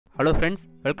Hello friends,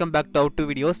 welcome back to How to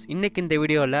Videos. இன்னைக்கு இந்த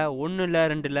வீடியோவில் 1 இல்லை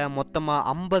 2 இல்லை மொத்தமாக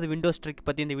 50 விண்டோஸ் ட்ரிக்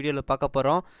பற்றி இந்த வீடியோவில் பார்க்க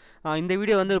போகிறோம். இந்த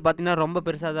வீடியோ வந்து பார்த்தீங்கன்னா ரொம்ப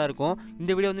பெருசாக தான் இருக்கும்.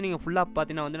 இந்த வீடியோ வந்து நீங்கள் ஃபுல்லாக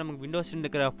பார்த்தீங்கன்னா வந்து நமக்கு விண்டோஸ்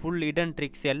இருக்கிற ஃபுல் ஹிடன்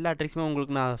ட்ரிக்ஸ் எல்லா ட்ரிக்ஸுமே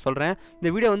உங்களுக்கு நான் சொல்கிறேன்.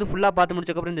 இந்த வீடியோ வந்து ஃபுல்லாக பார்த்து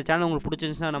முடிச்சக்கப்புறம் இந்த சேனல் உங்களுக்கு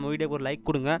பிடிச்சிருந்துச்சுன்னா நம்ம வீடியோக்கு ஒரு லைக்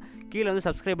கொடுங்க. கீழே வந்து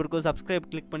சப்ஸ்கிரைப் இருக்கும், சப்ஸ்கிரைப்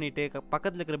கிளிக் பண்ணிவிட்டு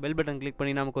பக்கத்தில் இருக்கிற பெல் பட்டன் கிளிக்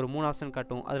பண்ணி நமக்கு ஒரு 3 ஆப்ஷன்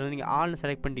காட்டும். அதில் வந்து நீங்கள் ஆல்னு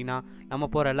செலக்ட் பண்ணிட்டீங்கன்னா நம்ம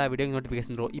போகிற எல்லா வீடியோக்கு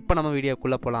நோட்டிஃபிகேஷன் வரும். இப்போ நம்ம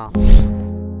வீடியோக்குள்ளே போகலாம்.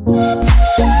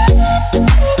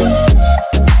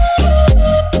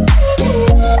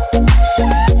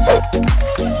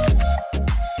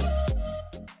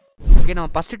 ஓகே,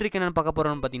 நம்ம ஃபஸ்ட் ட்ரிக் என்னென்னு பார்க்க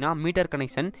போகிறோம்னு பார்த்தீங்கன்னா மீட்டர்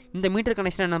கனெக்ஷன். இந்த மீட்டர்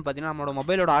கனெக்ஷன் என்னென்னு பார்த்தீங்கன்னா நம்மளோட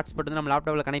மொபைலோட ஹாட்ஸ்பாட் வந்து நம்ம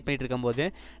லேப்டாப்பில் கனெக்ட் பண்ணிட்டு இருக்கும்போது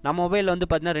நம்ம மொபைலில் வந்து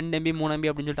பார்த்தீங்கன்னா 2 MB 3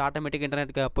 MB அப்படின்னு சொல்லிட்டு ஆட்டோமேட்டிக்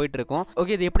இன்டர்நெட்டுக்கு போயிட்டு இருக்கும்.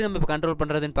 ஓகே, இது எப்படி நம்ம இப்போ கண்ட்ரோல்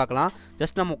பண்ணுறதுன்னு பார்க்கலாம்.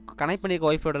 ஜஸ்ட் நம்ம கனெக்ட்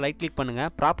பண்ணியிருக்க ஒய்ஃபோட ரைட் கிளிக்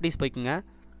பண்ணுங்கள், ப்ராப்பர்ட்டிஸ் போய்க்குங்க.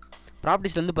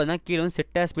 ப்ராப்பர்ட்டிஸ் வந்து பார்த்தீங்கன்னா கீழே வந்து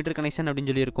செட் ஆஸ் மீட்டர் கனெக்ஷன் அப்படின்னு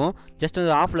சொல்லி இருக்கும். ஜஸ்ட் அது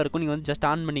ஆஃபில் இருக்கும், நீங்கள் வந்து ஜஸ்ட்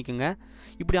ஆன் பண்ணிக்கோங்க.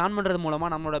 இப்படி ஆன் பண்ணுறது மூலமாக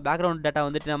நம்மளோட பேக்ரவுண்ட் டேட்டா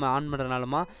வந்துட்டு நம்ம ஆன்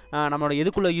பண்ணுறதுனாலமா நம்மளோட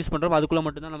எதுக்குள்ளே யூஸ் பண்ணுறோம் அதுக்குள்ளே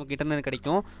மட்டும்தான் நமக்கு இன்டர்நெட்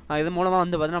கிடைக்கும். இது மூலமாக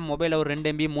வந்து பார்த்தீங்கன்னா மொபைலில் ஒரு 2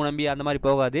 MB 3 MB அந்த மாதிரி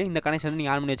போகாது. இந்த கனெக்ஷன் வந்து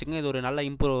நீங்கள் ஆன் பண்ணி வச்சுக்கோங்க. இது ஒரு நல்ல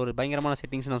ஒரு பயங்கரமான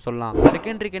செட்டிங்ஸ் நம்ம சொல்லலாம்.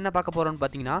 செகண்ட் ட்ரிக் என்ன பார்க்க போகிறோம்னு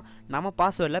பார்த்தீங்கன்னா நம்ம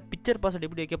பாஸ்வேர்டில் பிக்சர் பாஸ்வேர்டு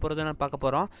எப்படி வைக்க போகிறதுன்னு பார்க்க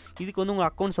போகிறோம். இதுக்கு வந்து உங்கள்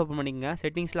அக்கௌண்ட்ஸ் ஓப்பன் பண்ணிக்கங்க.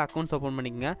 செட்டிங்ஸில் அக்கௌண்ட்ஸ் ஓப்பன்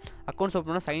பண்ணிக்கங்க. அக்கௌண்ட்ஸ்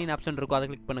ஓப்பன் பண்ணால் சைன் இன் ஆப்ஷன் இருக்கும், அதை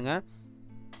கிளிக் பண்ணுங்கள்.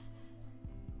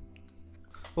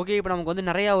 ஓகே, இப்போ நமக்கு வந்து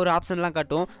நிறையா ஒரு ஆப்ஷன்லாம்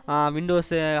காட்டும். விண்டோஸ்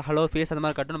ஹலோ ஃபேஸ் அந்த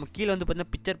மாதிரி காட்டும். நம்ம கீழே வந்து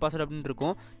பார்த்தீங்கன்னா பிக்சர் பாஸ்வேர்டு அப்படின்னு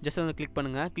இருக்கும். ஜஸ்ட் வந்து கிளிக்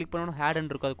பண்ணுங்கள். கிளிக் பண்ணணும்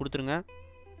ஹேடுன்னு இருக்கும், அதை கொடுத்துருங்க.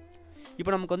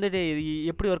 இப்போ நமக்கு வந்து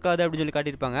எப்படி ஒர்க் ஆகுது அப்படின்னு சொல்லி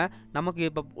காட்டியிருப்பாங்க. நமக்கு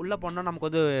இப்போ உள்ளே போனால் நமக்கு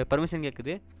வந்து பர்மிஷன்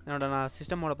கேட்குது. நான்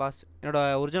சிஸ்டமோட என்னோட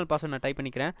ஒரிஜினல் பாஸ்வேர்டு நான் டைப்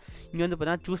பண்ணிக்கிறேன். இங்கே வந்து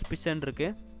பார்த்தீங்கன்னா சூஸ் பிக்சர்னு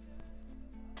இருக்குது.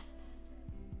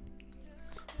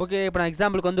 ஓகே, இப்போ நான்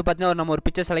எக்ஸாம்பிளுக்கு வந்து பார்த்தீங்கன்னா நம்ம ஒரு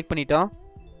பிக்சர் செலக்ட் பண்ணிட்டோம்.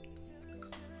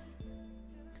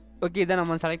 ஓகே, இதான்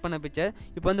நம்ம செலக்ட் பண்ண பிக்சர்.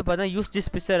 இப்போ வந்து பார்த்தீங்கன்னா யூஸ் திஸ்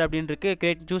பிக்சர் அப்படின்னு இருக்குது.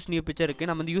 கிரியேட் சூஸ் நியூ பிக்சர் இருக்குது.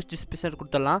 நம்ம வந்து யூஸ் திஸ் பிக்சர்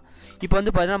கொடுத்துடலாம். இப்போ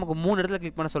வந்து பார்த்தீங்கன்னா நமக்கு 3 இடத்துல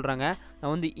கிளிக் பண்ண சொல்கிறாங்க.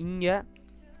 நான் வந்து இங்கே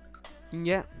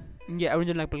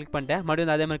அப்படின்னு சொல்லி நான் கிளிக் பண்ணிட்டேன். மறுபடியும்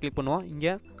வந்து அதே மாதிரி கிளிக் பண்ணுவோம்.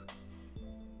 இங்கே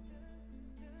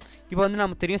இப்போ வந்து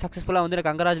நமக்கு தெரியும் சக்ஸஸ்ஃபுல்லாக வந்து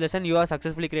congratulation you are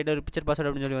successfully create ஒரு பிக்சர்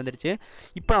பாஸ்வேர்டு அப்படின்னு சொல்லி வந்துருச்சு.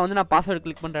 இப்போ நான் வந்து பாஸ்வேர்டு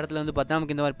கிளிக் பண்ணுற இடத்துல வந்து பார்த்தா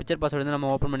நமக்கு இந்த மாதிரி பிக்சர் பாஸ்வேர்டு வந்து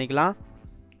நம்ம ஓப்பன் பண்ணிக்கலாம்.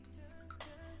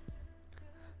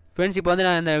 ஃப்ரெண்ட்ஸ், இப்போ வந்து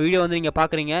நான் இந்த வீடியோ வந்து நீங்கள்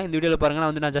பார்க்குறீங்க. இந்த வீடியோவில் பாருங்கள்,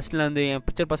 நான் வந்து ஜஸ்ட்டில் வந்து என்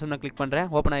பிக்சர் பாஸ்வேர்டு நான் கிளிக் பண்ணுறேன்.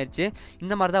 ஓப்பன் ஆயிடுச்சு.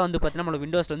 இந்த மாதிரி தான் வந்து பார்த்தீங்கன்னா நம்மளோட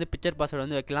விண்டோஸில் வந்து பிக்சர் பாஸ்வேர்டு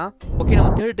வந்து வைக்கலாம். ஓகே,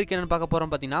 நம்ம தேர்ட் ட்ரிக் என்னென்னு பார்க்க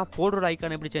போகிறோம் பார்த்தீங்கன்னா ஃபோல்டர்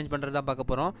ஐக்கான் எப்படி சேஞ்ச் பண்ணுறது தான் பார்க்க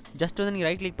போகிறோம். ஜஸ்ட் வந்து நீங்கள்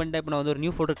ரைட் கிளிக் பண்ணிட்டு இப்போ நான் வந்து ஒரு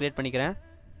நியூ ஃபோல்டர் கிரியேட் பண்ணிக்கிறேன்.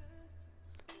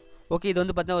 ஓகே, இது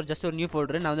வந்து பார்த்தீங்கன்னா ஒரு நியூ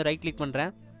ஃபோல்டர். நான் வந்து ரைட் கிளிக்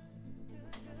பண்ணுறேன்.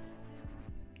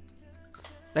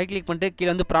 ரைட் கிளிக் பண்ணிட்டு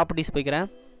கீழே வந்து ப்ராப்பர்ட்டிஸ் போய்க்கிறேன்.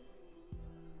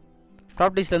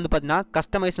 ப்ராப்பர்ட்டிஸில் வந்து பார்த்தீங்கன்னா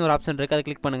கஸ்டமைஸ்னு ஒரு ஆப்ஷன் இருக்குது, அதை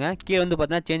கிளிக் பண்ணுங்கள். கீழே வந்து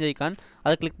பார்த்தீங்கன்னா சேஞ்ச் ஐக்கான்,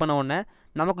 அதை கிளிக் பண்ண உடனே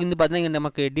நமக்கு வந்து பார்த்தீங்கன்னா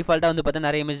நமக்கு டிஃபால்ட்டாக வந்து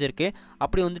பார்த்தீங்கன்னா நிறைய இமேஜ் இருக்குது.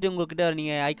 அப்படி வந்துட்டு உங்கள்கிட்ட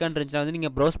நீங்கள் ஐக்கான் இருந்துச்சுன்னா வந்து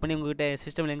நீங்கள் ப்ரௌஸ் பண்ணி உங்கள்கிட்ட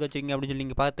சிஸ்டமில் எங்கே வச்சுருக்கீங்க அப்படின்னு சொல்லி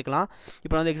நீங்கள் பார்த்துக்கலாம்.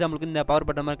 இப்போ வந்து எக்ஸாம்பிளுக்கு இந்த பவர்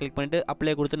பட்டன் மாதிரி கிளிக் பண்ணிவிட்டு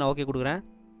அப்ளை கொடுத்து நான் ஓகே கொடுக்குறேன்.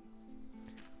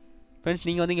 ஃப்ரெண்ட்ஸ்,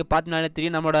 நீங்கள் வந்து இங்கே பார்த்தினாலே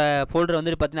தெரியும் நம்மளோட ஃபோல்டர்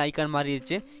வந்து பார்த்தீங்கன்னா ஐக்கான்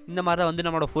மாறிடுச்சு. இந்த மாதிரி தான் வந்து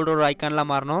நம்மளோட ஃபோல்டரோட ஐக்கான்லாம்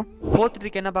மாறணும். ஃபோர்த்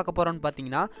ட்ரிக் என்ன பார்க்க போகிறோம்னு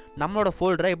பார்த்தீங்கன்னா நம்மளோட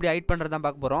ஃபோல்டரை எப்படி ஹைட் பண்ணுறது தான்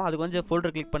பார்க்க போகிறோம். அதுக்கு வந்து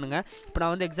ஃபோல்டர் கிளிக் பண்ணுங்கள். இப்போ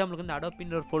நான் வந்து எக்ஸாம்பிளுக்கு வந்து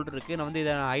அடோபின்னு ஒரு ஃபோல்டர் இருக்குது. நான் வந்து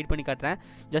இதை ஹைட் பண்ணி காட்டுறேன்.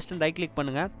 ஜஸ்ட் ரைட் கிளிக்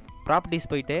பண்ணுங்கள். ப்ராப்பர்ட்டிஸ்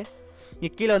போயிட்டு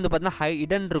இங்கே கீழே வந்து பார்த்தீங்கன்னா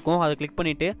ஹிடன் இருக்கும், அதை கிளிக்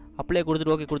பண்ணிவிட்டு அப்ளை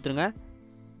கொடுத்துட்டு ஓகே கொடுத்துருங்க.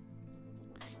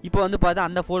 இப்போ வந்து பார்த்தா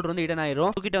அந்த ஃபோல்டர் வந்து ஹிடன்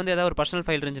ஆயிரும். உங்ககிட்ட வந்து ஏதாவது ஒரு பர்சனல்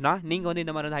ஃபைல் இருந்துச்சுன்னா நீங்கள் வந்து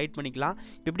இந்த மாதிரி வந்து ஹைட் பண்ணிக்கலாம்.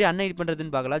 எப்படி அன்ஹைட்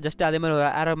பண்ணுறதுன்னு பார்க்கலாம். ஜஸ்ட் அதே மாதிரி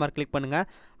ஆரோ மார்க் கிளிக் பண்ணுங்கள்.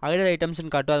 ஹைடட்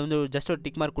ஐட்டம்ஸ்னு காட்டும், அது வந்து ஜஸ்ட் ஒரு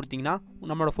டிக் மார்க் கொடுத்தீங்கன்னா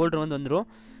நம்மளோட ஃபோல்டர் வந்து வந்துடும்.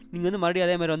 நீங்கள் வந்து மறுபடியும்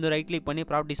அதே மாதிரி வந்து ரைட் கிளிக் பண்ணி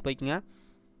ப்ராப்பர்ட்டிஸ் போய்க்குங்க.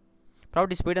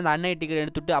 ப்ராப்பர்ட்டிஸ் போய்ட்டு அந்த அன்ஹைட் டிக்கெட்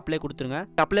எடுத்துட்டு அப்ளை கொடுத்துருங்க.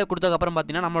 அப்ளை கொடுத்ததுக்கப்புறம்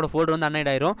பார்த்தீங்கன்னா நம்மளோட ஃபோல்டர் வந்து அன்ஹைட்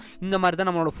ஆயிரும். இந்த மாதிரி தான்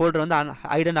நம்மளோட ஃபோல்டர் வந்து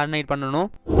ஹைட் அண்ட் அன்ஹைட் பண்ணணும்.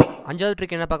 5வது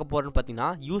ட்ரிக் என்ன பார்க்க போகிறோன்னு பார்த்தீங்கன்னா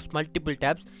யூஸ் மல்டிபிள்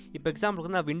டேப்ஸ். இப்போ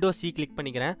எக்ஸாம்பிளுக்கு நான் விண்டோஸ் சி கிளிக்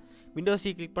பண்ணிக்கிறேன். விண்டோஸ் சி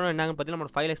கிளிக் பண்ணால் என்னன்னு பார்த்தீங்கன்னா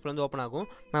நம்மளோட ஃபைல் எக்ஸ்ப்ளோர் வந்து ஓப்பன் ஆகும்.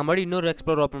 நான் மறுபடியும் இன்னொரு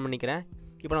எக்ஸ்ப்ளோர் ஓப்பன் பண்ணிக்கிறேன்.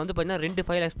 இப்போ நான் வந்து பார்த்தீங்கன்னா 2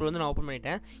 ஃபைல் எக்ஸ்ப்ளோர் வந்து நான் ஓப்பன்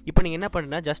பண்ணிட்டேன். இப்போ நீங்கள் என்ன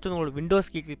பண்ணுங்கள், ஜஸ்ட் உங்களோட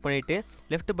விண்டோஸ் கீ கிளிக் பண்ணிவிட்டு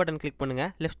லெஃப்ட் பட்டன் கிளிக்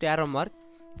பண்ணுங்கள், லெஃப்ட் ஏரோ மார்க்.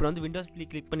 இப்போ வந்து விண்டோஸ்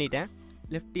கிளிக் பண்ணிவிட்டேன்.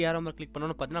 லெஃப்ட் ஏரோ மார்க் கிளிக்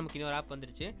பண்ணணும்னு பார்த்தீங்கன்னா நமக்கு இன்னொரு ஆப்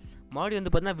வந்துருச்சு. மறுபடியும்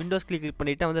வந்து பார்த்தீங்கன்னா விண்டோஸ் கிளிக்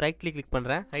பண்ணிவிட்டு வந்து ரைட் கிளிக்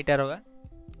பண்ணுறேன், ரைட் ஏரோவை.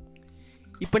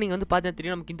 இப்போ நீங்கள் வந்து பார்த்தீங்கன்னா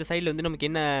தெரியும் நமக்கு இந்த சைடில் வந்து நமக்கு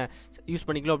என்ன யூஸ்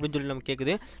பண்ணிக்கலாம் அப்படின்னு சொல்லி நமக்கு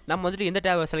கேட்குது. நம்ம வந்துட்டு எந்த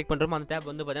டேப் செலக்ட் பண்ணுறோமோ அந்த டேப்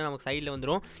வந்து பார்த்தீங்கன்னா நமக்கு சைடில்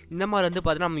வந்துடும். இந்த மாதிரி வந்து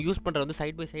பார்த்தீங்கன்னா நம்ம யூஸ் பண்ணுறது வந்து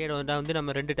சைட் பை சைடு வந்து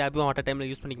நம்ம 2 டேப்பையும் அட் டைமில்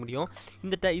யூஸ் பண்ணிக்க முடியும்.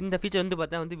 இந்த ஃபீச்சர் வந்து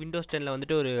பார்த்தீங்கன்னா வந்து விண்டோஸ் 10ல்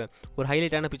வந்துட்டு ஒரு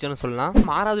ஹைலைட்டான ஃபீச்சர்னு சொல்லலாம்.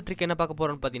 6வது ட்ரிக் என்ன பார்க்க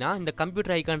போகிறோம்னு பார்த்தீங்கன்னா இந்த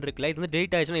கம்ப்யூட்டர் ஐக்கான் இருக்குல்ல, இது வந்து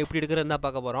டெலிட் ஆயிடுச்சுன்னா எப்படி எடுக்கிறது தான்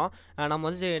பார்க்க போகிறோம்.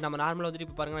 நம்ம நார்மலாக வந்துட்டு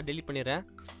இப்போ பாருங்கள் நான் டெலிட் பண்ணிடுறேன்.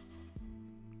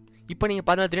 இப்போ நீங்கள்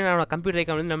பார்த்தா தெரியும் நம்ம கம்ப்யூட்டர்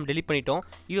ஐக்கான் வந்து நம்ம டெலிட் பண்ணிட்டோம்.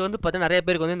 இது வந்து பார்த்தா நிறைய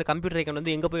பேருக்கு வந்து இந்த கம்ப்யூட்டர் ஐக்கான்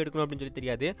வந்து எங்கே போய் எடுக்கணும் அப்படின்னு சொல்லி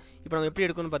தெரியாது. இப்போ நம்ம எப்படி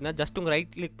எடுக்கணும்னு பார்த்தீங்கன்னா ஜஸ்ட் உங்கள்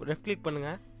லெஃப்ட் கிளிக்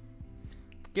பண்ணுங்கள்.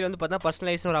 கீழே வந்து பார்த்தா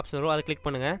பர்சனலைஸ்னு ஒரு ஆப்ஷன் வரும், அதை கிளிக்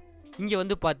பண்ணுங்கள். இங்கே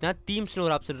வந்து பார்த்தீங்கன்னா தீம்ஸ்னு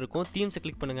ஒரு ஆப்ஷன் இருக்கும், தீம்ஸை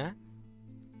கிளிக் பண்ணுங்கள்.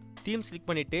 தீம்ஸ் கிளிக்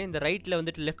பண்ணிவிட்டு இந்த ரைட்டில்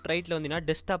வந்துட்டு லெஃப்ட் ரைட்டில் வந்தீங்கன்னா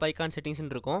டெஸ்க்டாப் ஐகான்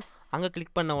செட்டிங்ஸ்னு இருக்கும். அங்கே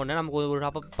கிளிக் பண்ண உடனே நமக்கு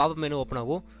ஒரு பாப்பப் மெனு ஓப்பன்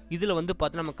ஆகும். இதில் வந்து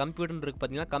பார்த்தீங்கன்னா நம்ம கம்ப்யூட்டர் இருக்குது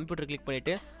பார்த்தீங்கன்னா, கம்ப்யூட்டர் கிளிக்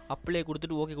பண்ணிவிட்டு அப்ளை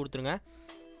கொடுத்துட்டு ஓகே கொடுத்துருங்க.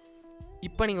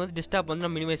 இப்போ நீங்கள் வந்து டெஸ்க்டாப் வந்து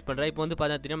நம்ம மினிமைஸ் பண்ணுறேன். இப்போ வந்து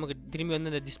பார்த்தீங்கன்னா நமக்கு திரும்பி வந்து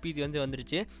இந்த திஸ் வந்து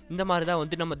வந்துருச்சு. இந்த மாதிரி தான்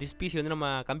வந்து நம்ம திஸ் பிசி வந்து நம்ம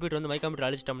கம்ப்யூட்டர் வந்து மை கம்ப்யூட்டர்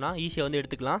அழிச்சிட்டோம்னா ஈஸியாக வந்து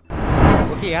எடுத்துக்கலாம்.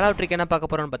 ஓகே, 7வது ட்ரிக் என்ன பார்க்க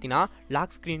போகிறோம்னு பார்த்தீங்கன்னா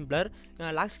lock screen blur.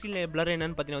 Lock screen blur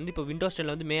என்னென்னு பார்த்தீங்கன்னா வந்து இப்போ விண்டோஸ்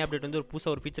 10 வந்து மே அப்டேட் வந்து ஒரு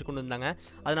புதுசாக ஒரு ஃபீச்சர் கொண்டு வந்தாங்க.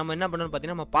 அது நம்ம என்ன பண்ணணும்னு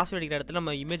பார்த்தீங்கன்னா நம்ம பாஸ்வேர்ட் அடிக்கிற இடத்துல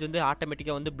நம்ம இமேஜ் வந்து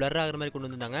ஆட்டோமேட்டிக்காக வந்து பிளர் ஆகிற மாதிரி கொண்டு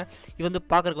வந்தாங்க. இது வந்து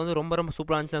பார்க்குறதுக்கு வந்து ரொம்ப ரொம்ப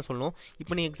சூப்பராக இருந்துச்சுன்னு சொல்லணும்.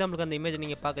 இப்போ நீங்கள் எக்ஸாம்பிளுக்கு அந்த இமேஜ்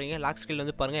நீங்கள் பார்க்குறீங்க, லாக் ஸ்க்ரீன்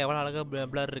வந்து பாருங்கள் எவ்வளோ அழகாக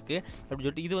பிளர் இருக்குது அப்படின்னு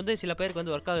சொல்லிட்டு. இது வந்து சில பேருக்கு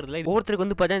வந்து ஒர்க் ஆகுறதில்ல. ஒவ்வொருத்தருக்கு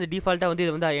வந்து பார்த்தீங்கன்னா இந்த டிஃபால்ட்டாக வந்து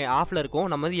இது வந்து ஆஃபில் இருக்கும்.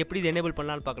 நம்ம வந்து எப்படி இது எனேபிள்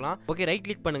பண்ணலாம்னு பார்க்கலாம். ஓகே, ரைட்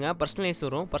கிளிக் பண்ணுங்கள், பர்சனலைஸ்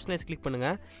வரும். பர்சனலைஸ் கிளிக்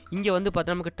பண்ணுங்கள். இங்கே வந்து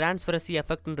பார்த்தா நமக்கு ட்ரான்ஸ்பரன்சி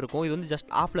எஃபெக்ட்னு இருக்கும். இது வந்து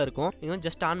ஜஸ்ட் ஆஃபில் இருக்கும். இது வந்து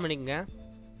ஜஸ்ட் ஆன் பண்ணிக்கங்க.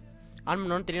 ஆன்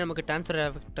பண்ணோன்னு தெரியும் நமக்கு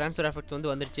ட்ரான்ஸ்ஃபர் எஃபெக்ட்ஸ் வந்து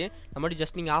வந்துருச்சு. நம்ம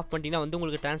ஜஸ்ட் நீங்கள் ஆஃப் பண்ணிட்டீங்கன்னா வந்து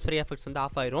உங்களுக்கு ட்ரான்ஸ்ஃபர் எஃபெக்ட்ஸ் வந்து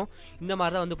ஆஃப் ஆயிரும். இந்த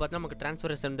மாதிரி தான் வந்து பார்த்தீங்கன்னா நமக்கு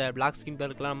ட்ரான்ஸ்ஃபர்ஸ் அந்த பிளாக் ஸ்க்ரீன்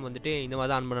பிளர்க்கெலாம் நம்ம வந்துட்டு இந்த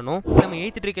மாதிரி தான் ஆன் பண்ணணும். நம்ம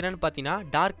 8th ட்ரிக் என்னன்னு பார்த்தீங்கன்னா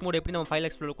டார்க் மோட் எப்படி நம்ம ஃபைல்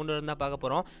எக்ஸ்ப்ளோர் கொண்டு வரதான் பார்க்க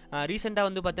போகிறோம். ரீசெண்டாக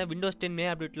வந்து பார்த்தீங்கன்னா விண்டோஸ் 10 மே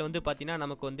அப்டேட்டில் வந்து பார்த்தீங்கன்னா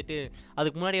நமக்கு வந்துட்டு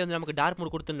அதுக்கு முன்னாடி வந்து நமக்கு டார்க்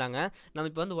மோட் கொடுத்துருந்தாங்க. நம்ம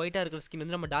இப்போ வந்து ஒயிட்டாக இருக்கிற ஸ்கின்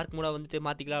வந்து நம்ம டார்க் மோடாக வந்துட்டு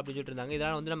மாற்றிக்கலாம் அப்படின்னு சொல்லிட்டு இருந்தாங்க.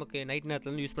 இதனால் வந்து நமக்கு நைட்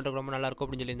நேரத்தில் வந்து யூஸ் பண்ணுறது ரொம்ப நல்லாயிருக்கும்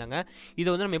அப்படின்னு சொல்லியிருந்தாங்க. இதை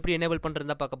வந்து நம்ம எப்படி எனேபிள்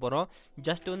பண்ணுறதா பார்க்க போகிறோம்.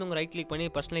 ஜஸ்ட் வந்து உங்கள் ரைட் கிளிக் பண்ணி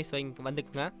பர்சனலைஸ்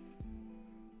வந்துக்குங்க.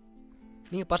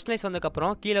 நீங்கள் பர்சனலைஸ்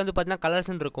வந்ததுக்கப்புறம் கீழே வந்து பார்த்தீங்கன்னா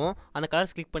கலர்ஸ்ன்னு இருக்கும். அந்த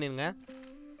கலர்ஸ் கிளிக் பண்ணிடுங்க.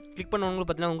 கிளிக் பண்ணவங்களுக்கு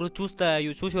பார்த்தீங்கன்னா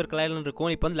உங்களுக்கு சூஸ் யுவர் கலர்னு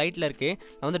இருக்கும். இப்போ வந்து லைட்டில் இருக்குது,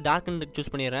 நான் வந்து டார்க்னு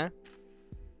சூஸ் பண்ணிடுறேன்.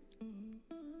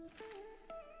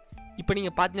 இப்போ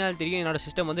நீங்கள் பார்த்தீங்கன்னா தெரியும் என்னோடய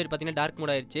சிஸ்டம் வந்து பார்த்தீங்கன்னா டார்க்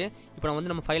மோட் ஆயிடுச்சு. இப்போ நான்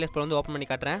வந்து நம்ம ஃபைல் எக்ஸ்ப்ளோர் வந்து ஓப்பன் பண்ணி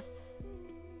காட்டுறேன்.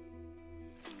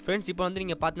 ஃப்ரெண்ட்ஸ், இப்போ வந்து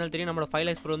நீங்கள் பார்த்தீங்கன்னா தெரியும் நம்மளோட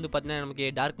ஃபைல் எக்ஸ்ப்ளோர் வந்து பார்த்தீங்கன்னா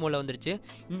நமக்கு டார்க் மோடில் வந்துருச்சு.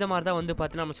 இந்த மாதிரி தான் வந்து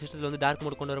பார்த்தீங்கன்னா நம்ம சிஸ்டத்தில் வந்து டார்க்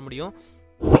மோட் கொண்டு வர முடியும்.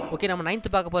 ஓகே, நம்ம 9th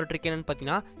பார்க்க போகிற ட்ரிக் என்னென்னு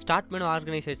பார்த்தீங்கன்னா ஸ்டார்ட் மெனு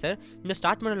ஆர்கனைசேஷன். இந்த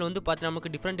ஸ்டார்ட் மெனுவில் வந்து பார்த்தீங்கன்னா நமக்கு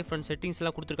டிஃப்ரெண்ட்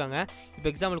செட்டிங்ஸ்லாம் கொடுத்துருக்காங்க. இப்போ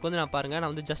எக்ஸாம்பிளுக்கு வந்து நான் பாருங்கள்,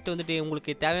 நான் வந்து ஜஸ்ட் வந்துட்டு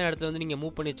உங்களுக்கு தேவையான இடத்துல வந்து நீங்கள்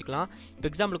மூவ் பண்ணி வச்சுக்கலாம். இப்போ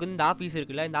எக்ஸாம்பிளுக்கு வந்து இந்த ஆஃபீஸ்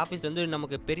இருக்குல்ல, இந்த ஆஃபீஸில் வந்து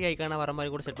நமக்கு பெரிய ஐக்கானாக வர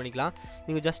மாதிரி கூட செட் பண்ணிக்கலாம்.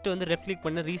 நீங்கள் ஜஸ்ட் வந்து லெஃப்ட் கிளிக்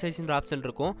பண்ண ரீசைஸ்ன்ற ஆப்ஷன்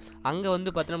இருக்கும். அங்கே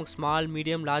வந்து பார்த்தீங்கன்னா நமக்கு ஸ்மால்,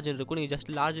 மீடியம், லார்ஜ் இருக்கும். நீங்கள்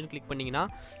ஜஸ்ட் லார்ஜ்னு கிளிக் பண்ணிங்கன்னா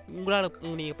உங்களால்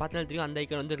நீங்கள் பார்த்தீங்கன்னா தெரியும் அந்த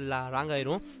ஐக்கான் வந்து ராங்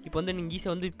ஆயிரும். இப்போ வந்து நீங்கள்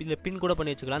ஈஸியாக வந்து இதில் பின் கூட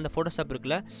பண்ணி வச்சுக்கலாம். அந்த ஃபோட்டோஷாப்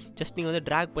இருக்குல்ல, ஜஸ்ட் நீங்கள் வந்து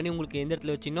ட்ராக் பண்ணி உங்களுக்கு எந்த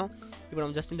இடத்துல வச்சினோம் இப்போ நம்ம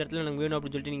ஜஸ்ட் இந்த இடத்துல எனக்கு வேணும்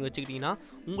அப்படின்னு சொல்லிட்டு நீங்கள் வச்சுக்கிட்டிங்கன்னா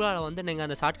உங்களால் வந்து நீங்கள்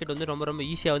அந்த ஷார்ட்கட் வந்து ரொம்ப ரொம்ப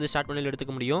ஈஸியாக வந்து ஸ்டார்ட் பண்ணி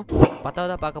எடுத்துக்க முடியும்.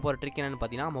 10வது பார்க்க போகிற ட்ரிக் என்னென்னு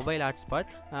பார்த்தீங்கன்னா மொபைல் ஹாட்ஸ்பாட்.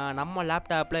 நம்ம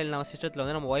லேப்டாப்பில் இல்லை நம்ம சிஸ்டத்தில்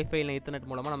வந்து நம்ம ஒய்ஃபை இல்லை இன்டர்நெட்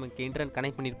மூலமாக நமக்கு இன்டர்நெட்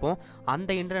கனெக்ட் பண்ணியிருப்போம்.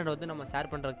 அந்த இன்டர்நெட் வந்து நம்ம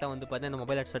ஷேர் பண்ணுறதுக்கு தான் வந்து பார்த்தீங்கன்னா இந்த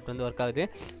மொபைல் ஹாட்ஸ்பாட் வந்து ஒர்க் ஆகுது.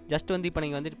 ஜஸ்ட் வந்து இப்போ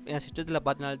நீங்கள் வந்து என் சிஸ்டத்தில்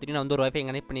பார்த்தீங்கன்னா தெரியும் நான் வந்து ஒரு ஒய்ஃபை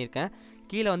கனெக்ட் பண்ணியிருக்கேன்.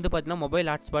 கீழே வந்து பார்த்தீங்கன்னா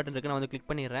மொபைல் ஹாட்ஸ்பாட் இருக்குது, நான் வந்து கிளிக்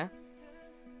பண்ணிடுறேன்.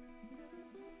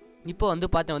 இப்போ வந்து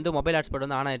பார்த்தா வந்து மொபைல் ஹாட்ஸ்பாட்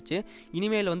வந்து ஆன் ஆயிடுச்சு.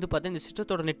 இனிமேல் வந்து பார்த்தா இந்த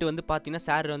சிஸ்டத்தோட நெட் வந்து பார்த்தீங்கன்னா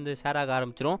ஷேர் ஆக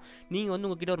ஆரம்பிச்சிடும். நீங்கள் வந்து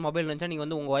உங்ககிட்ட ஒரு மொபைல் இருந்துச்சா நீங்கள்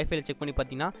வந்து உங்கள் ஒய்ஃபைல செக் பண்ணி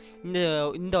பார்த்தீங்கன்னா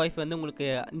இந்த ஒய்ஃபை வந்து உங்களுக்கு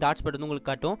இந்த ஹாட்ஸ்பாட் வந்து உங்களுக்கு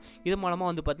காட்டும். இது மூலமாக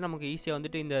வந்து பார்த்தீங்கன்னா நமக்கு ஈஸியாக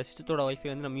வந்துட்டு இந்த சிஸ்டத்தோட ஒய்ஃபை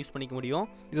வந்து நம்ம யூஸ் பண்ணிக்க முடியும்.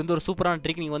 இது வந்து ஒரு சூப்பரான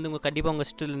ட்ரிக். நீங்கள் வந்து கண்டிப்பாக உங்கள்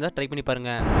சிஸ்டத்தில் இருந்தால் ட்ரை பண்ணி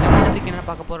பாருங்கள். இந்த ட்ரிக் என்ன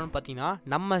பார்க்க போகிறோம்னு பார்த்தீங்கன்னா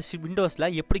நம்ம விண்டோஸில்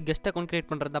எப்படி கெஸ்ட் அக்கௌண்ட்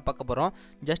கிரியேட் பண்ணுறது தான் பார்க்க போகிறோம்.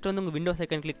 ஜஸ்ட் வந்து உங்கள் விண்டோஸ்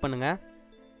ஐக்கான் கிளிக் பண்ணுங்கள்.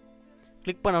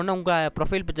 கிளிக் பண்ண உடனே உங்கள்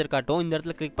ப்ரொஃபைல் பிக்சர் காட்டும். இந்த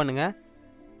இடத்துல கிளிக் பண்ணுங்கள்.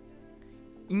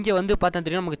 இங்கே வந்து பார்த்தா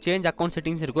தெரியும் நமக்கு சேஞ்ச் அக்கௌண்ட்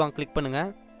செட்டிங்ஸ் இருக்கும், அங்கே கிளிக் பண்ணுங்கள்.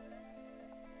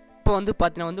 இப்போ வந்து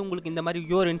பார்த்தீங்கன்னா வந்து உங்களுக்கு இந்த மாதிரி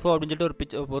யோர் இன்ஃபோ அப்படின்னு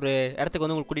சொல்லிட்டு ஒரு இடத்துக்கு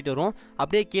வந்து உங்களுக்கு கூட்டிகிட்டு வரும்.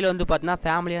 அப்படியே கீழே வந்து பார்த்தீங்கன்னா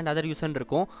ஃபேமிலி அண்ட் அதர் யூசர்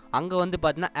இருக்கும். அங்கே வந்து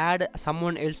பார்த்தீங்கன்னா add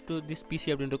someone else to this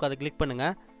PC அப்படின்னு இருக்கும், அதை கிளிக்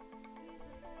பண்ணுங்கள்.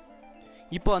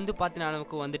 இப்போ வந்து பார்த்தீங்கன்னா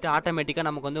நமக்கு வந்துட்டு ஆட்டோமேட்டிக்காக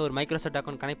நமக்கு வந்து ஒரு மைக்ரோசாஃப்ட்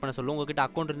அக்கௌண்ட் கனெக்ட் பண்ண சொல்லுவோம். உங்கள்கிட்ட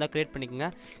அக்கௌண்ட் இருந்தால் கிரியேட் பண்ணிக்கோங்க.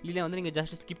 இல்லை வந்து நீங்கள்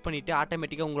ஜஸ்ட் ஸ்கிப் பண்ணிவிட்டு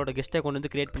ஆட்டோமேட்டிக்காக உங்களோட கெஸ்ட் அக்கௌண்ட்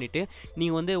வந்து கிரியேட் பண்ணிவிட்டு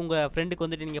நீங்கள் வந்து உங்கள் ஃப்ரெண்டுக்கு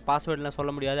வந்துட்டு நீங்கள் பாஸ்வேர்டெலாம்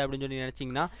சொல்ல முடியாது அப்படின்னு சொல்லி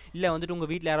நினச்சிங்கன்னா, இல்லை வந்துட்டு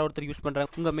உங்கள் வீட்டில் யாரோ ஒருத்தர் யூஸ்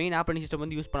பண்ணுறாங்க, உங்கள் மெயின் ஆப்ரேட்டிங் சிஸ்டம்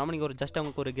வந்து யூஸ் பண்ணாமல் நீங்கள் ஒரு ஜஸ்ட்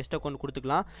அவங்களுக்கு ஒரு கெஸ்ட் அக்கௌண்ட்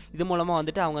கொடுத்துக்கலாம். இது மூலமாக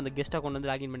வந்துட்டு அவங்க அந்த கெஸ்ட் அக்கௌண்ட்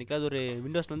வந்து லாகின் பண்ணிக்கலாம். அது ஒரு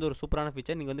விண்டோஸில் வந்து ஒரு சூப்பரான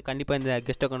ஃபீச்சர். நீங்கள் வந்து கண்டிப்பாக இந்த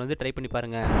கெஸ்ட் அக்கௌண்ட் வந்து ட்ரை பண்ணி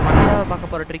பாருங்கள்.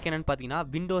 பார்க்க போகிற ட்ரிக் என்னென்னு பார்த்தீங்கன்னா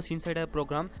Windows insider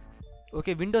program.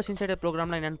 Okay, Windows insider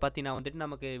ப்ரோக்ராம்லாம் என்னென்னு பார்த்தீங்கன்னா வந்துட்டு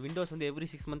நமக்கு விண்டோஸ் வந்து எவ்ரி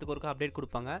 6 மந்த்துக்கு ஒருக்கா அப்டேட்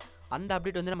கொடுப்பாங்க. அந்த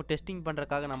அப்டேட் வந்து நம்ம டெஸ்டிங்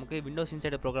பண்ணுறதுக்காக நமக்கு விண்டோஸ்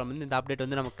இன்சைடர் ப்ரோக்ராம் வந்து இந்த அப்டேட்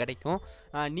வந்து நமக்கு கிடைக்கும்.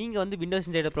 நீங்கள் வந்து விண்டோஸ்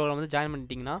இன்சைடர் ப்ரோக்ராம் வந்து ஜாயின்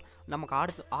பண்ணிட்டீங்கன்னா நமக்கு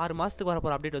 6 மாதத்துக்கு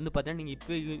வரப்போகிற அப்டேட் வந்து பார்த்தீங்கன்னா நீங்கள்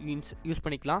இப்போ யூஸ்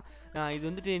பண்ணிக்கலாம். இது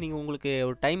வந்துட்டு நீங்கள் உங்களுக்கு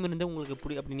ஒரு டைம் இருந்து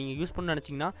உங்களுக்கு அப்படி நீங்கள் யூஸ் பண்ண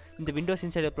நினச்சிங்கன்னா இந்த விண்டோஸ்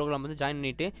இன்சைடர் ப்ரோக்ராம் வந்து ஜாயின்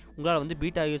பண்ணிவிட்டு உங்களால் வந்து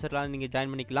பீட்டா யூஸர்லாம் நீங்கள்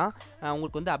ஜாயின் பண்ணிக்கலாம்.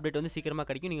 உங்களுக்கு வந்து அப்டேட் வந்து சீக்கிரமாக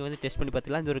கிடைக்கும். நீங்கள் வந்து டெஸ்ட் பண்ணி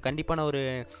பார்த்துக்கலாம். இது ஒரு கண்டிப்பான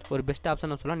ஒரு பெஸ்ட்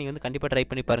ஆப்ஷன் சொல்லலாம். நீங்கள் வந்து கண்டிப்பாக ட்ரை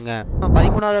பண்ணி பாருங்கள்.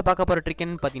 13வது பார்க்க போகிற ட்ரிக்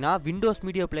என்னன்னு பார்த்தீங்கன்னா விண்டோஸ்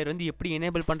மீடியா பிளேயர் வந்து எப்படி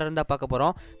எனேபிள் பண்ணுறதா பார்க்க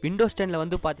போகிறோம். விண்டோஸ் 10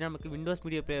 வந்து பார்த்தீங்கன்னா நமக்கு விண்டோஸ்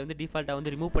மீடியா பிளேயர் வந்து டிஃபால்ட்டாக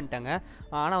வந்து ரிமூவ் பண்ணிட்டாங்க.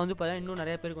 ஆனால் வந்து பார்த்தீங்கன்னா இன்னும்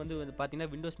நிறைய பேருக்கு வந்து பார்த்தீங்கன்னா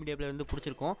விண்டோஸ் மீடியா பிளேயர் வந்து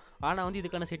பிடிச்சிருக்கும். ஆனால் வந்து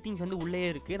இதுக்கான செட்டிங்ஸ் வந்து உள்ளே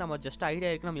இருக்குது. நம்ம ஜஸ்ட்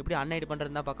ஐடியா இருக்குது நம்ம எப்படி அன்ஐட்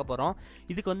பண்ணுறதா பார்க்க போகிறோம்.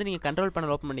 இதுக்கு வந்து நீங்கள் கண்ட்ரோல்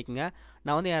பேனல் ஓப்பன் பண்ணிக்கோங்க.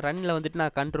 நான் வந்து என் ரன்னில் வந்துட்டு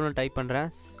நான் கண்ட்ரோல் டைப் பண்ணுறேன்.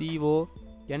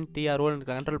 CONTROL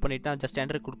கண்ட்ரோல் பண்ணிவிட்டு நான் ஜஸ்ட்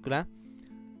என்டர் கொடுக்குறேன்.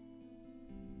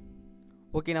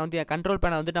 ஓகே, நான் வந்து என் கண்ட்ரோல்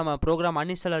பேனை வந்து நம்ம ப்ரோக்ராம்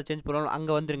அன்இன்ஸ்டாலர் சேஞ்ச் பண்ணுறோம்,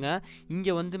 அங்கே வந்துருங்க.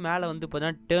 இங்கே வந்து மேலே வந்து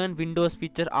பார்த்தீங்கன்னா turn Windows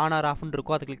feature on R ஆஃப்னு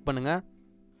இருக்கும், அதை கிளிக் பண்ணுங்கள்.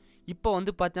 இப்போ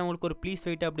வந்து பார்த்தீங்கன்னா உங்களுக்கு ஒரு ப்ளீஸ்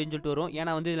வெயிட் அப்படின்னு சொல்லிட்டு வரும்.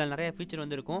 ஏன்னா வந்து இதில் நிறைய ஃபீச்சர்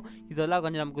வந்துருக்கும். இதெல்லாம்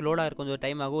கொஞ்சம் நமக்கு லோடாக இருக்கும், கொஞ்சம்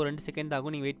டைம் ஆகும், 2 செகண்ட்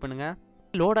ஆகும். நீங்கள் வெயிட் பண்ணுங்கள்.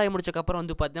 லோட் ஆகி முடிச்சக்கப்புறம்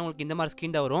வந்து பார்த்தீங்கன்னா உங்களுக்கு இந்த மாதிரி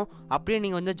ஸ்க்ரீன் தான் வரும். அப்படியே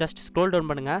நீங்கள் வந்து ஜஸ்ட் ஸ்க்ரோல் டவுன்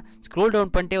பண்ணுங்கள். ஸ்க்ரோல்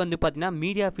டவுன் பண்ணிட்டே வந்து பார்த்தீங்கன்னா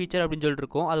மீடியா ஃபீச்சர் அப்படின்னு சொல்லிட்டு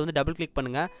இருக்கும், அது வந்து டபுள் கிளிக்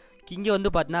பண்ணுங்கள். இங்கே வந்து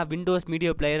பார்த்தீங்கன்னா விண்டோஸ்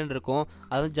மீடியா பிளேயர்னு இருக்கும்,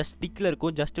 அது வந்து ஜஸ்ட் டிக்கில்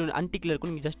இருக்கும், ஜஸ்ட் அன்டிக்கில்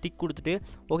இருக்கும். நீங்கள் ஜஸ்ட் டிக் கொடுத்துட்டு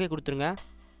ஓகே கொடுத்துருங்க.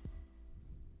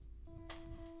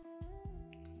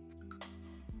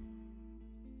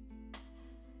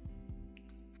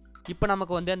 இப்போ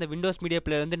நமக்கு வந்து அந்த விண்டோஸ் மீடியா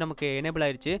பிளேயர் வந்து நமக்கு எனேபிள்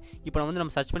ஆயிடுச்சு. இப்போ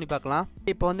நம்ம சர்ச் பண்ணி பார்க்கலாம்.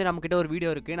 இப்போ வந்து நம்மக்கிட்ட ஒரு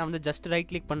வீடியோ இருக்குது. நான் வந்து ஜஸ்ட்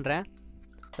ரைட் கிளிக் பண்ணுறேன்.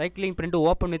 ரைட் கிளிக் பண்ணிட்டு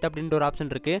ஓப்பன் வித் அப்படின்ற ஒரு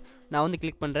ஆப்ஷன் இருக்குது, நான் வந்து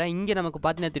கிளிக் பண்ணுறேன். இங்கே நமக்கு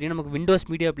பார்த்தீங்கன்னா தெரியும், நமக்கு விண்டோஸ்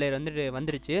மீடியா பிளேயர்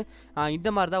வந்துருச்சு. இந்த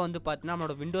மாதிரி தான் வந்து பார்த்தீங்கன்னா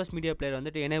நம்மளோட விண்டோஸ் மீடியா பிளேயர்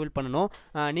வந்துட்டு எனேபிள் பண்ணணும்.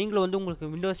 நீங்களும் வந்து உங்களுக்கு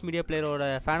விண்டோஸ் மீடியா பிளேயரோட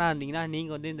ஃபேனாக இருந்தீங்கன்னா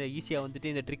நீங்கள் வந்து இந்த ஈஸியாக வந்துட்டு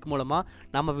இந்த ட்ரிக் மூலமாக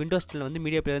நம்ம விண்டோஸில் வந்து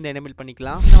மீடியா பிளேயர் வந்து எனேபிள்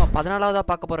பண்ணிக்கலாம். நம்ம 14ஆவதாக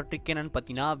பார்க்க போகிற ட்ரிக் என்னென்னு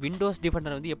பார்த்தீங்கன்னா விண்டோஸ்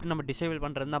டிஃபெண்டர் வந்து எப்படி நம்ம டிசேபிள்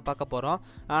பண்ணுறதுன்னு தான் பார்க்க போகிறோம்.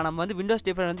 நம்ம வந்து விண்டோஸ்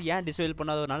டிஃபெண்டர் வந்து ஏன் டிசேபிள்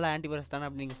பண்ணாத ஒரு நல்ல ஆன்டிவைரஸ் தானே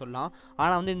அப்படின்னு சொல்லலாம்.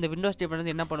 ஆனால் வந்து இந்த விண்டோஸ் டிஃபெண்டர்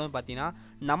வந்து என்ன பண்ணுவோம் பார்த்தீங்கன்னா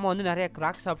நம்ம வந்து நிறைய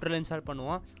கிராக் சாஃப்ட்வேர் இன்ஸ்டால்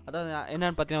பண்ணுவோம். அதாவது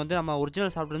என்னென்னு பார்த்தீங்கன்னா வந்து நம்ம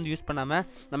ஒரிஜினல் சாஃப்ட்வேர் வந்து யூஸ் பண்ணாமல்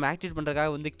நம்ம ஆக்டிவேட் பண்ணுறதுக்காக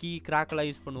வந்து கீ கிராக்கெல்லாம்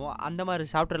யூஸ் பண்ணுவோம். அந்த மாதிரி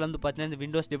சாஃப்ட்வேரில் வந்து பார்த்தீங்கன்னா இந்த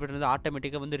விண்டோஸ் டிஃபெண்டர் வந்து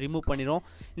ஆட்டோமேட்டிக்காக வந்து ரிமூவ் பண்ணிடும்,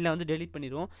 இல்லை வந்து டெலிட்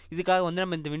பண்ணிடும். இதுக்காக வந்து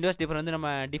நம்ம இந்த விண்டோஸ் டிஃபெண்டர் வந்து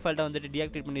நம்ம டிஃபால்ட்டாக வந்துட்டு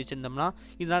டீஆக்டிவேட் பண்ணி வச்சிருந்தோம்னா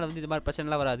இதனால் வந்து இது மாதிரி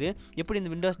பிரச்சனைலாம் வராது. எப்படி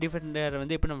இந்த விண்டோஸ் டிஃபெண்டர்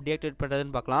வந்து எப்படி நம்ம டீஆக்டிவேட்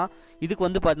பண்ணுறதுன்னு பார்க்கலாம். இதுக்கு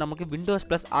வந்து நமக்கு விண்டோஸ்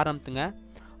ப்ளஸ் ஆரம்பித்துங்க.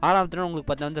 ஆரம்பத்தில் உங்களுக்கு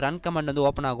பார்த்தீங்கன்னா வந்து ரன் கமாண்ட் வந்து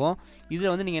ஓப்பன் ஆகும்.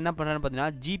 இதில் வந்து நீங்கள் என்ன பண்ணுறேன்னு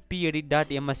பார்த்தீங்கன்னா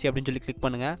gpedit.msc அப்படின்னு சொல்லி கிளிக்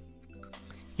பண்ணுங்கள்.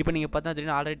 இப்போ நீங்கள் பார்த்தா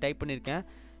தெரியும், ஆல்ரெடி டைப் பண்ணியிருக்கேன்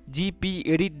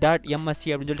gpedit.msc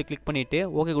அப்படின்னு சொல்லிட்டு கிளிக் பண்ணிவிட்டு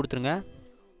ஓகே கொடுத்துருங்க.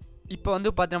 இப்போ வந்து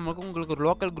பார்த்தீங்கன்னா உங்களுக்கு ஒரு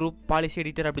லோக்கல் குரூப் பாலிசி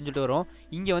எடிட்டர் அப்படின்னு சொல்லிட்டு வரும்.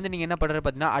 இங்கே வந்து நீங்கள் என்ன பண்ணுறது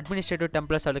பார்த்தீங்கன்னா அட்மினிஸ்ட்ரேட்டிவ்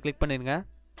டெம்ப்ளேட்ஸ் அதை கிளிக் பண்ணிடுங்க.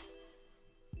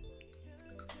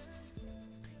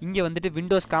 இங்கே வந்துட்டு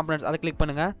விண்டோஸ் காம்பனன்ட்ஸ் அதை கிளிக்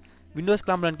பண்ணுங்கள். விண்டோஸ்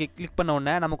காம்பனன்ட் கிளிக் பண்ண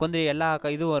உடனே நமக்கு வந்து எல்லா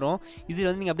இதுவும் வரும். இதில்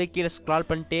வந்து நீங்கள் அப்படியே கீழே ஸ்க்ரால்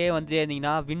பண்ணிட்டே வந்து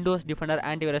இருந்தீங்கன்னா விண்டோஸ் டிஃபெண்டர்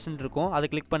ஆன்டிவைரஸ்ன்னு இருக்கும், அதை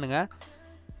கிளிக் பண்ணுங்கள்.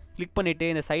 கிளிக் பண்ணிவிட்டு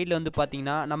இந்த சைடில் வந்து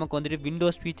பார்த்தீங்கன்னா நமக்கு வந்துட்டு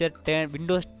Windows feature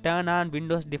Windows turn on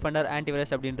Windows Defender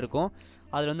antivirus அப்படின்னு இருக்கும்.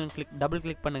 அதில் வந்து டபுள்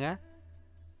கிளிக் பண்ணுங்கள்.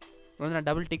 வந்து நான்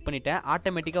டபுள் டிக் பண்ணிட்டேன்.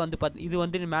 ஆட்டோமேட்டிக்காக வந்து இது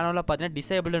வந்து மேனுவலாக பார்த்தீங்கன்னா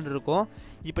டிசேபிள்னு இருக்கும்.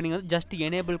 இப்போ நீங்கள் வந்து ஜஸ்ட்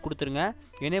எனேபிள் கொடுத்துருங்க.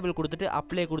 எனேபிள் கொடுத்துட்டு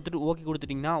அப்ளை கொடுத்துட்டு ஓகே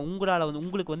கொடுத்துட்டிங்கன்னா உங்களால் வந்து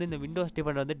உங்களுக்கு வந்து இந்த விண்டோஸ்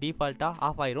டிஃபெண்டர் வந்து டிஃபால்ட்டாக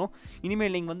ஆஃப் ஆயிரும்.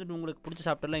 இனிமேல் நீங்கள் வந்துட்டு உங்களுக்கு பிடிச்ச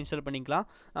சாஃப்ட்வேர்லாம் இன்ஸ்டால் பண்ணிக்கலாம்.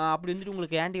 அப்படி வந்துட்டு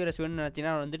உங்களுக்கு ஆன்டிவைரஸ் வேணும்னு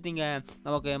நினச்சிங்கன்னா வந்துட்டு நீங்கள்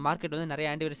நமக்கு மார்க்கெட் வந்து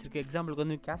நிறைய ஆன்டிவைரஸ் இருக்குது. எக்ஸாம்பிளுக்கு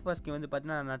வந்து கேஸ்பாஸ்கி வந்து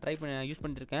பார்த்தீங்கன்னா நான் ட்ரை பண்ணி யூஸ்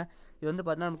பண்ணியிருக்கேன். இது வந்து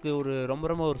பார்த்தீங்கன்னா நமக்கு ஒரு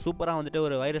ரொம்ப ஒரு சூப்பராக வந்துட்டு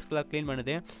ஒரு வைரஸ்க்கெலாம் க்ளீன்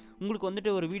பண்ணுது. உங்களுக்கு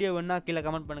வந்துட்டு ஒரு வீடியோ வேணா கீழே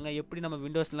கமெண்ட் பண்ணுங்கள், எப்படி நம்ம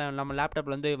விண்டோஸில் நம்ம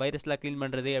லேப்டாப்பில் வந்து வைரஸ்லாம் க்ளீன்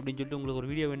பண்ணுறது அப்படின்னு சொல்லிட்டு உங்களுக்கு ஒரு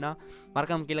வீடியோ வேணா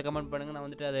மறக்காம கீழே கமெண்ட் பண்ணுங்கள். நான்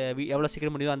வந்துட்டு அதை எவ்வளோ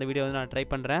சீக்கிரம் முடியும் அந்த வீடியோ வந்து நான் ட்ரை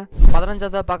பண்ணுறேன்.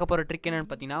 15ஆவதாக பார்க்க போகிற ட்ரிக் என்னென்னு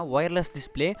பார்த்தீங்கன்னா ஒயர்லெஸ்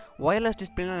டிஸ்பிளே. ஒயர்லெஸ்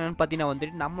டிஸ்பிளேனா என்னென்னு பார்த்தீங்கன்னா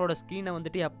வந்துட்டு நம்மளோட ஸ்க்ரீனை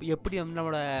வந்துட்டு எப்படி வந்து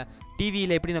நம்மளோட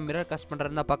டிவியில் எப்படி நம்ம மிரர் காஸ்ட்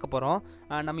பண்ணுறதுன்னு தான் பார்க்க போகிறோம்.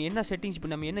 நம்ம என்ன செட்டிங்ஸ் இப்போ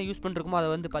நம்ம என்ன யூஸ் பண்ணிருக்கோமோ அதை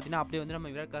வந்து பார்த்தீங்கன்னா அப்படியே வந்து நம்ம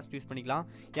மிரர் காஸ்ட் யூஸ் பண்ணிக்கலாம்.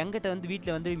 எங்கிட்ட வந்து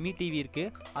வீட்டில் வந்து மீ டிவி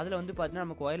இருக்குது, அதில் வந்து பார்த்தீங்கன்னா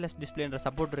நமக்கு ஒயர்லெஸ் டிஸ்பிளேன்ற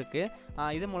சப்போர்ட் இருக்குது.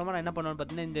 இது மூலமாக நான் என்ன பண்ணுவேன்னு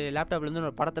பார்த்தீங்கன்னா இந்த லேப்டாப்பில் வந்து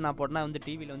ஒரு படத்தை நான் போட்டேன்னா வந்து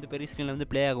டிவியில் வந்து பெரிய ஸ்க்ரீனில் வந்து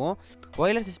ப்ளே ஆகும்.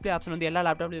 ஒயர்லெஸ் டிஸ்பிளே ஆப்ஷன் வந்து எல்லா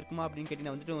லேப்டாப்லையும் இருக்குமா அப்படின்னு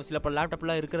கேட்டிங்கன்னா வந்துட்டு சில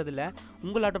லேப்டாப்லாம் இருக்கிறதில்ல.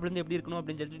 உங்கள் லேப்டாப்லேருந்து எப்படி இருக்கணும்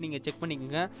அப்படின்னு சொல்லிட்டு நீங்கள் செக்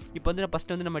பண்ணிக்கோங்க. இப்போ வந்து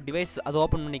ஃபஸ்ட்டு வந்து நம்ம டிவைஸ் அதை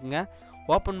ஓப்பன் பண்ணிக்கோங்க.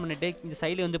 ஓப்பன் பண்ணிவிட்டு இந்த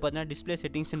சைடில் வந்து பார்த்தீங்கன்னா டிஸ்பிளே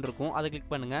செட்டிங்ஸ்ன்னு இருக்கும், அதை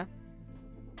கிளிக் பண்ணுங்கள்.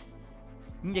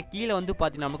 இங்கே கீழே வந்து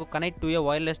பார்த்தீங்கன்னா நமக்கு connect to A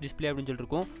wireless display அப்படின்னு சொல்லிட்டு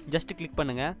இருக்கும், ஜஸ்ட் கிளிக்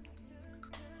பண்ணுங்கள்.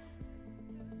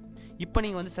 இப்போ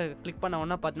நீங்கள் வந்து கிளிக் பண்ண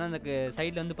உடனே பார்த்தீங்கன்னா இந்த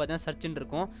சைடில் வந்து பார்த்தீங்கன்னா சர்ச்சுன்னு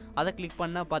இருக்கும், அதை கிளிக்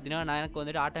பண்ணால் பார்த்தீங்கன்னா நான் எனக்கு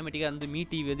வந்துட்டு ஆட்டோமேட்டிக்காக வந்து மீ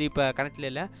டிவி வந்து இப்போ கனெக்டில்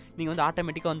இல்லை. நீங்கள் வந்து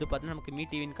ஆட்டோமேட்டிக்காக வந்து பார்த்தீங்கன்னா நமக்கு மீ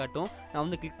டிவின்னு காட்டும். நான்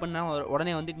வந்து கிளிக் பண்ணால்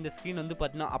உடனே வந்து இந்த ஸ்க்ரீன் வந்து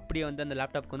பார்த்தீங்கன்னா அப்படியே வந்து அந்த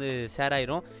லேப்டாப்க்கு வந்து ஷேர்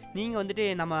ஆயிரும். நீங்கள் வந்துட்டு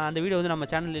நம்ம அந்த வீடியோ வந்து நம்ம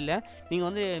சேனல் இல்லை, நீங்கள்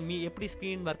வந்து எப்படி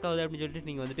ஸ்க்ரீன் ஒர்க் ஆகுது அப்படின்னு சொல்லிட்டு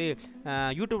நீங்கள் வந்துட்டு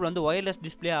யூடியூப்பில் வந்து ஒயர்லெஸ்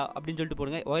டிஸ்பிளே அப்படின்னு சொல்லிட்டு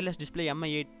போடுங்க. ஒயர்லெஸ் டிஸ்பிளே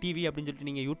MIA டிவி அப்படின்னு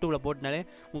சொல்லிட்டு நீங்கள் யூடியூப்பில் போட்டினாலே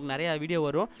உங்களுக்கு நிறையா வீடியோ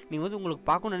வரும். நீங்கள் வந்து உங்களுக்கு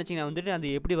பார்க்கணும்னு நினச்சிங்கன்னா வந்துட்டு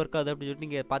அது எப்படி ஒர்க் ஆகுது அப்படின்னு சொல்லிட்டு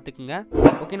நீங்கள் பார்த்துக்குங்க.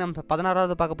 ஓகே, நம்ம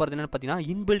 16ஆவது பார்க்க போகிறது என்னென்னு பார்த்தீங்கன்னா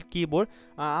இன்பில்ட் கீபோர்ட்.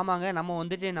 ஆமாங்க, நம்ம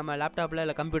வந்துட்டு நம்ம லேப்டாப்பில்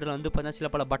இல்லை கம்ப்யூட்டரில் வந்து பார்த்தீங்கன்னா சில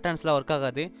பல பட்டன்ஸ்லாம் ஒர்க்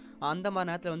ஆகாது. அந்த மாதிரி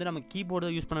நேரத்தில் வந்து நம்ம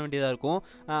கீபோர்டு யூஸ் பண்ண வேண்டியதாக இருக்கும்.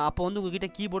 அப்போ வந்து உங்கள்கிட்ட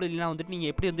கீபோர்டு இல்லைனா வந்துட்டு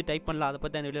நீங்கள் எப்படி வந்து டைப் பண்ணலாம் அதை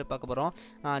பற்றி அந்த வீடியோ பார்க்க போகிறோம்.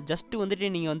 ஜஸ்ட்டு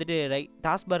வந்துட்டு நீங்கள் வந்துட்டு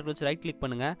டாஸ்க் பார் வச்சு ரைட் கிளிக்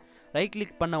பண்ணுங்கள். ரைட்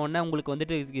கிளிக் பண்ண உடனே உங்களுக்கு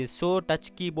வந்துட்டு ஷோ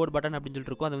டச் கீபோர்ட் பட்டன் அப்படின்னு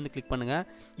சொல்லிட்டு இருக்கும், அதை வந்து கிளிக் பண்ணுங்கள்.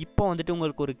 இப்போ வந்துட்டு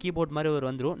உங்களுக்கு ஒரு கீபோர்ட் மாதிரி ஒரு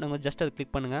வந்துடும், நம்ம ஜஸ்ட் அதை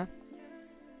கிளிக் பண்ணுங்கள்.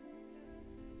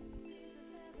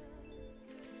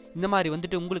 இந்த மாதிரி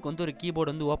வந்துட்டு உங்களுக்கு வந்து ஒரு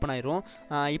கீபோர்டு வந்து ஓப்பன் ஆயிரும்.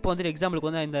 இப்போ வந்துட்டு எக்ஸாம்பிளுக்கு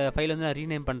வந்து இந்த ஃபைல் வந்து நான்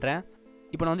ரீநேம் பண்ணுறேன்.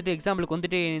 இப்போ நான் வந்துட்டு எக்ஸாம்பிளுக்கு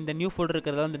வந்துட்டு இந்த நியூ ஃபோல்டர்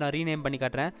இருக்கிறத வந்து நான் ரீநேம் பண்ணி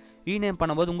காட்டுறேன். ரீநேம்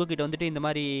பண்ணும்போது உங்கள்கிட்ட வந்துட்டு இந்த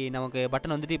மாதிரி நமக்கு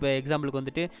பட்டன் வந்துட்டு இப்போ எக்ஸாம்பிளுக்கு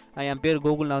வந்துட்டு என் பேர்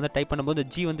கூகுள் நான் வந்து டைப் பண்ணும்போது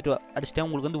ஜி வந்துட்டு அடிச்சிட்டேன்.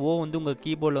 உங்களுக்கு வந்து ஓ வந்து உங்கள்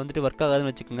கீபோர்டில் வந்துட்டு ஒர்க்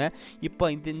ஆகாதுன்னு வச்சுக்கோங்க.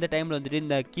 இப்போ இந்த டைமில் வந்துட்டு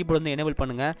இந்த கீபோர்டு வந்து எனேபிள்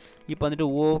பண்ணுங்கள். இப்போ வந்துட்டு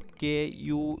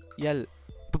OKUL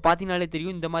இப்போ பார்த்தீங்கனாலே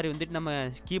தெரியும். இந்த மாதிரி வந்துட்டு நம்ம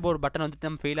கீபோர்டு பட்டன் வந்துட்டு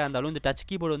நம்ம ஃபெயிலாக இருந்தாலும் இந்த டச்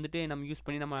கீபோர்டு வந்துட்டு நம்ம யூஸ்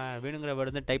பண்ணி நம்ம வேணுங்கிற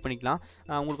வேர்டு வந்து டைப் பண்ணிக்கலாம்.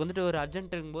 உங்களுக்கு வந்துட்டு ஒரு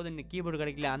அர்ஜென்ட் இருக்கும்போது இந்த கீபோர்டு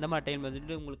கிடைக்கல அந்த மாதிரி டைம்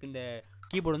வந்துட்டு உங்களுக்கு இந்த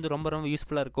கீபோர்டு வந்து ரொம்ப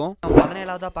யூஸ்ஃபுல்லாக இருக்கும்.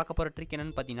 17ஆவதாக பார்க்க போகிற ட்ரிக்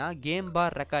என்னென்னு பார்த்தீங்கன்னா கேம்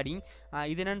பார் ரெக்கார்டிங்.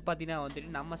 இது என்னென்னு பார்த்தீங்கன்னா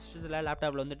வந்துட்டு நம்ம சிஸ்டத்தில்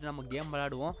லேப்டாப்பில் வந்துட்டு நம்ம கேம்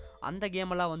விளையாடுவோம். அந்த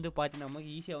கேமெல்லாம் வந்து பார்த்தீங்கன்னா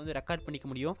நமக்கு ஈஸியாக வந்து ரெக்கார்ட் பண்ணிக்க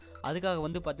முடியும். அதுக்காக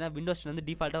வந்து பார்த்தீங்கன்னா விண்டோஸில் வந்து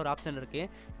டிஃபால்ட்டாக ஒரு ஆப்ஷன் இருக்குது.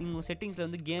 நீங்கள் செட்டிங்ஸில்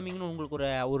வந்து கேமிங்னு உங்களுக்கு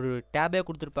ஒரு டேபே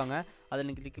கொடுத்துருப்பாங்க. அதை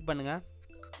நீங்கள் கிளிக் பண்ணுங்கள்.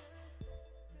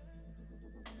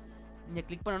 நீங்கள்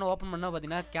கிளிக் பண்ணணும் ஓப்பன் பண்ணால்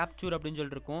பார்த்தீங்கன்னா கேப்சூர் அப்படின்னு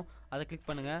சொல்லிட்டு இருக்கும். அதை கிளிக்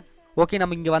பண்ணுங்கள். ஓகே,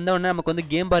 நம்ம இங்கே வந்தோடனே நமக்கு வந்து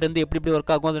கேம் பார் வந்து எப்படி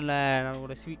ஒர்க் ஆகும் அதில்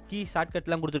நம்மளோட கீ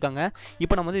ஷார்ட்கட்லாம் கொடுத்துருக்காங்க.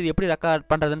 இப்போ நம்ம வந்து இது எப்படி ரெக்கார்ட்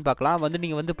பண்ணுறதுன்னு பார்க்கலாம். வந்து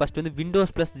நீங்கள் வந்து ஃபஸ்ட் வந்து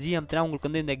விண்டோஸ் ப்ளஸ் ஜி அமுத்தினா உங்களுக்கு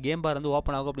வந்து இந்த கேம் பார் வந்து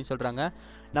ஓப்பன் ஆகும் அப்படின்னு சொல்கிறாங்க.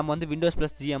 நம்ம வந்து விண்டோஸ்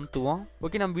ப்ளஸ் ஜி அமுத்துவோம்.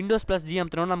 ஓகே, நம்ம விண்டோஸ் ப்ளஸ் ஜி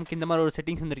அமுத்தினோம் நமக்கு இந்த மாதிரி ஒரு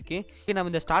செட்டிங்ஸ் வந்துருக்கு. ஓகே,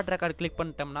 நம்ம இந்த ஸ்டார்ட் ரெக்கார்ட் கிளிக்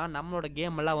பண்ணிட்டோம்னா நம்மளோட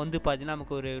கேம் எல்லாம் வந்து பார்த்தீங்கன்னா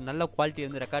நமக்கு ஒரு நல்ல குவாலிட்டி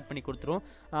வந்து ரெக்கார்ட் பண்ணி கொடுத்துரும்.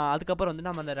 அதுக்கப்புறம் வந்து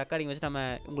நம்ம அந்த ரெக்கார்டிங் வச்சு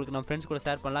நம்ம ஃப்ரெண்ட்ஸ் கூட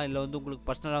ஷேர் பண்ணலாம். இல்லை வந்து உங்களுக்கு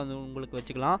பர்சனலாக வந்து உங்களுக்கு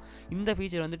வச்சுக்கலாம். இந்த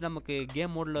ஃபீச்சர் வந்துட்டு நமக்கு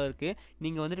கேம் மோடில் இருக்குது.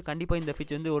 நீங்கள் வந்துட்டு கண்டிப்பாக இந்த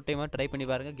ஃபீச்சர் வந்து ஒரு டைமாக ட்ரை பண்ணி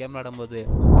பாருங்கள் கேம் விளாடும்போது.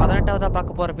 18ஆவதாக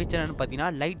பார்க்க போகிற ஃபீச்சர் என்னென்னு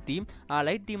பார்த்தீங்கன்னா லைட் தீம்.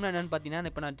 லைட் தீம்னா என்னென்னு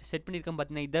பார்த்தீங்கன்னா இப்போ நான் செட் பண்ணியிருக்கேன்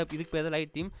பார்த்தீங்கன்னா இதுக்கு பேர்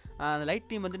லைட் தீம். அந்த லைட்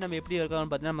தீம் வந்து நம்ம எப்படி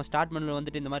இருக்கான்னு பார்த்தீங்கன்னா நம்ம ஸ்டார்ட் மெனுவில்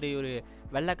வந்துட்டு இந்த மாதிரி ஒரு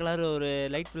வெள்ளை கலர் ஒரு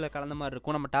லைட் ஃபுல்லாக கலந்த மாதிரி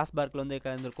இருக்கும். நம்ம டாஸ்க் பார்க்கில் வந்து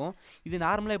கலந்துருக்கும். இது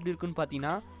நார்மலாக எப்படி இருக்குன்னு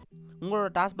பார்த்தீங்கன்னா உங்களோட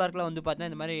டாஸ்க் பார்க்கில் வந்து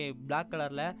பார்த்தீங்கன்னா இந்த மாதிரி பிளாக்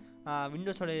கலரில்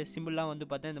விண்டோஸோட சிம்பிள்லாம் வந்து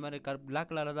பார்த்தீங்கன்னா இந்த மாதிரி பிளாக்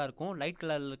கலரில் தான் இருக்கும். லைட்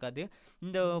கலரில் இருக்காது.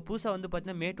 இந்த புதுசாக வந்து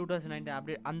பார்த்தீங்கன்னா மே 2019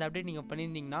 அப்டேட் அந்த அப்டேட் நீங்கள்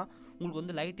பண்ணியிருந்தீங்கன்னா உங்களுக்கு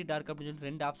வந்து லைட்டு டார்க் அப்படின்னு சொல்லிட்டு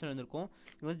 2 ஆப்ஷன் வந்துருக்கும்.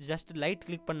 நீங்கள் வந்து ஜஸ்ட் லைட்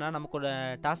கிளிக் பண்ணால் நமக்கோட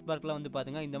டாஸ்க் பார்க்கில் வந்து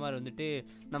பார்த்தீங்கன்னா இந்த மாதிரி வந்துட்டு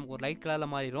நமக்கு ஒரு லைட்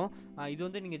கலரில் மாறிடும். இது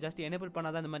வந்து நீங்கள் ஜஸ்ட் எனேபிள்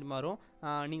பண்ணால் தான் இந்த மாதிரி மாறும்.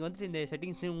 நீங்கள் வந்துட்டு இந்த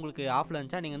செட்டிங்ஸ் உங்களுக்கு ஆஃபில்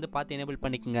இருந்துச்சா நீங்கள் வந்து பார்த்து எனேபிள்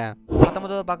பண்ணிக்கோங்க.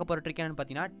 19ஆவது பார்க்க போகிற ட்ரிக் என்னென்னு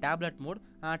பார்த்தீங்கன்னா டேப்லெட் மோட்.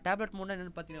 டேப்லெட் மோட்னா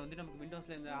என்னென்னு பார்த்தீங்கன்னா வந்து நமக்கு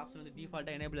விண்டோஸில் இந்த ஆப்ஷன் வந்து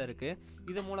டிஃபால்ட்டாக எனேபிள் இருக்குது.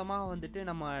 இது மூலமாக வந்துட்டு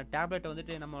நம்ம டேப்லெட்டை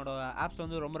வந்துட்டு நம்மளோட ஆப்ஸில்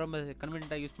வந்து ரொம்ப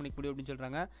கன்வீனியன்ட்டாக யூஸ் பண்ணிக்க முடியும் அப்படின்னு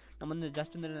சொல்கிறாங்க. நம்ம வந்து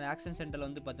ஜஸ்ட் இந்த ஆக்ஷன் சென்டரில்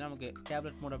வந்து பார்த்தீங்கன்னா நமக்கு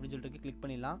டேப்லெட் மோட் அப்படின்னு சொல்லிட்டு கிளிக்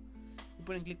பண்ணிடலாம்.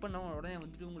 இப்போ நீங்கள் கிளிக் பண்ண உடனே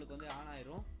வந்துட்டு உங்களுக்கு வந்து ஆன்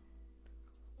ஆயிரும்.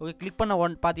 ஓகே, கிளிக் பண்ண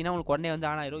பார்த்தீங்கன்னா உங்களுக்கு உடனே வந்து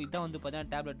ஆன் ஆயிரும். இதான் வந்து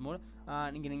பார்த்தீங்கன்னா டேப்லெட் மோட்.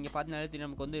 நீங்கள் பார்த்தீங்கன்னா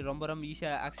நமக்கு வந்து ரொம்ப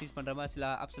ஈஸியாக ஆக்சஸ் பண்ணுற மாதிரி சில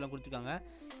ஆப்ஸ்லாம் கொடுத்துருக்காங்க.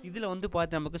 இதில் வந்து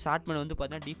பார்த்தீங்கன்னா நமக்கு ஷார்ட் மெனு வந்து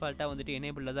பார்த்தீங்கன்னா டிஃபால்ட்டாக வந்துட்டு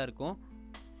எனேபிளில் தான் இருக்கும்.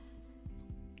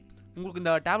 உங்களுக்கு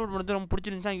இந்த டேப்லெட் மோட் வந்து ரொம்ப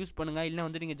பிடிச்சிருந்துச்சுன்னா யூஸ் பண்ணுங்கள். இல்லை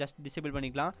வந்து நீங்கள் ஜஸ்ட் டிசேபிள்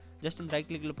பண்ணிக்கலாம். ஜஸ்ட் இந்த ரைட்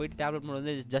கிளிக்கில் போய்ட்டு டேப்லெட் மோட்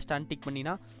வந்து ஜஸ்ட் அன்டிக்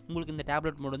பண்ணினா உங்களுக்கு இந்த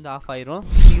டேப்லெட் மோட் வந்து ஆஃப் ஆயிரும்.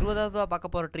 20ஆவதாக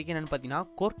பார்க்க போகிற ட்ரிக் என்னென்னு பார்த்தீங்கன்னா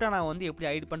கோர்டானா வந்து எப்படி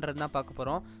ஹைட் பண்ணுறது தான் பார்க்க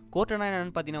போகிறோம். கோர்டானா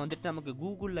என்னென்னு பார்த்தீங்கன்னா வந்துட்டு நமக்கு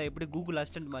கூகுளில் எப்படி கூகுள்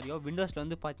அசிஸ்டன்ட் மாதிரியோ விண்டோஸில்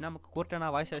வந்து பார்த்தீங்கன்னா நமக்கு கோர்டானா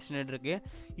வாய்ஸ் அசிஸ்டன்ட் இருக்குது.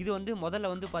 இது வந்து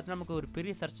முதல்ல வந்து பார்த்தீங்கன்னா நமக்கு ஒரு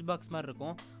பெரிய சர்ச் பாக்ஸ் மாதிரி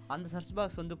இருக்கும். அந்த சர்ச்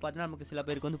பாக்ஸ் வந்து பார்த்தீங்கன்னா நமக்கு சில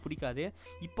பேருக்கு வந்து பிடிக்காது.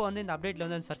 இப்போ வந்து இந்த அப்டேட்டில்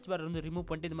வந்து அந்த சர்ச் பார் வந்து ரிமூவ்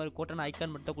பண்ணிட்டு இந்த மாதிரி கோர்டானா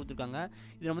ஐக்கான் மட்டும் தான் கொடுத்துருக்காங்க.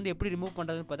 இதில் வந்து எப்படி ரிமூவ்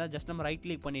பண்ணுறதுன்னு பார்த்தா ஜஸ்ட் நம்ம ரைட்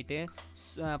கிளிக் பண்ணிவிட்டு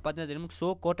பார்த்தீங்கன்னா நமக்கு ஷோ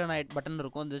கோர்டானா பட்டன்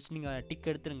இருக்கும். ஜஸ்ட் நீங்கள் டிக்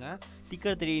எடுத்துருங்க. டிக்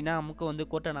எடுத்துட்டீங்கன்னா நமக்கு வந்து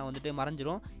கோர்டானா வந்துட்டு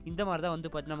மறைஞ்சிரும். இந்த மாதிரி தான் வந்து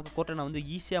பார்த்தீங்கன்னா நமக்கு கோர்டானா வந்து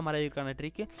ஈஸியாக மறைக்கிறதுக்கான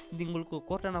ட்ரிக். இது உங்களுக்கு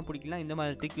கோர்டானா பிடிக்கலாம் இந்த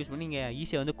மாதிரி ட்ரிக் யூஸ் பண்ணி நீங்கள்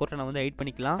ஈஸியாக வந்து கோர்டானா வந்து ஹைட்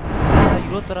பண்ணிக்கலாம்.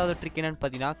 21ஆவது ட்ரிக் என்னென்னு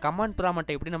பார்த்தீங்கன்னா கமாண்ட்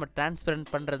ப்ராம்ப்ட்டை எப்படி நம்ம ட்ரான்ஸ்பரண்ட்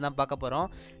பண்ணுறது தான் பார்க்க போகிறோம்.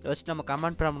 ஃபஸ்ட் நம்ம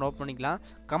கமாண்ட் ப்ராம்ப்ட் ஓப்பன் பண்ணிக்கலாம்.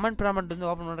 கமாண்ட் ப்ராம்ப்ட் வந்து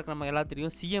ஓப்பன் பண்ணுறதுக்கு நம்ம எல்லாம்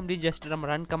தெரியும். CMD ஜஸ்ட்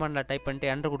நம்ம ரன் கமாண்டில் டைப்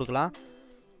பண்ணிட்டு என்டர் கொடுக்கலாம்.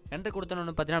 என்டர் கொடுத்தோன்னு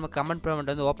பார்த்தீங்கன்னா நமக்கு கமெண்ட் ப்ராம்ப்ட்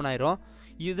வந்து ஓப்பன் ஆயிரும்.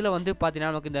 இதில் வந்து பார்த்தீங்கன்னா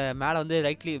நமக்கு இந்த மேலே வந்து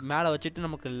மேலே வச்சுட்டு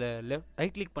நமக்கு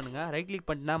ரைட் கிளிக் பண்ணுங்கள். ரைட் கிளிக்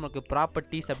பண்ணிட்டுனா நமக்கு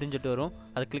ப்ராப்பர்ட்டிஸ் அப்படின்னு சொல்லிட்டு வரும்.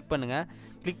 அதை கிளிக் பண்ணுங்கள்.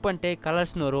 கிளிக் பண்ணிட்டு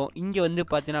கலர்ஸ்னு வரும். இங்கே வந்து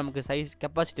பார்த்தீங்கன்னா நமக்கு சைஸ்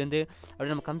கெப்பாசிட்டி வந்து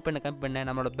அப்படியே நம்ம கம்மி பண்ண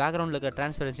நம்மளோட பேக்ரவுண்டில் இருக்கிற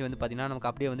ட்ரான்ஸ்பரன்சி வந்து பார்த்தீங்கன்னா நமக்கு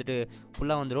அப்படியே வந்துட்டு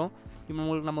ஃபுல்லாக வந்துடும். இப்போ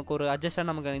உங்களுக்கு நமக்கு ஒரு அட்ஜஸ்ட்டாக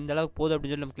நமக்கு இந்த அளவுக்கு போதும்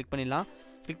அப்படின்னு சொல்லி நம்ம கிளிக் பண்ணிடலாம்.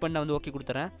 கிளிக் பண்ணால் வந்து ஓகே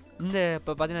கொடுத்துறேன். இந்த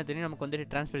இப்போ பார்த்தீங்கன்னா தெரியும் நமக்கு வந்துட்டு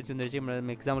ட்ரான்ஸ்பரன்சி வந்துருச்சு.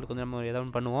 நம்ம எக்ஸாம்பிளுக்கு வந்து நம்ம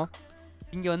எதாவது பண்ணுவோம்.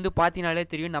 இங்கே வந்து பார்த்தீங்கனாலே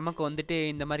தெரியும் நமக்கு வந்துட்டு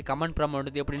இந்த மாதிரி கமெண்ட் ப்ராம்ப்ட்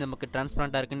வந்து எப்படி நமக்கு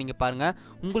ட்ரான்ஸ்பரண்ட்டாக இருக்குன்னு நீங்கள் பாருங்கள்.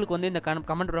 உங்களுக்கு வந்து இந்த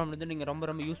கமெண்ட் ப்ராம்ப்ட் வந்து நீங்கள்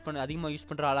ரொம்ப அதிகமாக யூஸ்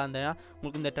பண்ணுற ஆளாக இருந்தால்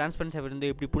உங்களுக்கு இந்த ட்ரான்ஸ்பரன்சி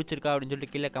வந்து எப்படி பிடிச்சிருக்கா அப்படின்னு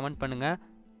சொல்லிட்டு கீழே கமெண்ட் பண்ணுங்கள்.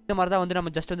 இந்த மாதிரி தான் வந்து நம்ம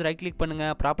ஜஸ்ட் வந்து ரைட் கிளிக்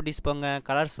பண்ணுங்கள். ப்ராப்பர்ட்டிஸ் போங்க,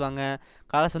 கலர்ஸ் வாங்க.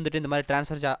 கலர்ஸ் வந்துட்டு இந்த மாதிரி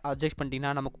ட்ரான்ஸ்ஃபர் அட்ஜஸ்ட்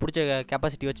பண்ணிட்டீங்கன்னா நமக்கு பிடிச்ச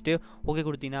கெப்பாசிட்டி வச்சுட்டு ஓகே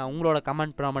கொடுத்தீங்கன்னா உங்களோட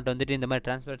கமெண்ட் ப்ராம்ப்ட் வந்துட்டு இந்த மாதிரி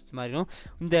ட்ரான்ஸ்ஃபர்ஸ் மாதிரியும்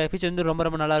இந்த ஃபீச்சர் வந்து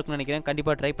ரொம்ப நல்லா இருக்கும்னு நினைக்கிறேன்.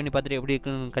 கண்டிப்பாக ட்ரை பண்ணி பார்த்துட்டு எப்படி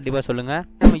இருக்குன்னு கண்டிப்பாக சொல்லுங்கள்.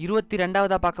 நம்ம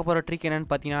 22ஆவதாக பார்க்க போகிற ட்ரிக் என்னென்னு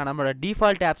பார்த்தீங்கன்னா நம்மளோட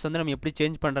டிஃபால்ட் ஆப்ஸ் வந்து நம்ம எப்படி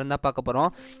சேஞ்ச் பண்ணுறதுன்னு தான் பார்க்க போகிறோம்.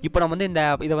 இப்போ நம்ம வந்து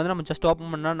இதை வந்து நம்ம ஜஸ்ட்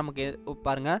ஓப்பன் பண்ணால் நமக்கு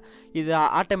பாருங்கள் இது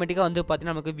ஆட்டோமேட்டிக்காக வந்து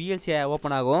பார்த்தீங்கன்னா நமக்கு VLC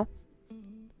ஓப்பன் ஆகும்.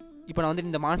 இப்போ நான் வந்து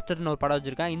இந்த மான்ஸ்டர்னு ஒரு படம்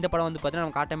வச்சுருக்கேன். இந்த படம் வந்து பார்த்தீங்கன்னா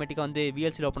நமக்கு ஆட்டோமேட்டிக்காக வந்து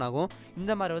விஎல்சியில் ஓப்பன் ஆகும்.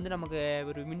 இந்த மாதிரி வந்து நமக்கு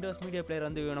ஒரு விண்டோஸ் மீடியா பிளேயர்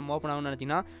வந்து நம்ம ஓப்பன் ஆகும்னு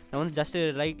நினச்சிங்கன்னா நம்ம வந்து ஜஸ்ட்டு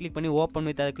ரைட் கிளிக் பண்ணி ஓப்பன்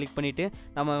வித் அதை கிளிக் பண்ணிவிட்டு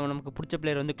நமக்கு பிடிச்ச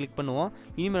பிளேயர் வந்து கிளிக் பண்ணுவோம்.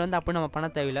 இனிமேல் வந்து அப்படி நம்ம பண்ண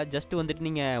தேவையில்லை. ஜஸ்ட்டு வந்துட்டு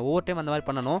நீங்கள் ஒவ்வொரு டைம் அந்த மாதிரி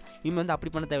பண்ணணும். இனிமேல் வந்து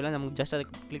அப்படி பண்ண தேவையில்லை. நமக்கு ஜஸ்ட் அதை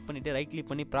கிளிக் பண்ணிவிட்டு ரைட்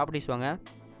கிளிக் பண்ணி ப்ராப்பர்ட்டிஸ் வாங்க.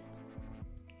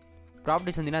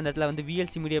 ப்ராப்பர்ட்டிஸ் வந்தீங்கன்னா அந்த இடத்துல வந்து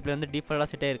விஎல்சி மீடியா பிளேயர் வந்து டிஃபால்ட்டாக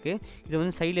செட் ஆகிருக்கு. இது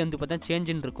வந்து சைடில் வந்து பார்த்தா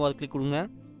சேஞ்சுன்னு இருக்கும். அதை கிளிக் கொடுங்க.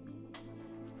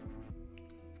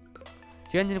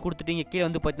 சேஞ்சுன்னு கொடுத்துட்டு இங்கே கீழே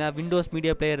வந்து பார்த்தீங்கன்னா விண்டோஸ்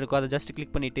மீடியா பிளேயர் இருக்கும். அதை ஜஸ்ட்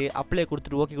கிளிக் பண்ணிவிட்டு அப்ளை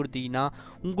கொடுத்துட்டு ஓகே கொடுத்தீங்கன்னா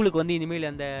உங்களுக்கு வந்து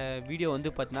இனிமேல் அந்த வீடியோ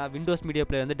வந்து பார்த்தீங்கன்னா விண்டோஸ் மீடியா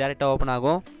பிளேயர் வந்து டேரெக்டாக ஓப்பன்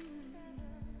ஆகும்.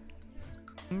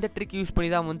 இந்த ட்ரிக் யூஸ் பண்ணி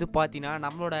தான் வந்து பார்த்தீங்கன்னா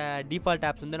நம்மளோட டிஃபால்ட்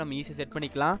ஆப்ஸ் வந்து நம்ம ஈஸியாக செட்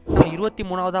பண்ணிக்கலாம். நம்ம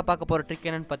 23ஆவதாக பார்க்க போகிற ட்ரிக்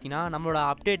என்னென்னு பார்த்தீங்கன்னா நம்மளோட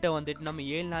அப்டேட்டை வந்துட்டு நம்ம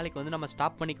 7 நாளைக்கு வந்து நம்ம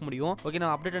ஸ்டாப் பண்ணிக்க முடியும். ஓகே,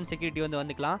 நம்ம அப்டேட் அண்ட் செக்யூரிட்டி வந்து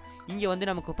வந்துக்கலாம். இங்கே வந்து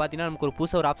நமக்கு பார்த்தீங்கன்னா நமக்கு ஒரு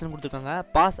புதுசாக ஒரு ஆப்ஷன் கொடுத்துருக்காங்க.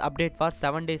 பாஸ் அப்டேட் ஃபார்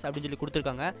 7 days அப்படின்னு சொல்லி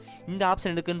கொடுத்துருக்காங்க. இந்த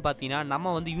ஆப்ஷன் எதுக்குன்னு பார்த்தீங்கன்னா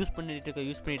நம்ம வந்து யூஸ்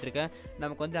பண்ணிட்டு இருக்க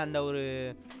நமக்கு வந்து அந்த ஒரு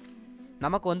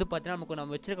நமக்கு வந்து பார்த்தீங்கன்னா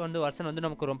நம்ம வச்சிருக்க வந்து வருஷன் வந்து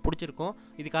நமக்கு ரொம்ப பிடிச்சிருக்கும்.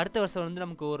 இதுக்கு அடுத்த வருஷம் வந்து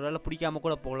நமக்கு ஒரு வேளை பிடிக்காம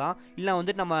கூட போகலாம். இல்லை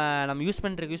வந்து நம்ம யூஸ்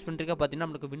பண்ணிருக்க பார்த்தீங்கன்னா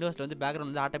நமக்கு விண்டோஸில் வந்து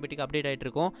பேக்ரவுண்ட் வந்து ஆட்டோமேட்டிக்காக அப்டேட் ஆகிட்டு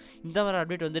இருக்கும். இந்த மாதிரி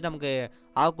அப்டேட் வந்து நமக்கு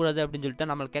ஆகக்கூடாது அப்படின்னு சொல்லிட்டு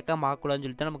நம்மளுக்கு கேட்காம ஆகக்கூடாதுன்னு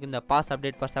சொல்லிட்டு நமக்கு இந்த பாஸ்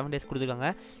அப்டேட் ஃபார் 7 days கொடுத்துருக்காங்க.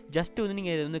 ஜஸ்ட்டு வந்து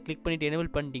நீங்கள் இதை வந்து கிளிக் பண்ணிவிட்டு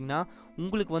எனேபிள் பண்ணிட்டீங்கன்னா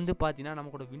உங்களுக்கு வந்து பார்த்தீங்கன்னா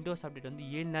நமக்கு விண்டோஸ் அப்டேட் வந்து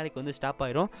 7 நாளைக்கு வந்து ஸ்டாப்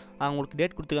ஆயிரும். உங்களுக்கு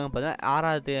டேட் கொடுத்துருக்காங்க பார்த்தீங்கன்னா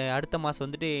 6வது அடுத்த மாதம்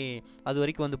வந்துட்டு அது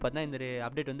வரைக்கும் வந்து பார்த்தீங்கன்னா இந்த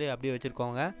அப்டேட் வந்து அப்படியே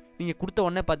வச்சுருக்கோங்க. நீங்கள் கொடுத்த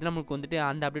உடனே பார்த்தீங்கன்னா உங்களுக்கு வந்துட்டு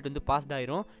அந்த அப்டேட் வந்து பாஸ்ட்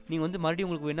ஆயிரும். நீங்கள் வந்து மறுபடியும்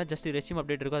உங்களுக்கு வேணால் ஜஸ்ட் ரெஸ்யூம்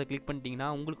அப்டேட் இருக்கும். அதை கிளிக் பண்ணிட்டீங்கன்னா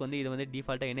உங்களுக்கு வந்து இது வந்து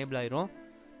டிஃபால்ட்டாக எனேபிள் ஆயிரும்.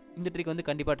 இந்த ட்ரிக் வந்து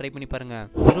கண்டிப்பாக ட்ரை பண்ணி பாருங்கள்.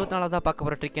 24ஆவதாக பார்க்க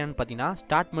போகிற ட்ரிக் என்னென்னு பார்த்தீங்கன்னா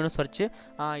ஸ்டார்ட் மெனு சர்ச்.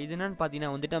 இது என்னென்னு பார்த்தீங்கன்னா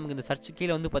வந்துட்டு நமக்கு இந்த சர்ச்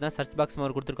கீழே வந்து பார்த்தீங்கன்னா சர்ச் பாக்ஸ்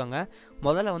மாதிரி கொடுத்துருக்காங்க.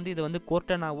 முதல்ல வந்து இது வந்து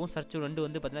கோர்டனாவும் சர்ச் 2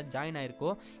 வந்து பார்த்தீங்கன்னா ஜாயின்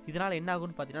ஆயிருக்கும். இதனால் என்ன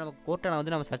ஆகும்னு பார்த்தீங்கன்னா நமக்கு கோர்டனா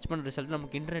வந்து நம்ம சர்ச் பண்ணுற ரிசல்ட்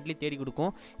நமக்கு இன்டர்நெட்லேயே தேடி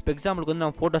கொடுக்கும். இப்போ எக்ஸாம்பிளுக்கு வந்து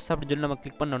நம்ம ஃபோட்டோஸ் அப்படின்னு சொல்லி நம்ம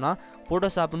கிளிக் பண்ணோம்னா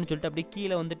ஃபோட்டோஸ் அப்படின்னு சொல்லிட்டு அப்படியே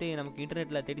கீழே வந்துட்டு நமக்கு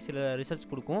இன்டர்நெட்டில் தேடி சில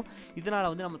ரிசல்ட்ஸ் கொடுக்கும். இதனால்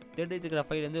வந்து நம்ம தேடி இருக்கிற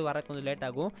ஃபைல் வந்து வர கொஞ்சம் லேட்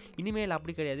ஆகும். இனிமேல்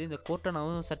அப்படி கிடையாது. இந்த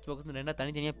கோர்டனாவும் சர்ச் பாக்ஸ் வந்து ரெண்டாக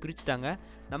தனித்தனியாக பிரிச்சுட்டாங்க.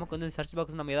 நமக்கு வந்து சர்ச்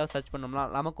பாக்ஸ் நம்ம சர்ச் பண்ணோம்னா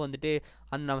நமக்கு வந்துட்டு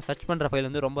அந்த நம்ம சர்ச் பண்ணுற ஃபைல்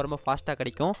வந்து ரொம்ப ரொம்ப ஃபாஸ்ட்டாக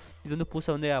கிடைக்கும். இது வந்து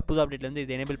புது அப்டேட்லேருந்து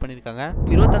இது எனேபிள் பண்ணியிருக்காங்க.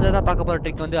 25ஆவதாக பார்க்க போகிற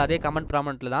ட்ரிக் வந்து அதே கமெண்ட்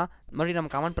ப்ராம்ப்ட்டில் தான். மறுபடியும்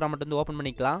நம்ம கமெண்ட் ப்ராம்ப்ட் வந்து ஓப்பன்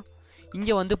பண்ணிக்கலாம்.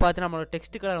 இங்கே வந்து பார்த்து நம்மளோட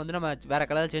டெக்ஸ்ட் கலர் வந்து நம்ம வேறு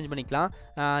கலரில் சேஞ்ச் பண்ணிக்கலாம்.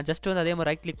 ஜஸ்ட் வந்து அதே மாதிரி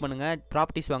ரைட் கிளிக் பண்ணுங்கள்,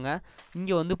 ப்ராப்பர்ட்டிஸ் வாங்க.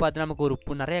 இங்கே வந்து பார்த்து நமக்கு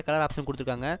ஒரு நிறைய கலர் ஆப்ஷன்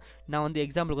கொடுத்துருக்காங்க. நான் வந்து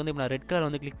எக்ஸாம்பிளுக்கு வந்து இப்போ நான் ரெட் கலர்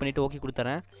வந்து கிளிக் பண்ணிவிட்டு ஓகே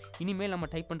கொடுத்துறேன். இனிமேல் நம்ம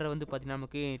டைப் பண்ணுற வந்து பார்த்தீங்கன்னா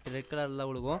நமக்கு ரெட் கலரில்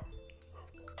தான் விழுகும்.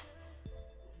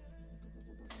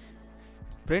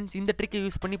 ஃப்ரெண்ட்ஸ், இந்த ட்ரிக்கை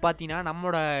யூஸ் பண்ணி பார்த்தீங்கன்னா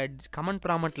நம்மளோட கமெண்ட்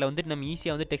ப்ராம்ப்ட்டில் வந்து நம்ம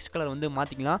ஈஸியாக வந்து டெக்ஸ்ட் கலர் வந்து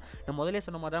மாற்றிக்கலாம். நான் முதலே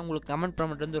சொன்ன மாதிரி தான் உங்களுக்கு கமெண்ட்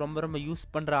ப்ராம்ப்ட் வந்து ரொம்ப யூஸ்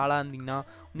பண்ணுற ஆளாக இருந்தீங்கன்னா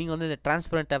நீங்கள் வந்து இந்த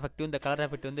டிரான்ஸ்பரண்ட் எஃபெக்ட் இந்த கலர்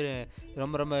எஃபெக்ட் வந்து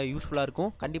ரொம்ப யூஸ்ஃபுல்லாக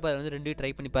இருக்கும். கண்டிப்பாக அதை வந்து ரெண்டையும்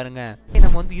ட்ரை பண்ணி பாருங்கள்.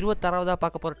 நம்ம வந்து 26ஆவதாக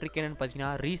பார்க்க போகிற ட்ரிக் என்னென்னு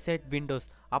பார்த்தீங்கன்னா ரீசெட் விண்டோஸ்.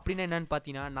 அப்படின்னா என்னென்னு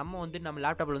பார்த்தீங்கன்னா நம்ம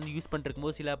லேப்டாப்பில் வந்து யூஸ்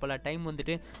பண்ணிருக்கும்போது பல டைம்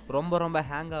வந்துட்டு ரொம்ப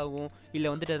ஹேங் ஆகும். இல்லை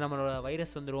வந்துட்டு நம்மளோட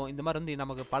வைரஸ் வந்துடும். இந்த மாதிரி வந்து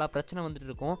நமக்கு பல பிரச்சனை வந்துட்டு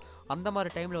இருக்கும். அந்த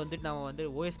மாதிரி டைமில் வந்துட்டு நம்ம வந்து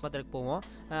ஓஎஸ் மாற்றுறதுக்கு போவோம்.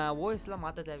 ஓஎஸ்லாம்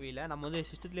மாற்ற தேவையில்லை. நம்ம வந்து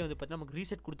சிஸ்டத்துலேயே வந்து பார்த்தீங்கன்னா நமக்கு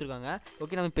ரீசெட் கொடுத்துருக்காங்க.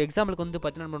 ஓகே, நம்ம இப்போ எக்ஸாம்பிளுக்கு வந்து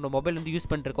பார்த்தீங்கன்னா நம்மளோட மொபைல் வந்து யூஸ்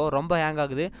பண்ணிருக்கோம், ரொம்ப ஹேங்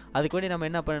ஆகுது. அதுக்கு வேண்டி நம்ம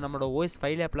என்ன பண்ண நம்மளோட ஓஎஸ்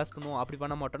ஃபைலே ப்ளஸ் பண்ணுவோம். அப்படி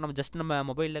பண்ண மாட்டோம். நம்ம ஜஸ்ட் நம்ம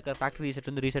மொபைலில் இருக்கிற ஃபேக்ட்ரி ரீசெட்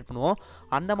வந்து ரீசெட் பண்ணுவோம்.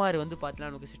 அந்த மாதிரி வந்து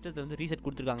பார்த்தீங்கன்னா நமக்கு சிஸ்டத்தில் வந்து ரீசெட்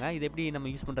கொடுத்துருக்காங்க. இது எப்படி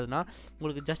நம்ம யூஸ் பண்ணுறதுனா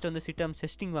உங்களுக்கு ஜஸ்ட் வந்து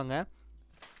செட்டிங் வாங்க.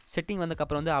 செட்டிங்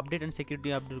வந்ததுக்கப்புறம் வந்து அப்டேட் அண்ட்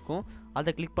செக்யூரிட்டி அப்படி இருக்கும்.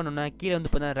 அதை கிளிக் பண்ணோன்னா கீழே வந்து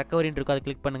பார்த்தீங்கன்னா ரெக்கவரின்னு இருக்கும். அதை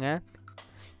கிளிக் பண்ணுங்கள்.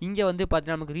 இங்கே வந்து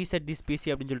பார்த்தீங்கன்னா நமக்கு ரீசெட் திஸ் பிசி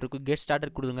அப்படின்னு சொல்லிட்டு இருக்கும். கெட்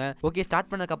ஸ்டார்டட் கொடுங்க. ஓகே, ஸ்டார்ட்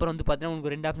பண்ணதுக்கப்புறம் வந்து பார்த்தீங்கன்னா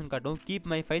உங்களுக்கு 2 ஆப்ஷன் காட்டும். Keep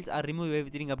my files are remove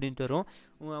everything அப்படின்ட்டு வரும்.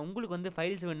 உங்களுக்கு வந்து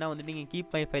ஃபைல்ஸ் வேணா வந்து நீங்கள் கீப்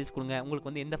மை ஃபைல்ஸ் கொடுங்க. உங்களுக்கு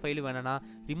வந்து எந்த ஃபைலும் வேணான்னா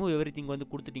ரிமூவ் எவ்ரிதிங் வந்து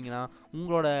கொடுத்துட்டிங்கன்னா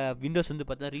உங்களோட விண்டோஸ் வந்து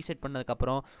பார்த்தீங்கன்னா ரீசெட்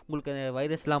பண்ணதுக்கப்புறம் உங்களுக்கு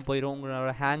வைரஸ்லாம் போயிடும்.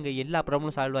 உங்களோட ஹேங் எல்லா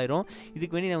ப்ராப்ளமும் சால்வ் ஆயிரும்.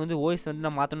 இதுக்கு வேண்டி நான் வந்து ஓஎஸ் வந்து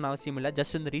நான் மாற்றணும்னு அவசியம் இல்லை.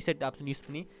 ஜஸ்ட் இந்த ரீசெட் ஆப்ஷன் யூஸ்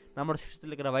பண்ணி நம்மளோட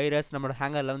சிஸ்டத்தில் இருக்கிற வைரஸ் நம்மளோட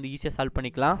ஹேங்கரில் வந்து ஈஸியாக சால்வ்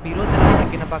பண்ணிக்கலாம்.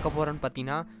 27 என்ன பார்க்க போகிறோன்னு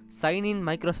பார்த்தீங்கன்னா sign in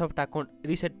Microsoft account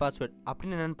reset password.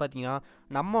 அப்படின்னு என்னென்னு பார்த்தீங்கன்னா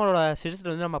நம்மளோட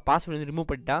சிஸ்டத்தில் வந்து நம்ம பாஸ்வேர்டு வந்து ரிமூவ்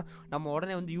பண்ணிட்டா நம்ம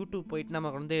உடனே வந்து யூடியூப் போயிட்டு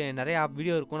நமக்கு வந்து நிறையா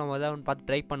வீடியோ இருக்கும். நம்ம அதை வந்து பார்த்து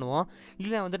ட்ரை பண்ணுவோம்.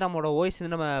 இல்லை வந்து நம்மளோட ஓஎஸ்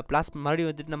வந்து நம்ம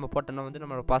மறுபடியும் வந்துட்டு நம்ம போட்டோம்னா வந்து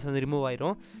நம்மளோட பாஸ்வேர்டு வந்து ரிமூவ்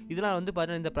ஆயிரும். இதெல்லாம் வந்து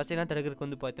பார்த்தீங்கன்னா இந்த பிரச்சனைலாம் தடுக்கிறதுக்கு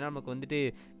வந்து பார்த்தீங்கன்னா நமக்கு வந்துட்டு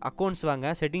அக்கௌண்ட்ஸ்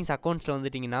வாங்க. செட்டிங்ஸ் அக்கௌண்ட்ஸில்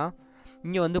வந்துட்டிங்கன்னா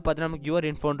இங்கே வந்து பார்த்தீங்கன்னா நமக்கு யுவர்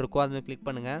இன்ஃபோன் இருக்கும். அதை கிளிக்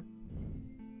பண்ணுங்கள்.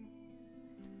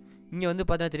 இங்கே வந்து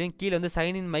பார்த்தீங்கன்னா தெரியும் கீழே வந்து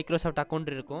சைன் இன் மைக்ரோசாஃப்ட் அக்கௌண்ட்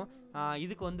இருக்கும்.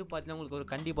 இதுக்கு வந்து பார்த்தீங்கன்னா உங்களுக்கு ஒரு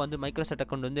கண்டிப்பாக வந்து மைக்ரோசாஃப்ட்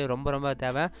அக்கௌண்ட் வந்து ரொம்ப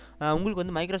தேவை. உங்களுக்கு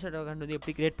வந்து மைக்ரோசாஃப்ட் அக்கௌண்ட் வந்து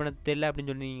எப்படி கிரியேட் பண்ண தெரியல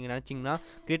அப்படின்னு சொல்லி நீங்கள் நினச்சிங்கன்னா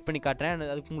கிரியேட் பண்ணி காட்டுறேன்.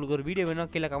 அதுக்கு உங்களுக்கு ஒரு வீடியோ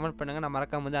வேணும் கீழே கமெண்ட் பண்ணுங்கள், நான்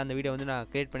மறக்காம வந்து அந்த வீடியோ வந்து நான்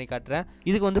கிரியேட் பண்ணி காட்டுறேன்.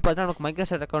 இதுக்கு வந்து பார்த்தீங்கன்னா நமக்கு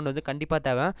மைக்ரோசாஃப்ட் அக்கௌண்ட் வந்து கண்டிப்பாக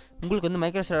தேவை. உங்களுக்கு வந்து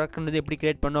மைக்ரோசாஃப்ட் அக்கௌண்ட் வந்து எப்படி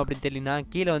கிரியேட் பண்ணணும் அப்படின்னு தெரியலனா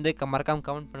கீழே வந்து மறக்காம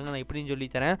கமெண்ட் பண்ணுங்கள், நான் எப்படின்னு சொல்லி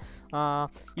தரேன்.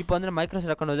 இப்போ வந்து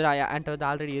மைக்ரோசாஃப்ட் அக்கௌண்ட் வந்து என்கிட்ட வந்து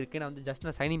ஆல்ரெடி இருக்குது. நான் வந்து ஜஸ்ட்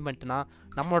நான் சைன்இன் பண்ணிட்டேன்னா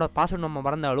நம்மளோட பாஸ்வேர்டு நம்ம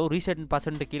மறந்தாலும் ரீசெட்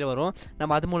பாஸ்வேர்டு கீழே வரும்.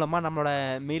 நம்ம அது மூலமாக நம்மளோட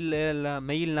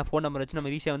மெயில் ஃபோன் நம்பர் வச்சு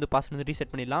நம்ம ஈஸியாக வந்து பாஸ்வேர்டு வந்து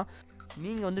ரீசெட் பண்ணிடலாம்.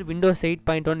 நீங்கள் வந்து Windows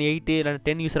 8.1 8 இல்லை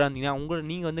 10 யூஸராக இருந்தீங்கன்னா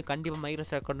நீங்கள் வந்து கண்டிப்பாக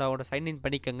மைக்ரோசாஃப்ட் அக்கௌண்ட்டோட சைன்இன்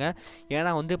பண்ணிக்கோங்க.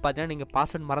 ஏன்னா வந்து பார்த்தீங்கன்னா நீங்கள்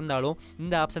பாஸ்வேர்டு மறந்தாலும்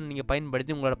இந்த ஆப்ஷன் நீங்கள்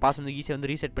பயன்படுத்தி உங்களோட பாஸ்வேர்டு வந்து ஈஸியாக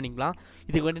வந்து ரீசெட் பண்ணிக்கலாம்.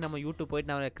 இதுக்கு வேண்டி நம்ம யூடியூப்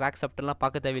போய்ட்டு நம்ம கிராக் சாஃப்ட்லாம்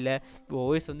பார்க்க தேவையில்லை,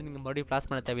 ஓஎஸ் வந்து நீங்கள் மறுபடியும் ஃப்ளாஷ்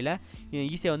பண்ண தேவையில்லை,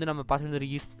 ஈஸியாக வந்து நம்ம பாஸ்வேர்டு வந்து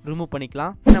ரிமூவ்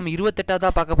பண்ணிக்கலாம். நம்ம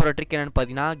 28வது பார்க்க போகிற ட்ரிக் என்னென்னு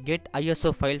பார்த்தீங்கன்னா get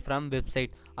ISO file from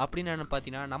website. அப்படின்னு என்னென்னு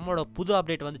பார்த்தீங்கன்னா நம்மளோட புது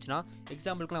அப்டேட் வந்துச்சுன்னா,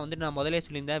 எக்ஸாம்பிளுக்கு நான் வந்து நான் முதலே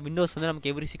சொல்லியிருந்தேன் விண்டோஸ் வந்து நமக்கு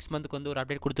எவ்ரி 6 மந்த்துக்கு வந்து ஒரு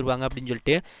அப்டேட் கொடுத்துருவாங்க அப்படின்னு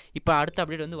சொல்லிட்டு. இப்போ அடுத்த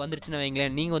அப்டேட் வந்து வந்துருச்சுன்னு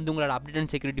வைங்களேன், நீங்கள் வந்து உங்களோட அப்டேட்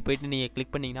அண்ட் செக்யூரிட்டி போய்ட்டு நீங்கள்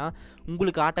கிளிக் பண்ணிங்கன்னா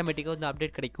உங்களுக்கு ஆட்டோமேட்டிக்காக வந்து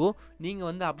அப்டேட் கிடைக்கும். நீங்கள்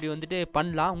வந்து அப்படி வந்துட்டு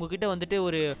பண்ணலாம். உங்கள்கிட்ட வந்துட்டு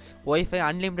ஒரு ஒய்ஃபை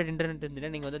அன்லிமிட்டட் இன்டர்நெட்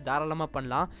இருந்துட்டு நீங்கள் வந்து தாராளமாக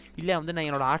பண்ணலாம். இல்லை வந்து நான்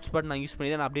என்னோட ஹாட்ஸ்பாட் நான் யூஸ்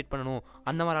பண்ணி தான் நான் அப்டேட் பண்ணணும்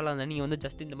அந்த மாதிரிலாம் வந்து நீங்கள் வந்து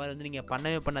ஜஸ்ட் இந்த மாதிரி வந்து நீங்கள்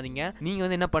பண்ணவே பண்ணாதீங்க. நீங்கள்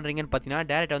வந்து என்ன பண்ணுறீங்கன்னு பார்த்தீங்கன்னா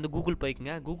டேரெக்டாக வந்து கூகுள்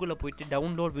போய்க்குங்க. கூகுளில் போய்ட்டு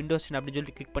டவுன்லோட் விண்டோஸ் அப்படின்னு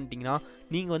சொல்லிட்டு கிளிக் பண்ணிட்டீங்கன்னா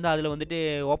நீங்கள் வந்து அதில் வந்துட்டு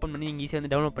ஓப்பன் பண்ணி நீங்கள் ஈஸியாக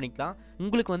வந்து டவுன்லோட் பண்ணிக்கலாம்.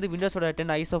 உங்களுக்கு வந்து விண்டோஸோட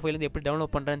 10 ISO ஃபைல் வந்து எப்படி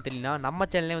டவுன்லோட் பண்ணுறேன்னு தெரியல, நம்ம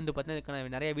சேனல்லே வந்து பார்த்தீங்கன்னா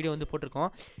நிறைய வீடியோ வந்து போட்டிருக்கோம்.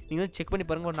 நீங்கள் வந்து செக் பண்ணி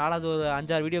பாருங்கள். ஒரு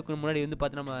 4-5 வீடியோக்கு முன்னாடி வந்து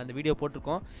பார்த்து நம்ம அந்த வீடியோ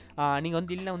போட்டிருக்கோம். நீங்கள்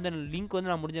வந்து இல்லை வந்து லிங்க்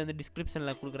வந்து நான் முடிஞ்ச வந்து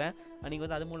டிஸ்கிரிப்ஷனில் கொடுக்குறேன். நீங்கள்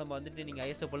வந்து அது மூலமாக வந்துட்டு நீங்கள்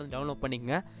ISO ஃபைல் வந்து டவுன்லோட்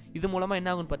பண்ணிக்கங்க. இது மூலமாக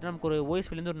என்ன ஆகுன்னு பார்த்தீங்கன்னா நமக்கு ஒரு OS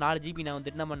ஃபைலேருந்து ஒரு 4 GB நான்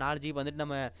வந்துட்டு நம்ம 4 GB வந்துட்டு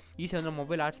நம்ம ஈஸியாக வந்து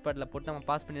மொபைல் ஹாட்ஸ்பாட்டில் போட்டு நம்ம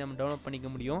பாஸ் பண்ணி நம்ம டவுன்லோட் பண்ணிக்க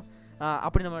முடியும்.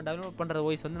 அப்படி நம்ம டவுன்லோட் பண்ணுற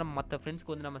வாய்ஸ் வந்து நம்ம மற்ற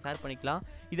ஃப்ரெண்ட்ஸ்க்கு வந்து நம்ம ஷேர் பண்ணிக்கலாம்.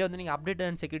 இதை வந்து நீங்கள் அப்டேட்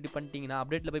அண்ட் செக்யூரிட்டி பண்ணிட்டீங்கன்னா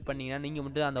அப்டேட்டில் போய் பண்ணிங்கன்னா நீங்கள்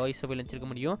வந்து அந்த வாய்ஸ் ஃபைல் வச்சிருக்க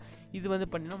முடியும். இது வந்து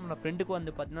பார்த்தீங்கன்னா நம்ம ஃப்ரெண்டுக்கும்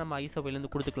வந்து பார்த்தீங்கன்னா நம்ம ISO ஃபைல்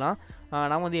வந்து கொடுத்துக்கலாம்.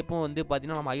 நான் வந்து எப்போ வந்து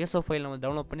பார்த்தீங்கன்னா நம்ம ISO ஃபைல் நம்ம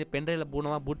டவுன்லோட் பண்ணி பென்ட்ரைவில்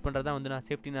பூட் பண்ணுறது தான் வந்து நான்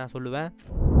சேஃப்டி நான் சொல்லுவேன்.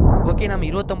 ஓகே, நம்ம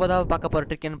 29வது பார்க்க போகிற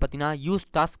ட்ரிக் என்னன்னு பார்த்தீங்கன்னா யூஸ்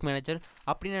டாஸ்க் மேனேஜர்.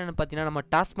 அப்படின்னு என்ன பார்த்தீங்கன்னா நம்ம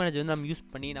டாஸ்க் மேனேஜர் வந்து நம்ம யூஸ்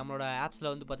பண்ணி நம்மளோட ஆப்ஸில்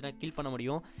வந்து பார்த்தீங்கன்னா கில் பண்ண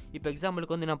முடியும். இப்போ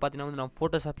எக்ஸாம்பிளுக்கு வந்து நான் பார்த்தீங்கன்னா வந்து நான்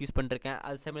ஃபோட்டோஷாப் யூஸ் பண்ணிருக்கேன்,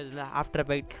 அது சமயத்தில் ஆஃப்டர்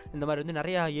எஃபெக்ட் இந்த மாதிரி வந்து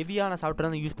நிறைய ஹெவியான சாஃப்ட்வேர்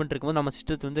வந்து யூஸ் பண்ணிருக்கும் போது நம்ம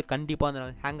சிஸ்டத்து வந்து கண்டிப்பாக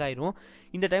அந்த ஹேங் ஆயிரும்.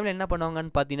 இந்த டைமில் என்ன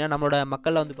பண்ணுவாங்கன்னு பார்த்தீங்கன்னா நம்மளோட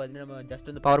மக்களில் வந்து பார்த்தீங்கன்னா நம்ம ஜஸ்ட்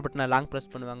வந்து பவர் பட்டனை லாங் ப்ரெஸ்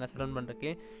பண்ணுவாங்க ஷட் டவுன்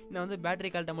பண்ணுறதுக்கு. நான் வந்து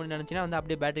பேட்டரி கழட்ட முடியும் நினச்சின்னா வந்து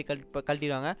அப்படியே பேட்டரி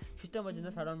கழட்டிடுவாங்க, சிஸ்டம்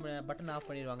வச்சு ஷட் டவுன் பட்டன் ஆஃப்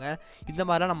பண்ணிடுவாங்க. இந்த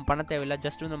மாதிரிலாம் நம்ம பண்ண தேவையில்லை.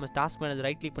 ஜஸ்ட் வந்து நம்ம டாஸ்க் மேனேஜர்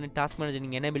ரைட் கிளிக் பண்ணி டாஸ்க் மேனேஜர்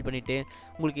நீங்கள் எனேபிள் பண்ணிவிட்டு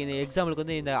உங்களுக்கு இந்த எக்ஸாம்பிளுக்கு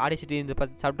வந்து இந்த ஆடிசிட்டி இந்த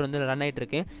சாஃப்ட்வேர் வந்து ரன் ஆகிட்டு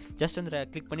இருக்கு. ஜஸ்ட் வந்து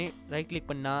கிளிக் பண்ணி ரைட் கிளிக்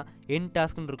பண்ணால் என்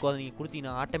டாஸ்க்னு இருக்கும், அதை நீங்கள்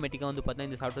கொடுத்தீங்கன்னா ஆட்டோமேட்டிக்காக வந்து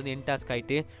பார்த்தீங்கன்னா இந்த சாஃப்ட்வேர் வந்து என் டாஸ்க்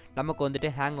ஆகிட்டு நமக்கு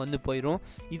வந்துட்டு ஹேங் வந்து போயிடும்.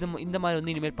 இந்த மாதிரி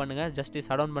வந்து இனிமேல் பண்ணுங்கள். ஜஸ்ட்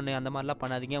ஷட் டவுன் பண்ணு அந்த மாதிரிலாம்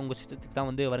பண்ணாதீங்க, உங்கள் சிஸ்டத்துக்கு தான்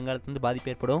வந்து வருங்காலத்தில் வந்து பாதிப்பு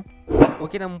ஏற்படும்.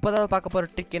 ஓகே, நம்ம 30வது பார்க்க போகிற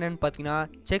ட்ரிக் என்னென்னு பார்த்தீங்கன்னா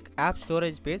செக் ஆப்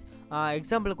ஸ்டோரேஜ் ஸ்பேஸ்.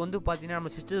 எக்ஸாம்பிளுக்கு வந்து பார்த்தீங்கன்னா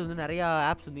நம்ம சிஸ்டத்தில் வந்து நிறையா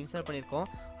ஆப்ஸ் வந்து இன்ஸ்டால் பண்ணியிருக்கோம்.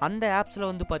 அந்த ஆப்ஸில்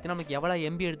வந்து பார்த்தீங்கன்னா நமக்கு எவ்வளோ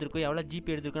MB எடுத்திருக்கோம் எவ்வளோ GB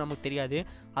எடுத்திருக்கோம் நமக்கு தெரியாது.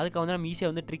 அதுக்கு வந்து நம்ம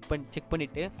ஈஸியாக வந்து செக்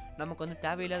பண்ணிவிட்டு நமக்கு வந்து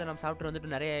தேவையில்லாத நம்ம சாஃப்ட்வேர்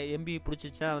வந்துட்டு நிறைய MB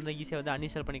பிடிச்சிச்சுன்னா வந்து ஈஸியாக வந்து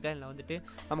அன்இன்ஸ்டால் பண்ணிக்கலாம், இல்லை வந்துட்டு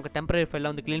நமக்கு டெம்பரரி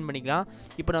ஃபைலில் வந்து க்ளீன் பண்ணிக்கலாம்.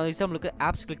 இப்போ நான் எக்ஸாம்பிளுக்கு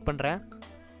ஆப்ஸ் கிளிக் பண்ணுறேன்.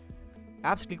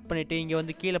 ஆப்ஸ் கிளிக் பண்ணிவிட்டு இங்கே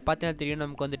வந்து கீழே பார்த்தீங்கன்னா தெரியும்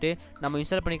நமக்கு வந்துட்டு நம்ம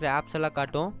இன்ஸ்டால் பண்ணிக்கிற ஆப்ஸ் எல்லாம்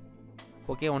காட்டும்.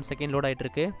 ஓகே, 1 செகண்ட் லோட் ஆகிட்டு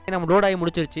இருக்கு. நம்ம லோட் ஆகி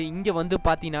முடிச்சிருச்சு. இங்கே வந்து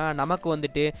பார்த்தீங்கன்னா நமக்கு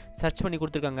வந்துட்டு சர்ச் பண்ணி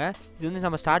கொடுத்துருக்காங்க. இது வந்து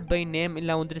நம்ம ஸ்டார்ட் பை நேம்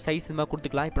இல்லை வந்துட்டு சைஸ் இந்த மாதிரி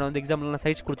கொடுத்துக்கலாம். இப்போ நான் வந்து எக்ஸாம்பிள் நான்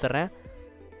சைஸ் கொடுத்துட்றேன்.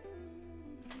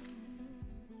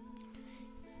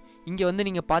 இங்கே வந்து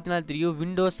நீங்கள் பார்த்தீங்கன்னா தெரியும்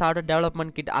விண்டோஸ் சாஃப்ட்வேர்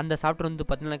டெவலப்மெண்ட் கிட் அந்த சாஃப்ட்வேர் வந்து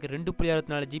பார்த்தீங்கன்னா எனக்கு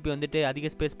 2.64 GB வந்துட்டு அதிக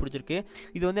ஸ்பேஸ் பிடிச்சிருக்கு.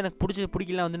 இது வந்து எனக்கு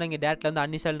பிடிக்கல வந்து நாங்கள் டேரெக்டாக வந்து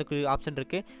அன்இன்ஸ்டாலுக்கு ஆப்ஷன்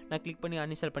இருக்குது, நான் கிளிக் பண்ணி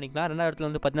அன்இன்ஸ்டால் பண்ணிக்கலாம். 2வது இடத்துல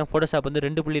வந்து பார்த்தீங்கன்னா ஃபோட்டோஷாப் வந்து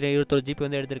 2.21 GB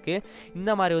வந்து எடுத்திருக்கு.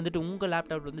 இந்த மாதிரி வந்துட்டு உங்கள்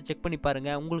லேப்டாப்பில் வந்து செக் பண்ணி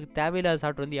பாருங்கள், உங்களுக்கு தேவையில்லாத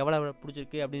சாஃப்ட்வேர் வந்து எவ்வளோ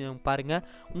பிடிச்சிருக்கு அப்படின்னு பாருங்கள்.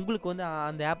 உங்களுக்கு வந்து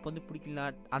அந்த ஆப் வந்து பிடிக்கல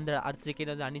அந்த அடுத்த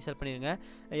செகண்ட் வந்து அன்இன்ஸ்டால் பண்ணிடுங்க.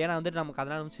 ஏன்னா வந்துட்டு நமக்கு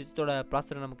அதனால் வந்து சிஸ்டத்தோட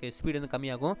ப்ராசஸர் நமக்கு ஸ்பீடு வந்து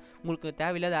கம்மியாகும். உங்களுக்கு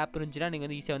தேவையில்லாத ஆப் இருந்துச்சுன்னா நீங்கள்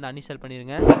வந்து ஈஸியாக வந்து அன்இன்ஸ்டால்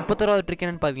பண்ணிடுங்க. 31வது ட்ரிக்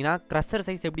என்னன்னு பார்த்தீங்கன்னா க்ரஷர்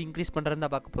சைஸ் எப்படி இன்க்ரீஸ் பண்ணுறதுன்னு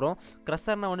தான் பார்க்க போகிறோம்.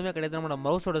 க்ரஷர்னா ஒன்றுமே கிடையாது, நம்மளோட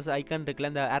மவுஸோட ஐக்கான் இருக்குல்ல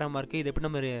இந்த ஏரோ மார்க்கு, இது எப்படி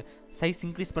நம்ம சைஸ்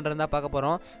இன்க்ரீஸ் பண்ணுறதுன்னு தான் பார்க்க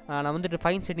போகிறோம். நான் வந்துட்டு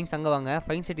ஃபைன் செட்டிங்ஸ் அங்கே வாங்க,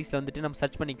 ஃபைன் செட்டிங்ஸில் வந்துட்டு நம்ம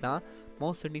சர்ச் பண்ணிக்கலாம்.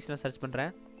 மவுஸ் செட்டிங்ஸில் சர்ச்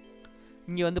பண்ணுறேன்.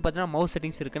 இங்கே வந்து பார்த்தீங்கன்னா மவுஸ்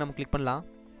செட்டிங்ஸ் இருக்குது, நம்ம கிளிக் பண்ணலாம்.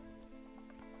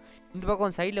 இந்த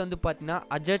பக்கம் சைடில் வந்து பார்த்தீங்கன்னா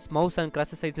adjust mouse and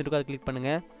crusher size இருக்கும், அதை கிளிக்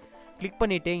பண்ணுங்கள். கிளிக்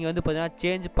பண்ணிவிட்டு இங்கே வந்து பார்த்தீங்கன்னா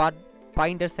change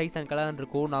pointer size and colour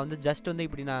இருக்கும். நான் வந்து ஜஸ்ட் வந்து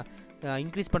இப்படி நான்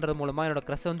இன்க்ரீஸ் பண்ணுறது மூலமாக என்னோடய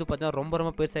க்ரஷ் வந்து பார்த்தீங்கன்னா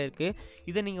ரொம்ப பெருசாக இருக்குது.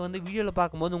 இதை நீங்கள் வந்து வீடியோவில்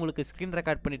பார்க்கும்போது உங்களுக்கு ஸ்க்ரீன்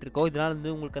ரெக்கார்ட் பண்ணிகிட்டு இருக்கோம், இதனால்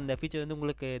வந்து உங்களுக்கு அந்த ஃபீச்சர் வந்து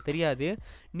உங்களுக்கு தெரியாது.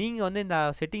 நீங்கள் வந்து இந்த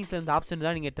செட்டிங்ஸில் இந்த ஆப்ஷன்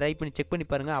தான் நீங்கள் ட்ரை பண்ணி செக் பண்ணி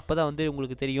பாருங்கள், அப்போ தான் வந்து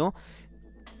உங்களுக்கு தெரியும்.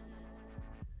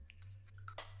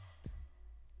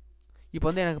 இப்போ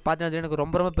வந்து எனக்கு பார்த்தீங்கன்னா எனக்கு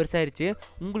ரொம்ப பெருசாயிருச்சு.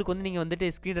 உங்களுக்கு வந்து நீங்கள் வந்துட்டு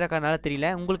ஸ்க்ரீன் ரெக்கார்ட்னால தெரியல.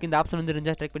 உங்களுக்கு இந்த ஆப்ஷன் வந்து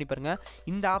இருந்தால் ட்ரை பண்ணி பாருங்கள்.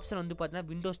 இந்த ஆப்ஷன் வந்து பார்த்தீங்கன்னா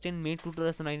விண்டோஸ் 10 மே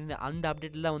 2019 அந்த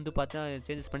அப்டேட்டில் தான் வந்து பார்த்தீங்கன்னா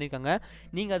சேஞ்சஸ் பண்ணியிருக்காங்க.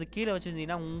 நீங்கள் அது கீழே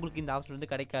வச்சுருந்தீங்கன்னா உங்களுக்கு இந்த ஆப்ஷன்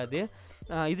வந்து கிடைக்காது.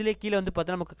 இதிலே கீழே வந்து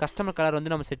பார்த்தீங்கன்னா நமக்கு கஸ்டமர் கலர்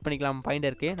வந்து நம்ம செட் பண்ணிக்கலாம்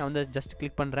பாயிண்டருக்கு. நான் வந்து ஜஸ்ட்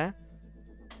கிளிக் பண்ணுறேன்.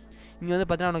 இங்கே வந்து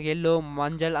பார்த்தீங்கன்னா நமக்கு எல்லோ,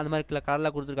 மஞ்சள் அந்த மாதிரி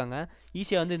கலர்லாம் கொடுத்துருக்காங்க.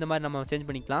 ஈஸியாக வந்து இந்த மாதிரி நம்ம சேஞ்ச்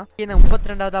பண்ணிக்கலாம். நான்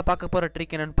 32வது பார்க்க போகிற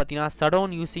ட்ரிக் என்னென்னு பார்த்தீங்கன்னா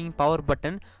ஷட்டவுன் யூசிங் பவர்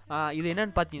பட்டன். இது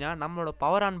என்னென்னு பார்த்தீங்கன்னா நம்மளோட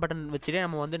பவர் ஆன் பட்டன் வச்சுட்டே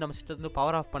நம்ம வந்து நம்ம சிஸ்டத்தை வந்து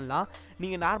பவர் ஆஃப் பண்ணலாம்.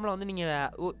 நீங்கள் நார்மலாக வந்து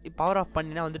நீங்கள் பவர் ஆஃப்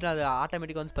பண்ணினா வந்துட்டு அது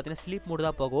ஆட்டோமேட்டிக்காக வந்து பார்த்தீங்கன்னா ஸ்லீப் மோடு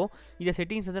தான் போகும். இதை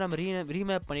செட்டிங்ஸ் வந்து நம்ம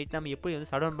ரீமேப் பண்ணிவிட்டு நம்ம எப்படி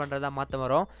வந்து ஷட்டவுன் பண்ணுறதா மாற்ற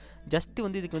வரோம். ஜஸ்ட்டு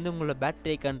வந்து இதுக்கு வந்து உங்களோட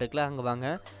பேட்டரி ஐக்கான் இருக்குல்ல, அங்கே வாங்க.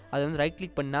 அதை வந்து ரைட்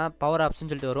கிளிக் பண்ணால் பவர்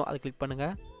ஆப்ஷன் சொல்லிட்டு வரும். அதை கிளிக்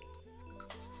பண்ணுங்கள்.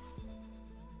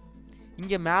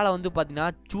 இங்கே மேலே வந்து பார்த்தீங்கன்னா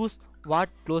choose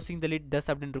what closing the lid டஸ்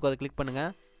அப்படின்னு இருக்கும். அதை கிளிக்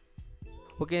பண்ணுங்கள்.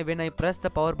 Okay, when I press the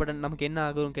power button நமக்கு என்ன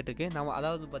ஆகும்னு கேட்டிருக்கு. நம்ம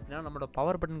அதாவது பார்த்தீங்கன்னா நம்மளோட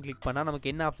பவர் பட்டன் கிளிக் பண்ணால் நமக்கு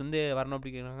என்ன ஆப்ஷன் வந்து வரணும்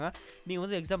அப்படிங்கிறாங்க. நீங்கள்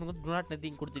வந்து எக்ஸாம்பிளுக்கு வந்து do not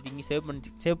nothing கொடுத்துட்டீங்க,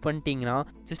 சேவ் பண்ணிட்டீங்கன்னா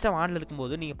சிஸ்டம் ஆனில்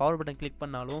இருக்கும்போது நீங்கள் பவர் பட்டன் கிளிக்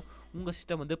பண்ணாலும் உங்கள்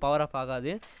சிஸ்டம் வந்து பவர் ஆஃப்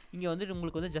ஆகாது. இங்கே வந்துட்டு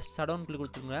உங்களுக்கு வந்து ஜஸ்ட் ஷட்டவுன் கிளிக்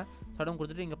கொடுத்துருங்க. ஷட்டவுன்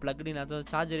கொடுத்துட்டு இங்கே ப்ளக்இன் அதாவது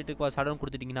சார்ஜர் ரேட்டுக்கு ஷட்டவுன்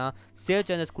கொடுத்துட்டிங்கன்னா சேவ்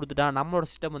சேஞ்சஸ் கொடுத்துட்டா நம்மளோட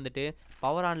சிஸ்டம் வந்துட்டு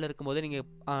பவர் ஆனில் இருக்கும்போது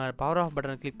நீங்கள் பவர் ஆஃப்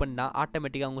பட்டன் கிளிக் பண்ணால்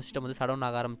ஆட்டோமேட்டிக்காக உங்கள் சிஸ்டம் வந்து ஷட்டவுன்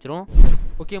ஆக ஆரம்பிச்சிடும்.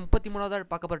 ஓகே, 33வது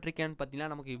பார்க்க போகிற ட்ரிக் என்னன்னு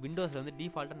பார்த்தீங்கன்னா நமக்கு விண்டோஸில் வந்து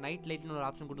டிஃபால்ட்டாக நைட் லைட்னு ஒரு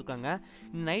ஆப்ஷன் கொடுத்துருக்காங்க.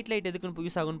 இந்த நைட் லைட் எதுக்குன்னு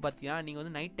யூஸ் ஆகும்னு பார்த்தீங்கன்னா நீங்கள்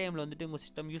வந்து நைட் டைமில் வந்துட்டு உங்கள்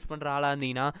சிஸ்டம் யூஸ் பண்ணுற ஆளாக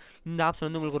இருந்தீங்கன்னா இந்த ஆப்ஷன்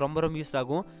வந்து உங்களுக்கு ரொம்ப யூஸ்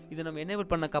ஆகும். இதை நம்ம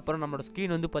எனேபிள் பண்ணக்கப்புறம் நம்மளோட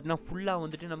ஸ்க்ரீன் வந்து பார்த்தீங்கன்னா ஃபுல்லாக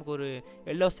வந்துட்டு நமக்கு ஒரு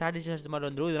எல்லோ சாட்டிஸ்ஃபேக்ஷன் மாதிரி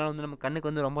வந்துடும். இதனால் வந்து நம்ம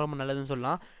கண்ணுக்கு வந்து ரொம்ப நல்லதுன்னு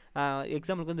சொல்லலாம்.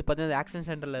 எக்ஸாம்பிளுக்கு வந்து பார்த்தீங்கன்னா ஆக்ஷன்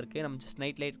சென்டரில் இருக்குது. நம்ம ஜஸ்ட்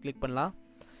நைட் லைட் கிளிக் பண்ணலாம்.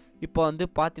 இப்போ வந்து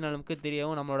பார்த்தீங்கன்னா நமக்கு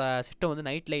தெரியும் நம்மளோட சிஸ்டம் வந்து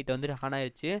நைட் லைட் வந்து ஆன்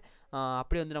ஆயிடுச்சு.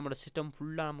 அப்படியே வந்து நம்மளோட சிஸ்டம்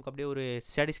ஃபுல்லாக நமக்கு அப்படியே ஒரு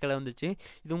ஸ்டாட்டிஸ் கலர் வந்துச்சு.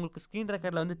 இது உங்களுக்கு ஸ்க்ரீன்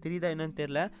ரெக்கார்டில் வந்து தெரியுதா என்னன்னு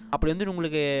தெரியல. அப்படி வந்து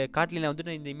உங்களுக்கு காட்டிலில்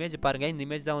வந்துட்டு இந்த இமேஜ் பாருங்கள். இந்த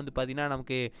இமேஜ் தான் வந்து பார்த்தீங்கன்னா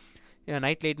நமக்கு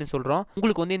நைட் லைட்னு சொல்கிறோம்.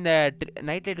 உங்களுக்கு வந்து இந்த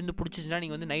நைட் லைட் வந்து பிடிச்சிச்சுன்னா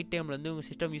நீங்கள் வந்து நைட் டைமில் வந்து உங்கள்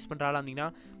சிஸ்டம் யூஸ் பண்ணுற ஆளாக இருந்தீங்கன்னா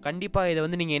கண்டிப்பாக இதை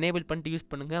வந்து நீங்கள் எனேபிள் பண்ணிட்டு யூஸ்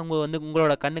பண்ணுங்கள்.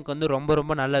 உங்களோட கண்ணுக்கு வந்து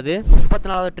ரொம்ப நல்லது.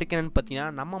 34வது ட்ரிக் என்னென்னு பார்த்தீங்கன்னா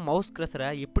நம்ம மவுஸ் க்ரஸரை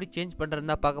எப்படி சேஞ்ச்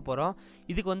பண்ணுறதுன்னு தான் பார்க்க போகிறோம்.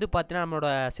 இதுக்கு வந்து பார்த்தீங்கன்னா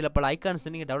நம்மளோட பல ஐக்கான்ஸ்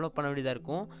வந்து நீங்கள் டெவலப் பண்ண வேண்டியதாக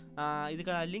இருக்கும்.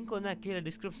 இதுக்கான லிங்க் வந்து நான் கீழே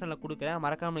டிஸ்கிரிப்ஷனில் கொடுக்குறேன்.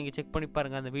 மறக்காமல் நீங்கள் செக் பண்ணி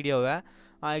பாருங்கள் அந்த வீடியோவை.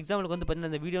 எக்ஸாம்பிளுக்கு வந்து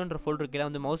பார்த்தீங்கன்னா இந்த வீடியோன்ற ஃபோல்டர் கீழே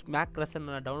வந்து மேக் க்ரஸர்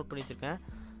நான் டவுன்லோட் பண்ணி வச்சுருக்கேன்.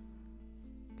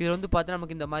 இதில் வந்து பார்த்தீங்கன்னா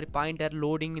நமக்கு இந்த மாதிரி பாயிண்டர்,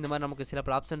 லோடிங் இந்த மாதிரி நமக்கு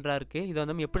பல ஆப்ஷன்லாம் இருக்குது. இதை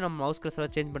வந்து எப்படி நம்ம மவுஸ் க்ரஸரை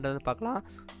சேஞ்ச் பண்ணுறதுன்னு பார்க்கலாம்.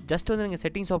 ஜஸ்ட் வந்து நீங்கள்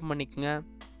செட்டிங்ஸ் ஓப்பன் பண்ணிக்கோங்க.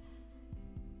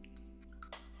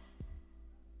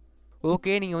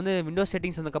 ஓகே, நீங்கள் வந்து விண்டோஸ்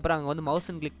செட்டிங்ஸ் வந்ததுக்கப்புறம் அங்கே வந்து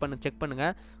மவுஸ்ன்னு கிளிக் பண்ண செக்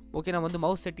பண்ணுங்கள். ஓகே, நம்ம வந்து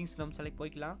மவுஸ் செட்டிங்ஸ் நம்ம செலக்ட்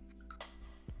போய்க்கலாம்.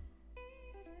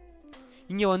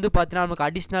 இங்கே வந்து பார்த்தீங்கன்னா நமக்கு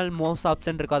அடிஷ்னல் மவுஸ்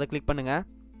ஆப்ஷன் இருக்கும். அதை கிளிக் பண்ணுங்கள்.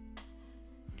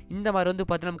 இந்த மாதிரி வந்து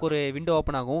பார்த்தீங்கன்னா நமக்கு ஒரு விண்டோ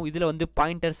ஓப்பன் ஆகும். இதில் வந்து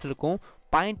பாயிண்டர்ஸ் இருக்கும்.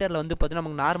 பாயிண்டரில் வந்து பார்த்தீங்கன்னா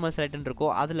நமக்கு நார்மல் செலக்ட்னு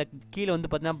இருக்கும். அதில் கீழே வந்து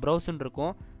பார்த்தீங்கன்னா ப்ரௌஸ்ன்னு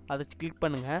இருக்கும். அதை கிளிக்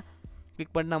பண்ணுங்கள்.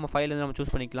 கிளிக் பண்ணி நம்ம ஃபைல் வந்து நம்ம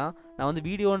சூஸ் பண்ணிக்கலாம். நான் வந்து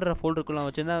வீடியோன்ற ஃபோல்டருக்குள்ளே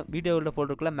வச்சுருந்தேன். வீடியோவில்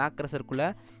ஃபோல்டருக்குள்ளே மேக் க்ரஸருக்குள்ளே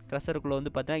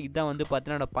வந்து பார்த்தீங்கன்னா இதான் வந்து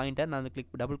பார்த்தீங்கன்னா என்னோட பாயிண்டர். நான் வந்து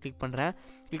டபுள் கிளிக் பண்ணுறேன்.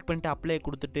 கிளிக் பண்ணிட்டு அப்ளை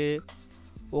கொடுத்துட்டு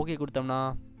ஓகே கொடுத்தோம்னா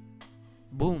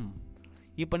பூம்.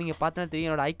 இப்போ நீங்கள் பார்த்தா தெரியும்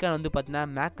என்னோட ஐக்கான் வந்து பார்த்தீங்கன்னா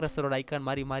மேக் க்ரஸரோட ஐக்கான்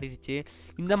மாதிரி மாறிடுச்சு.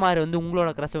 இந்த மாதிரி வந்து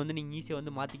உங்களோட க்ரஸை வந்து நீங்கள் ஈஸியாக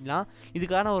வந்து மாற்றிக்கலாம்.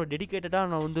 இதுக்கான ஒரு டெடிக்கேட்டடாக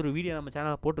நான் வந்து ஒரு வீடியோ நம்ம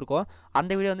சேனலில் போட்டிருக்கோம்.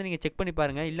 அந்த வீடியோ வந்து நீங்கள் செக் பண்ணி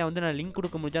பாருங்கள். இல்லை வந்து நான் லிங்க்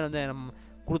கொடுக்க முடிஞ்சால் வந்து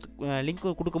லிங்க்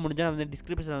கொடுக்க முடிஞ்சால் நான் வந்து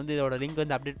டிஸ்கிரிப்ஷனில் வந்து இதோட லிங்க்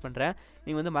வந்து அப்டேட் பண்ணுறேன்.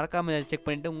 நீங்கள் வந்து மறக்காமல் செக்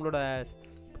பண்ணிவிட்டு உங்களோட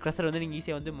க்ரஸர் வந்து நீங்கள்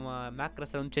ஈஸியாக வந்து மேக்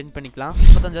க்ரஸர் வந்து சேஞ்ச் பண்ணிக்கலாம்.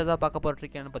 35வது பார்க்க போகிற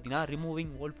ட்ரிக் என்னன்னு பார்த்தீங்கன்னா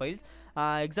ரிமூவிங் ஓல்ட் ஃபைல்ஸ்.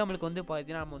 எக்ஸாம்பிளுக்கு வந்து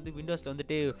பார்த்தீங்கன்னா நம்ம வந்து விண்டோஸில்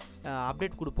வந்துட்டு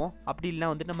அப்டேட் கொடுப்போம். அப்படி இல்லைனா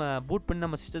வந்துட்டு நம்ம பூட் பண்ணி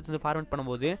நம்ம சிஸ்டத்தை வந்து ஃபார்மேட்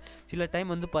பண்ணும்போது சில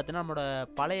டைம் வந்து பார்த்தீங்கன்னா நம்மளோட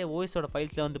பழைய ஓஎஸோட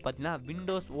ஃபைல்ஸில் வந்து பார்த்தீங்கன்னா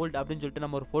விண்டோஸ் ஓல்டு அப்படின்னு சொல்லிட்டு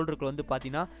நம்ம ஒரு ஃபோல்டருக்குள்ள வந்து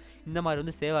பார்த்தீங்கன்னா இந்த மாதிரி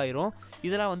வந்து சேவ் ஆயிரும்.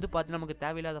 இதெல்லாம் வந்து பார்த்தீங்கன்னா நமக்கு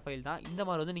தேவையில்லாத ஃபைல் தான். இந்த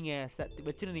மாதிரி வந்து நீங்கள்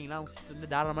வச்சுருந்தீங்கன்னா வந்து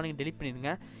தாராளமாக நீங்கள் டெலிட்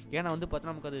பண்ணிடுங்க. ஏன்னா வந்து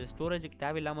பார்த்தீங்கன்னா நமக்கு அது ஸ்டோரேஜுக்கு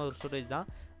தேவையில்லாமல் ஒரு ஸ்டோரேஜ் தான்.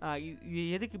 இது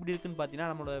எதுக்கு இப்படி இருக்குன்னு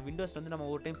பார்த்தீங்கன்னா நம்மளோட விண்டோஸ் வந்து நம்ம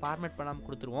ஒரு டைம் ஃபார்மேட் பண்ணாமல்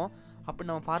கொடுத்துருவோம். அப்படி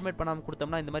நம்ம ஃபார்மேட் பண்ணாமல்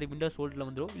கொடுத்தோம்னா இந்த மாதிரி விண்டோஸ் ஓல்டில்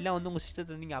வந்துடும். இல்லை வந்து உங்கள்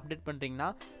சிஸ்டத்தில் நீங்கள் அப்டேட் பண்ணுறீங்கன்னா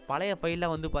பழைய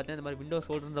ஃபைலில் வந்து பார்த்தீங்கன்னா இந்த மாதிரி விண்டோஸ்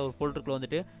ஓல்டுன்ற ஒரு ஃபோல்டருக்குள்ள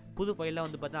வந்துட்டு புது ஃபைலில்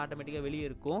வந்து பார்த்தீங்கன்னா ஆட்டோமேட்டிக்காக வெளியே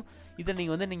இருக்கும். இதை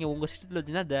நீங்கள் உங்கள் சிஸ்டத்தில்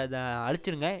வச்சுன்னா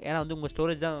அழிச்சிருங்க. ஏன்னா வந்து உங்கள்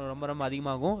ஸ்டோரேஜ் தான் ரொம்ப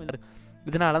அதிகமாகும்.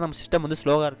 இதனால நம்ம சிஸ்டம் வந்து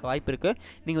ஸ்லோவாக இருக்க வாய்ப்பு இருக்குது.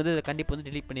 நீங்கள் வந்து இதை கண்டிப்பாக வந்து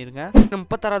டெலிட் பண்ணிடுங்க.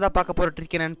 36வது பார்க்க போகிற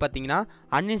ட்ரிக் என்னன்னு பார்த்தீங்கன்னா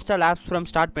அன்இன்ஸ்டால் ஆப்ஸ் ஃப்ரம்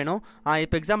ஸ்டார்ட் பண்ணும்.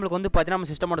 இப்போ எக்ஸாம்பிளுக்கு வந்து பார்த்தீங்கன்னா நம்ம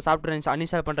சிஸ்டமோட சாஃப்ட்வேர்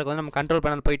அன்இன்ஸ்டால் பண்ணுறதுக்கு வந்து நம்ம கண்ட்ரோல்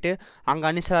பேனல் போயிட்டு அங்கே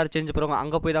அன்இன்ஸ்டால் சேஞ்ச் பண்ணுவோம்.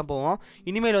 அங்கே போய் தான் போவோம்.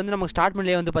 இனிமேல் வந்து நமக்கு ஸ்டார்ட்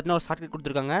பண்ணிலே வந்து பார்த்தீங்கன்னா ஒரு ஷார்ட்கட்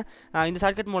கொடுத்துருக்காங்க. இந்த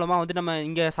ஷார்ட்கட் மூலமாக வந்து நம்ம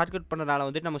இங்கே ஷார்ட்கட் பண்ணுறதுனால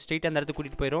வந்து நம்ம ஸ்ட்ரெயிட்டாக அந்த இடத்துக்கு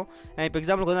கூட்டிகிட்டு போயிடும். இப்போ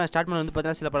எக்ஸாம்பிளுக்கு வந்து நான் ஸ்டார்ட் பண்ண வந்து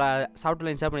பார்த்தீங்கன்னா பல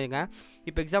சாஃப்ட்வேர் இன்ஸ்டால் பண்ணியிருக்கேன்.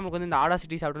 இப்போ எக்ஸாம்பிளுக்கு வந்து இந்த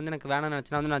ஆடாசிட்டி சாஃப்ட்வேர் வந்து எனக்கு வேணாம்னு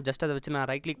நினச்சினா வந்து நான் ஜஸ்ட் அதை வச்சு நான்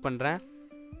ரைட் கிளிக் பண்ணுறேன்.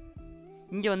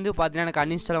 இங்கே வந்து பார்த்தீங்கன்னா எனக்கு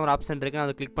அன்இன்ஸ்டால் ஒரு ஆப்ஷன் இருக்குது. நான்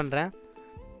அதை கிளிக் பண்ணுறேன்.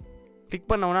 கிளிக்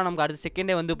பண்ணோம்னா நமக்கு அடுத்த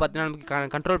செகண்டே வந்து பார்த்தீங்கன்னா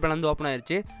நமக்கு கண்ட்ரோல் பேனல் வந்து ஓப்பன்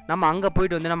ஆயிடுச்சு. நம்ம அங்கே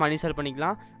போய்ட்டு வந்து நம்ம அன்இன்ஸ்டால்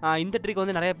பண்ணிக்கலாம். இந்த ட்ரிக்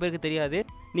வந்து நிறைய பேருக்கு தெரியாது.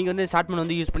 நீங்கள் வந்து ஷார்ட் மெனு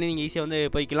வந்து யூஸ் பண்ணி நீங்கள் ஈஸியாக வந்து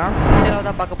போய்க்கலாம்.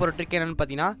 இரண்டாவதாக பார்க்க போகிற ட்ரிக் என்னென்னு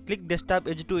பார்த்தீங்கன்னா click desktop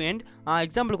edge to end.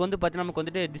 எக்ஸாம்பிளுக்கு வந்து பார்த்தீங்கன்னா நமக்கு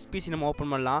வந்துட்டு திஸ் பிசி நம்ம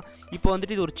ஓப்பன் பண்ணலாம். இப்போ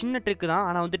வந்துட்டு இது ஒரு சின்ன ட்ரிக் தான்.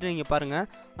 ஆனால் வந்துட்டு நீங்கள் பாருங்கள்,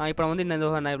 இப்போ நான் வந்து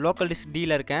இந்த லோக்கல் டிஸ்க்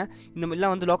டியில் இருக்கேன். இந்த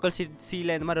மாதிரிலாம் வந்து லோக்கல்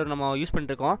சியில் இந்த மாதிரி நம்ம யூஸ்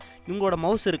பண்ணிருக்கோம். உங்களோட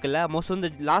மவுஸ் இருக்குல்ல, மவுஸ் வந்து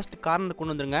லாஸ்ட் கார்னர்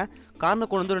கொண்டு வந்துருங்க. கார்னர்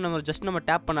கொண்டு வந்து நம்ம ஜஸ்ட் நம்ம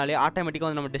டேப் பண்ணாலே ஆட்டோமேட்டிக்காக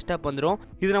வந்து நம்ம டெஸ்க்டாப் வந்துடும்.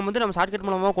 இது நம்ம வந்து நம்ம ஷார்ட்கட்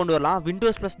மூலமாக கொண்டு வரலாம்.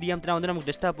 விண்டோஸ் ப்ளஸ் டிஎம் வந்து நமக்கு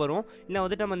டெஸ்க்டாப் வரும். இல்லை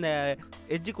வந்துட்டு நம்ம இந்த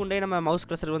எட்ஜு கொண்டே நம்ம மவுஸ்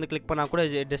க்ரஷர் வந்து கிளிக் பண்ணால் கூட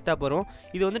டெஸ்க்டாப் வரும்.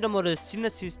 இது வந்து நம்ம ஒரு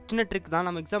சின்ன ட்ரிக் தான்.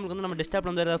 நம்ம எக்ஸாம்பிளுக்கு வந்து நம்ம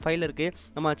டெஸ்க்டாப்பில் வந்து ஏதாவது ஃபைல் இருக்குது,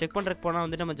 நம்ம செக் பண்ணுறதுக்கு போனால்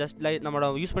வந்து நம்ம ஜஸ்ட் நம்மளோட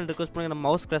யூஸ் பண்ணுறதுக்கு நம்ம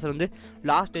மவுஸ் க்ரஷர் வந்து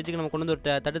லாஸ்ட் எட்ஜுக்கு நம்ம கொண்டு வந்து ஒரு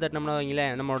தட்டினோம்னா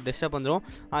வைங்களேன், நம்மளோட டெஸ்க்டாப் வந்துடும்.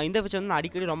 இந்த ஃபீச்சர் வந்து நான்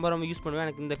அடிக்கடி ரொம்ப யூஸ் பண்ணுவேன்.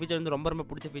 எனக்கு இந்த ஃபீச்சர் வந்து ரொம்ப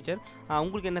பிடிச்ச ஃபீச்சர்.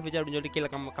 உங்களுக்கு என்ன ஃபீச்சர் அப்படின்னு சொல்லிட்டு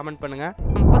கீழே கமெண்ட் பண்ணுங்கள்.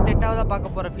 38வது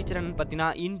பார்க்க போகிற ஃபீச்சர் என்னன்னு பார்த்தீங்கன்னா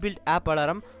இன்பில்ட் ஆப்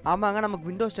அலாரம். ஆமாங்க, நமக்கு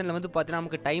விண்டோஸ் 10 வந்து பார்த்தீங்கன்னா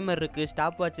நமக்கு டைமர் இருக்குது,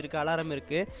 ஸ்டாப் வாட்ச் இருக்குது, அலாரம்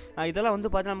இருக்குது. இதெல்லாம் வந்து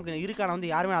பார்த்தீங்கன்னா நமக்கு இருக்கான வந்து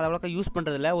யாருமே அதை அவ்வளோக்கா யூஸ்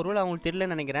பண்ணுறதில்ல. ஒருவேளை அவங்களுக்கு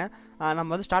தெரியலன்னு நினைக்கிறேன். நம்ம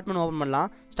வந்து ஸ்டார்ட் மெனு ஓப்பன் பண்ணலாம்.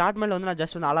 ஸ்டார்ட் மெனுல வந்து நான்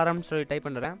ஜஸ்ட் வந்து அலாரம்னு சொல்லி டைப்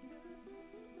பண்ணுறேன்.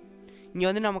 இங்கே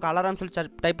வந்து நமக்கு அலாரம் சொல்லி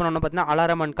டைப் பண்ணோன்னு பார்த்தீங்கன்னா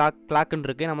அலாரம் அண்ட் கிளாக்னு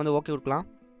இருக்குது. நம்ம வந்து ஓகே கொடுக்கலாம்.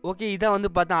 ஓகே, இதான் வந்து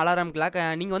பார்த்தா அலாரம் கிளாக்.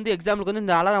 நீங்கள் வந்து எக்ஸாம்பிளுக்கு வந்து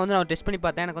இந்த அலாரம் வந்து நான் டெஸ்ட் பண்ணி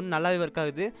பார்த்தேன். எனக்கு வந்து நல்லாவே ஒர்க்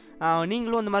ஆகுது.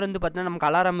 நீங்களும் இந்த மாதிரி வந்து பார்த்தீங்கன்னா நமக்கு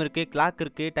அலாரம் இருக்குது, கிளாக்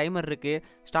இருக்குது, டைமர் இருக்குது,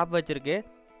 ஸ்டாப் வாட்ச்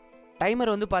இருக்குது.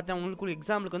 டைமர் வந்து பார்த்தா உங்களுக்கு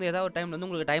எக்ஸாம்பிளுக்கு வந்து ஏதாவது ஒரு டைமில் வந்து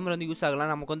உங்களுக்கு டைமர் வந்து யூஸ் ஆகலாம்.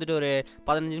 நமக்கு வந்துட்டு ஒரு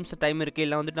 15 நிமிஷம் டைம் இருக்குது,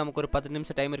 இல்லை வந்துட்டு நமக்கு ஒரு 10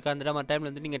 நிமிஷம் டைம் இருக்குது. அந்த மாதிரி டைமில்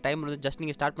வந்து நீங்கள் டைமர் வந்து ஜஸ்ட்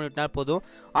நீங்கள் ஸ்டார்ட் பண்ணிவிட்டா போதும்.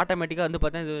 ஆட்டோமேட்டிக்காக வந்து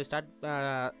பார்த்தா இது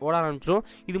ஓட ஆரம்பிச்சிடும்.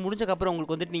 இது முடிஞ்சக்கப்புறம்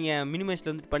உங்களுக்கு வந்துட்டு நீங்கள்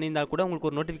மினிமைஸில் வந்துட்டு பண்ணியிருந்தால் கூட உங்களுக்கு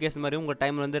ஒரு நோட்டிஃபிகேஷன் மாதிரி உங்கள்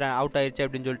டைமர் வந்து அவுட் ஆயிடுச்சு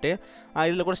அப்படின்னு சொல்லிட்டு.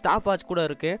 இதில் கூட ஸ்டாப் வாட்ச் கூட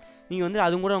இருக்குது. நீங்கள் வந்து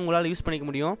அதுவும் கூட உங்களால் யூஸ் பண்ணிக்க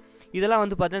முடியும். இதெல்லாம்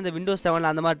வந்து பார்த்தீங்கன்னா இந்த விண்டோஸ் 7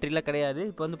 அந்த மாதிரி ட்ரிக்லாம் கிடையாது.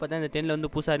 இப்போ வந்து பார்த்தீங்கன்னா இந்த 10 வந்து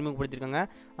புதுசாக அறிமுகப்படுத்திருக்காங்க.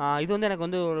 இது வந்து எனக்கு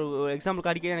வந்து ஒரு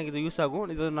எக்ஸாம்பிளுக்கு அடிக்கடி எனக்கு இது யூஸ் ஆகும்.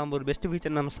 இது நம்ம ஒரு பெஸ்ட்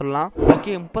ஃபீச்சர் நம்ம சொல்லலாம்.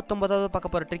 ஓகே, 39வது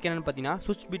பார்க்க போகிற ட்ரிக் என்னென்னு பார்த்தீங்கன்னா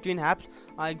ஸ்விட்ச் பிட்வீன் ஆப்ஸ்.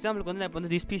 எக்ஸாம்பிளுக்கு வந்து நான் இப்போ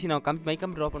வந்து திஸ் பிசி நான் மை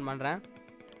கம்ப்யூட்டர் ஓப்பன் பண்ணுறேன்.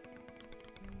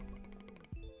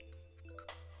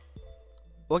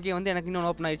 ஓகே, வந்து எனக்கு இன்னொன்று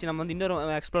ஓப்பன் ஆயிடுச்சு. நம்ம வந்து இன்னொரு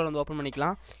எக்ஸ்ப்ளோர் வந்து ஓப்பன்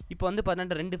பண்ணிக்கலாம். இப்போ வந்து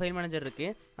பார்த்தீங்கன்னா 2 ஃபைல் மேனேஜர் இருக்குது.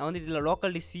 நான் வந்து இதில்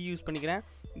லோக்கல் டிஸ்க் சி யூஸ் பண்ணிக்கிறேன்.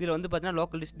 இதில் வந்து பார்த்தீங்கன்னா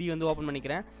லோக்கல் டிஸ்க் டி வந்து ஓப்பன்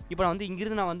பண்ணிக்கிறேன். இப்போ நான் வந்து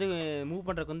இங்கிருந்து நான் வந்து மூவ்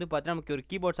பண்ணுறதுக்கு வந்து பார்த்தீங்கன்னா நமக்கு ஒரு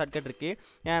கீபோர்ட் ஷார்ட்கட்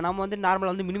இருக்குது. நம்ம வந்து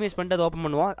நார்மலாக வந்து மினிமைஸ் பண்ணிட்டு அதை ஓப்பன்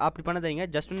பண்ணுவோம். அப்படி பண்ணாதீங்க.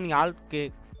 ஜஸ்ட்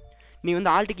நீங்கள் நீங்கள்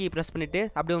வந்து ஆல்ட் கீ ப்ரெஸ் பண்ணிவிட்டு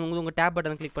அப்படியே உங்கள் டேப்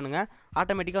பட்டன் கிளிக் பண்ணுங்கள்.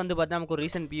 ஆட்டோமேட்டிக்காக வந்து பார்த்தா நமக்கு ஒரு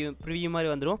ரீசன்ட் ப்ரிவியூ மாதிரி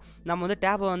வந்துடும். நம்ம வந்து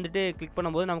டேப்பை வந்துட்டு கிளிக்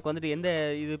பண்ணும்போது நமக்கு வந்துட்டு எந்த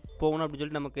இது போகணும் அப்படின்னு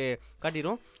சொல்லிட்டு நமக்கு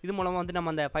காட்டிடும். இது மூலமாக வந்து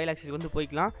நம்ம அந்த ஃபைல் ஆக்சஸ் வந்து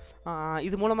போய்க்கலாம்.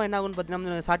 இது மூலமாக என்ன ஆகும்னு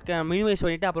பார்த்தீங்கன்னா மினிமைஸ்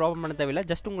பண்ணிவிட்டு அப்புறம் ஓப்பன் பண்ண தேவையில்லை.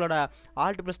 ஜஸ்ட் உங்களோட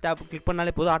ஆல்ட் ப்ளஸ் டேப் கிளிக்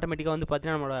பண்ணாலே போதும். ஆட்டோமேட்டிக்காக வந்து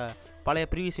பார்த்தீங்கன்னா நம்மளோட பழைய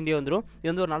ப்ரீவியஸ் இண்டியா வந்துடும். இது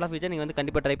வந்து ஒரு நல்ல ஃபீச்சர். நீங்கள் வந்து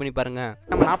கண்டிப்பாக ட்ரை பண்ணி பாருங்கள்.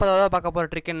 நம்ம 40வது பார்க்க போகிற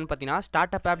ட்ரிக் என்னன்னு பார்த்தீங்கன்னா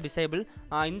ஸ்டார்ட் அப் ஆப் டிசேபிள்.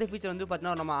 இந்த ஃபீச்சர் வந்து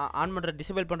பார்த்தீங்கன்னா நம்ம ஆன் பண்ணுற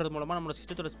டிசேபிள் பண்ணுறது மூலமாக நம்மளோட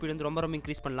சிஸ்டத்தோட ஸ்பீட் வந்து ரொம்ப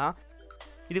இன்க்ரீஸ் பண்ணலாம்.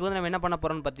 இதுக்கு வந்து நம்ம என்ன பண்ண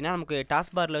போகிறோம்னு பார்த்தீங்கன்னா நமக்கு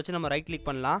டாஸ்க் பாரில் வச்சு நம்ம ரைட் கிளிக்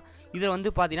பண்ணலாம். இதில் வந்து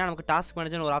பார்த்தீங்கன்னா நமக்கு டாஸ்க்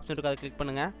மேனேஜர் ஒரு ஆப்ஷன் இருக்குது, அதை கிளிக்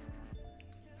பண்ணுங்கள்.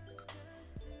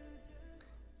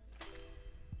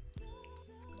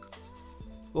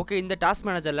 ஓகே, இந்த டாஸ்க்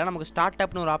மேனேஜரில் நமக்கு ஸ்டார்ட்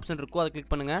அப்னு ஒரு ஆப்ஷன் இருக்கும், அதை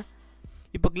கிளிக் பண்ணுங்கள்.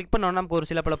 இப்போ கிளிக் பண்ணோன்னா நமக்கு ஒரு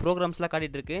சில பல ப்ரோக்ராம்ஸ்லாம்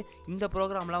காட்டிகிட்டு இருக்கு. இந்த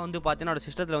ப்ரோக்ராம்லாம் வந்து பார்த்தீங்கன்னா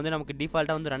சிஸ்டத்தில் வந்து நமக்கு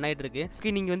டிஃபால்ட்டாக வந்து ரன் ஆகிட்டு இருக்கு.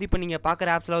 ஓகே, நீங்கள் வந்து இப்போ நீங்கள்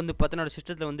பார்க்குற ஆப்ஸ்லாம் வந்து பார்த்தீங்கன்னா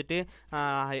சிஸ்டத்தில் வந்துட்டு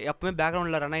எப்பவுமே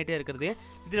பேக்ரவுண்டில் ரன் ஆகிட்டே இருக்கிறது.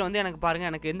 இதில் வந்து எனக்கு பாருங்கள்,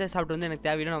 எனக்கு எந்த சாஃப்ட்வேர் வந்து எனக்கு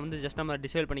தேவையில்லை, நான் வந்து ஜஸ்ட் நம்ம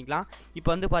டிசேபிள் பண்ணிக்கலாம். இப்போ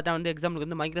வந்து பார்த்தா வந்து எக்ஸாம்பிளுக்கு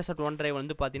வந்து மைக்ரோசாஃப்ட் ஒன் டிரைவ்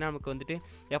வந்து பார்த்தீங்கன்னா நமக்கு வந்துட்டு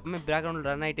எப்பவுமே பேக்ரவுண்டில்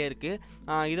ரன் ஆகிட்டே இருக்குது.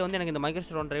 இது வந்து எனக்கு இந்த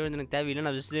மைக்ரோசாஃப்ட் ஒன் டிரைவ் வந்து எனக்கு தேவையில்லை.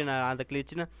 நான் அதை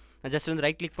கிளிச்சுன்னு நான் ஜஸ்ட் வந்து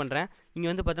ரைட் கிளிக் பண்ணுறேன். இங்கே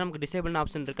வந்து பார்த்தீங்கன்னா நமக்கு டிசேபிள்னு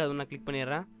ஆப்ஷன் இருக்குது, அது நான் கிளிக்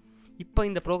பண்ணிடுறேன். இப்போ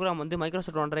இந்த ப்ரோக்ராம் வந்து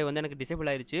மைக்ரோசாஃப்ட் ஒன் டிரைவ் வந்து எனக்கு டிசேபிள்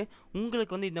ஆயிடுச்சு.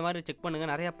 உங்களுக்கு வந்து இந்த மாதிரி செக் பண்ணுங்கள்.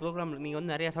 நிறையா ப்ரோக்ராம் நீங்கள்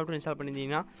வந்து நிறையா சாஃப்ட்வேர் இன்ஸ்டால்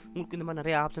பண்ணியிருந்தீங்கன்னா உங்களுக்கு இந்த மாதிரி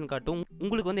நிறைய ஆப்ஷன் காட்டும்.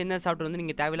 உங்களுக்கு வந்து என்ன சாஃப்ட்வேர் வந்து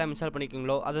நீங்கள் தேவையில்லாமல் இன்ஸ்டால்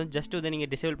பண்ணிக்கீங்களோ அதை வந்து ஜஸ்ட் வந்து நீங்கள்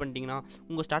டிசேபிள் பண்ணிட்டீங்கன்னா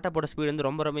உங்கள் ஸ்டார்ட் அப்போட ஸ்பீட் வந்து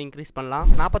ரொம்ப இன்க்ரீஸ் பண்ணலாம்.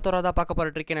 41வது பார்க்க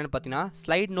போகிற ட்ரிக் என்னென்னு பார்த்தீங்கன்னா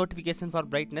ஸ்லைட் நோட்டிஃபிகேஷன் ஃபார்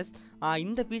பிரைட்னஸ்.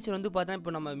 இந்த ஃபீச்சர் வந்து பார்த்தீங்கன்னா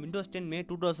இப்போ நம்ம விண்டோஸ் 10 மே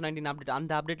 2019 அப்டேட்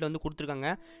அந்த அப்டேட்டில் வந்து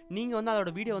கொடுத்துருக்காங்க. நீங்கள் வந்து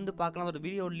அதோட வீடியோ வந்து பார்க்கலாம். அதோட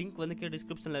வீடியோ லிங்க் வந்து கீழே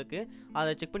டிஸ்கிரிப்ஷனில் இருக்குது,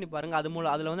 அதை செக் பண்ணி பாருங்கள். அது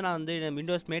மூலம் அதில் வந்து நான் வந்து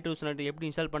விண்டோஸ் மே 2019 எப்படி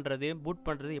இன்ஸ்டால் பண்ணுறது, பூட்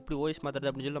பண்ணுறது, எப்படி ஓஎஸ் மாற்றுறது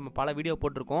அப்படின்னு சொல்லி நம்ம பல வீடியோ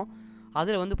போட்டிருக்கோம்.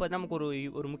 அதில் வந்து பார்த்தீங்கன்னா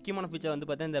நமக்கு ஒரு முக்கியமான ஃபீச்சர் வந்து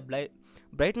பார்த்தீங்கன்னா இந்த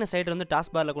பிரைட்னஸ் சைடு வந்து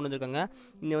டாஸ்க் பாரில் கொண்டு வந்திருக்காங்க.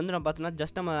 இங்கே வந்து நம்ம பார்த்தோன்னா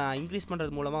ஜஸ்ட் நம்ம இன்க்ரீஸ்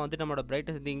பண்ணுறது மூலமாக வந்து நம்மளோட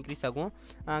பிரைட்னஸ் வந்து இன்க்ரீஸ் ஆகும்.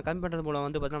 கம்மி பண்ணுறது மூலம்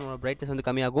வந்து பார்த்தீங்கன்னா நம்மளோட பிரைட்னஸ் வந்து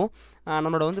கம்மியாகும்.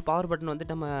 நம்மளோட வந்து பவர் பட்டன்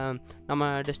வந்துட்டு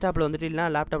நம்ம டெஸ்க்டாப்பில் வந்துட்டு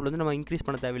இல்லைனா லேப்டாப்பில் வந்து நம்ம இன்க்ரீஸ்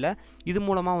பண்ண தேவையில்லை. இது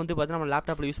மூலமாக வந்து பார்த்தீங்கன்னா நம்ம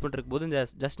லேப்டாப்பில் யூஸ் பண்ணுறதுக்கு போது இந்த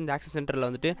ஜஸ்ட் இந்த ஆக்சஸ் சென்டரில்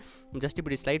வந்துட்டு ஜஸ்ட்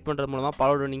இப்படி ஸ்லைட் பண்ணுறது மூலமாக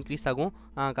பவர் பட்டன் இன்க்ரீஸ் ஆகும்,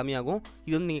 கம்மியாகும்.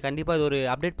 இது வந்து நீங்கள் கண்டிப்பாக இது ஒரு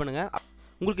அப்டேட் பண்ணுங்கள்.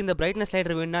 உங்களுக்கு இந்த பிரைட்னஸ்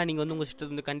ஸ்லைடர் வேணும்னா நீங்கள் வந்து உங்கள் சிஸ்டம்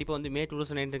வந்து கண்டிப்பாக வந்து மே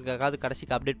 2019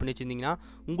 கடைசிக்கு அப்டேட் பண்ணி வச்சிருந்தீங்கன்னா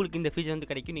உங்களுக்கு இந்த ஃபீச்சர் வந்து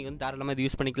கிடைக்கும். நீங்கள் வந்து தாராளமாக இது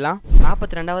யூஸ் பண்ணிக்கலாம்.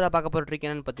 42வது பார்க்க போகிற ட்ரிக்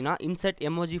என்னன்னு பார்த்தீங்கன்னா insert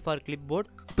emoji for clip board.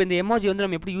 இப்போ இந்த எமோஜி வந்து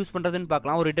நம்ம எப்படி யூஸ் பண்ணுறதுன்னு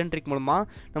பார்க்கலாம். ஒரு ரிட்டன் ட்ரிக் மூலமாக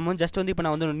நம்ம வந்து ஜஸ்ட் வந்து இப்போ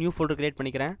நான் வந்து ஒரு நியூ ஃபோல்டர் கிரியேட்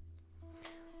பண்ணிக்கிறேன்.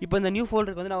 இப்போ இந்த நியூ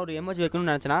ஃபோல்டருக்கு வந்து நான் ஒரு எமோஜி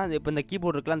வைக்கணும்னு நினச்சேன்னா இப்போ இந்த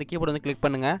கீபோர்டு இருக்குல்ல அந்த கீபோர்டு வந்து கிளிக்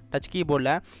பண்ணுங்கள். டச்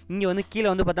கீபோர்டில் இங்கே வந்து கீழே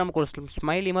வந்து பார்த்தா நமக்கு ஒரு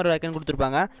ஸ்மைலி மாதிரி ஒரு ஐக்கன்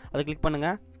கொடுத்துருப்பாங்க, அதை கிளிக்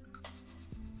பண்ணுங்கள்.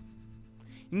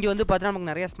 இங்கே வந்து பார்த்தீங்கன்னா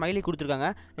நமக்கு நிறைய ஸ்மைலி கொடுத்துருக்காங்க.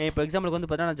 இப்போ எக்ஸாம்பிளுக்கு வந்து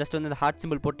பார்த்தீங்கன்னா நான் ஜஸ்ட் வந்து இந்த ஹார்ட்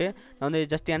சிம்பிள் போட்டு நான் வந்து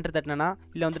ஜஸ்ட் என்டர் தட்டினேன்னா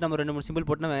இல்லை வந்து நம்ம 2-3 சிம்பிள்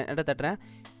போட்டு நான் என்டர் தட்டுறேன்.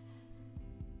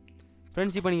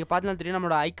 ஃப்ரெண்ட்ஸ் இப்போ நீங்கள் பார்த்தீங்கன்னா தெரியும்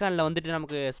நம்மளோட ஐக்கானில் வந்துட்டு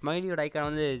நமக்கு ஸ்மைலியோட ஐக்கான்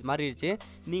வந்து மாறிடுச்சு.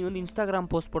 நீங்கள் வந்து இன்ஸ்டாகிராம்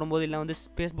போஸ்ட் போடும்போது இல்லை வந்து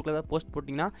ஃபேஸ்புக்கில் ஏதாவது போஸ்ட்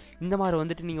போட்டிங்கன்னா இந்த மாதிரி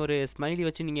வந்துட்டு நீங்கள் ஒரு ஸ்மைலி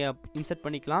வச்சு நீங்கள் இன்சர்ட்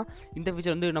பண்ணிக்கலாம். இந்த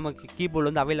ஃபீச்சர் வந்து நமக்கு கீபோர்டு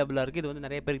வந்து அவைலபிளாக இருக்குது. இது வந்து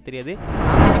நிறைய பேருக்கு தெரியாது.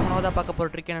 மூணாவதாக பார்க்க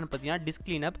போகிற ட்ரிக் என்னென்னு பார்த்தீங்கன்னா டிஸ்க்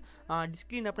கிளீனப். டிஸ்க்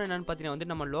கிளீனப்னா என்னென்னு பார்த்தீங்கன்னா வந்து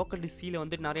நம்ம லோக்கல் டிஸ்கில்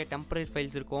வந்துட்டு நிறைய டெம்பரரி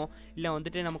ஃபைல்ஸ் இருக்கும், இல்லை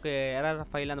வந்துட்டு நமக்கு எரர்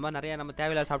ஃபைல் அந்த மாதிரி நிறைய நம்ம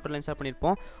தேவையில்லாத சாஃப்ட்வேர் இன்ஸ்டால்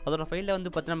பண்ணியிருப்போம். அதோட ஃபைலில் வந்து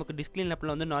பார்த்தீங்கன்னா நமக்கு டிஸ்க்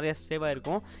கிளீனப்பில் வந்து நிறைய சேவ்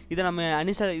ஆகிருக்கும். இதை நம்ம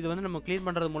இது வந்து நம்ம க்ளீன்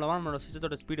பண்ணுறது மூலமாக நம்மளோட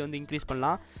சிஸ்டத்தோட ஸ்பீடு வந்து இன்க்ரீஸ்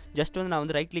பண்ணலாம். ஜஸ்ட் வந்து நான்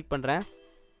வந்து ரைட் கிளிக் பண்ணுறேன்.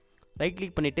 ரைட்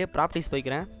கிளிக் பண்ணிவிட்டு ப்ராப்பர்ட்டிஸ்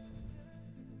போய்க்கிறேன்.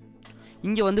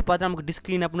 இங்கே வந்து பார்த்தா நமக்கு டிஸ்க்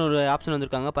கிளீனப்னு ஒரு ஆப்ஷன்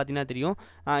வந்திருக்காங்க, பார்த்தீங்கன்னா தெரியும்.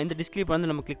 இந்த டிஸ்க் கிளீனப் வந்து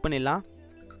நம்ம கிளிக் பண்ணிடலாம்.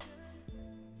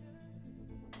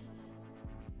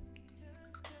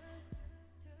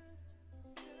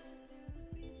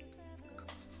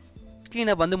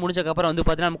 கிளீனப் வந்து முடிஞ்சக்கப்புறம் வந்து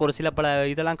பார்த்தீங்கன்னா நமக்கு ஒரு சில பல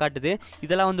இதெல்லாம் காட்டுது.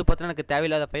 இதெல்லாம் வந்து பார்த்தீங்கன்னா எனக்கு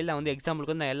தேவையில்லாத ஃபைல். நான் வந்து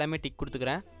எக்ஸாம்பிளுக்கு வந்து நான் எல்லாமே டிக்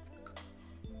கொடுத்துக்கிறேன்.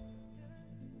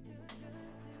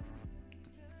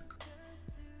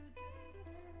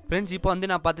 ஃப்ரெண்ட்ஸ் இப்போ வந்து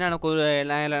நான்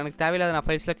பார்த்தீங்கன்னா எனக்கு தேவையில்லாத நான்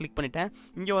ஃபைல்ஸில் கிளிக் பண்ணிட்டேன்.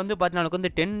 இங்கே வந்து பார்த்தீங்கன்னா எனக்கு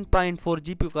வந்து 10.4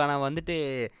 GBக்கான வந்துட்டு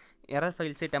எரர்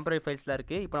ஃபைல்ஸு டெம்பரரி ஃபைல்ஸில்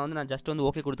இருக்குது. இப்போ வந்து நான் ஜஸ்ட் வந்து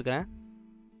ஓகே கொடுத்துக்கிறேன்.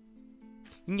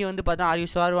 இங்கே வந்து பார்த்தீங்கன்னா are you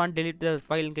sure want delete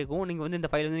ஃபைல்னு கேட்கும். நீங்கள் வந்து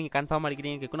இந்த ஃபைல் வந்து நீங்கள் கன்ஃபார்ம்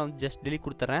அடிக்கிறீங்கன்னு கேட்கும். நான் வந்து ஜஸ்ட் டெலிட்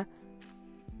கொடுத்துட்றேன்.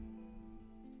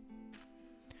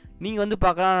 நீங்கள் வந்து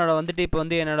பார்க்கலாம் என்னோட வந்துட்டு இப்போ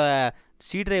வந்து என்னோட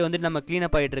சி ட்ரைவ் வந்து நம்ம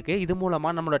க்ளீனப் ஆகிட்டுருக்கு. இது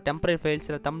மூலமாக நம்மளோட டெம்பரரி ஃபைல்ஸ்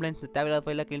தம்ப்லைன்ஸ் தேவையில்லாத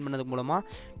ஃபைலாக க்ளீன் பண்ணது மூலமாக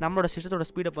நம்மளோட சிஸ்டத்தோட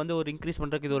ஸ்பீடப் வந்து ஒரு இன்க்ரீஸ்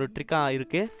பண்ணுறதுக்கு இது ஒரு ட்ரிக்காக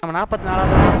இருக்குது. நம்ம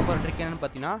 44வது பார்க்க போகிற ட்ரிக் என்னென்னு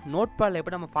பார்த்தீங்கன்னா நோட் பேடில்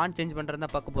எப்படி நம்ம ஃபாண்ட் சேஞ்ச் பண்ணுறது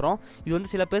தான் பார்க்க போகிறோம். இது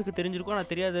வந்து சில பேருக்கு தெரிஞ்சிருக்கும்,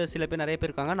 நான் தெரியாத சில பேர் நிறைய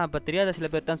பேர் இருக்காங்க. நான் இப்போ தெரியாத சில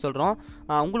பேர் தான் சொல்கிறோம்.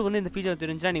 உங்களுக்கு வந்து இந்த ஃபீச்சர்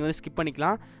தெரிஞ்சுன்னா நீங்கள் வந்து ஸ்கிப்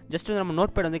பண்ணிக்கலாம். ஜஸ்ட் வந்து நம்ம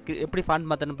நோட் பேட் வந்து எப்படி ஃபாண்ட்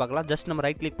மாற்றணும்னு பார்க்கலாம். ஜஸ்ட் நம்ம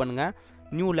ரைட் கிளிக் பண்ணுங்கள்.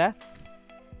 நியூவில்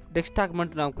டெக்ஸ்ட்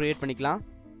டாக்குமெண்ட் நம்ம க்ரியேட் பண்ணிக்கலாம்.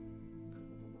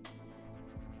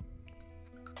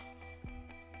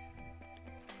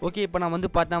 ஓகே, இப்போ நான் வந்து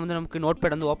பார்த்தா வந்து நமக்கு நோட்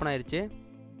பேட் வந்து ஓப்பன் ஆயிடுச்சு.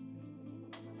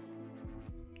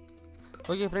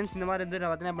 ஓகே ஃப்ரெண்ட்ஸ், இந்த மாதிரி வந்து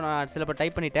நான் பார்த்தீங்கன்னா இப்போ நான் சில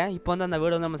டைப் பண்ணிட்டேன். இப்போ வந்து அந்த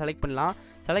வேர்டு வந்து நம்ம செலக்ட் பண்ணலாம்.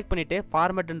 செலக்ட் பண்ணிவிட்டு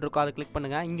ஃபார்மேட்னு இருக்கும், அதை கிளிக்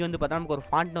பண்ணுங்கள். இங்கே வந்து பார்த்தா நமக்கு ஒரு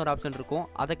ஃபாண்ட்னு ஒரு ஆப்ஷன் இருக்கும்,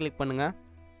 அதை கிளிக் பண்ணுங்கள்.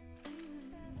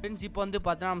 ஃப்ரெண்ட்ஸ் இப்போ வந்து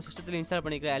பார்த்தீங்கன்னா நம்ம சிஸ்டத்தில் இன்ஸ்டால்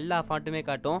பண்ணிக்கிற எல்லா ஃபாண்ட்டுமே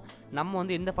காட்டும். நம்ம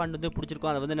வந்து எந்த ஃபாண்ட் வந்து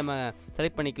பிடிச்சிருக்கோம் அதை வந்து நம்ம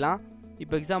செலக்ட் பண்ணிக்கலாம்.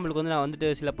 இப்போ எக்ஸாம்பிளுக்கு வந்து நான் வந்துட்டு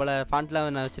சில பல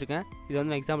ஃபாண்ட்லாம் நான் வச்சுருக்கேன். இது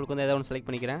வந்து நான் எக்ஸாம்பிளுக்கு வந்து ஏதாவது ஒன்று செலக்ட்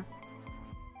பண்ணிக்கிறேன்.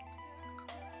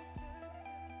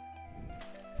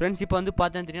 ஃப்ரெண்ட்ஸ் இப்போ வந்து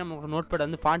பார்த்தா தெரியும் நம்ம நோட் பேட்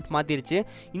வந்து ஃபாண்ட் மாற்றிருச்சு.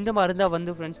 இந்த மாதிரி இருந்தால்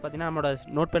வந்து ஃப்ரெண்ட்ஸ் பார்த்தீங்கன்னா நம்மளோட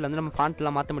நோட் பேடில் வந்து நம்ம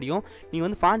ஃபாண்ட்லாம் மாற்ற முடியும். நீங்கள்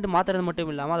வந்து ஃபாண்ட் மாற்றுறது மட்டும்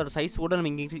இல்லாமல் அதோட சைஸ் கூட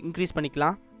நம்ம இன்க்ரீஸ்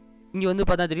பண்ணிக்கலாம். இங்கே வந்து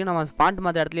பார்த்தா தெரியும் நம்ம ஃபாண்ட்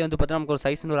மாற்ற இடத்துல வந்து பார்த்தா நமக்கு ஒரு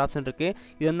சைஸ்னு ஒரு ஆப்ஷன் இருக்குது.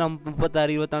 இது வந்து நம்ம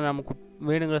 36, 24 நமக்கு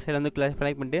வேணுங்கிற சைடில் வந்து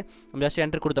செலக்ட் பண்ணிட்டு நம்ம ஜஸ்ட்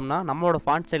என்டர் கொடுத்தோம்னா நம்மளோட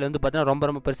ஃபாண்ட் சைடில் வந்து பார்த்தீங்கன்னா ரொம்ப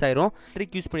ரொம்ப பெருசாயிரும்.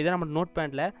 ட்ரிக் யூஸ் பண்ணி தான் நம்ம நோட்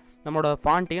பேடில் நம்மளோட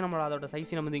ஃபாண்ட்டையும் நம்மளோட அதோட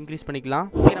சைஸையும் நம்ம வந்து இன்க்ரீஸ் பண்ணிக்கலாம்.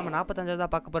 ஓகே, நம்ம 45வது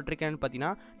பார்க்க போகிற ட்ரிக் என்னன்னு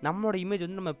பார்த்தீங்கன்னா நம்மளோட இமேஜ்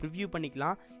வந்து நம்ம ப்ரிவியூ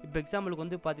பண்ணிக்கலாம். இப்போ எக்ஸாம்பிளுக்கு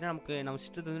வந்து பார்த்தீங்கன்னா நம்ம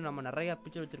சிஸ்டத்தில் வந்து நம்ம நிறையா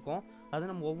பிக்சர் வச்சுருக்கோம். அது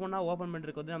நம்ம ஒவ்வொன்றா ஓப்பன்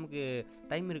பண்ணுறதுக்கு வந்து நமக்கு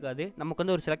டைம் இருக்காது. நமக்கு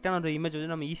வந்து ஒரு செலக்டான ஒரு இமேஜ்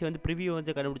வந்து நம்ம ஈஸியாக வந்து ப்ரிவியூ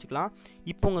வந்து கண்டுபிடிச்சிக்கலாம்.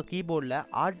 இப்போ உங்கள் கீபோர்டில்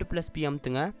Alt+P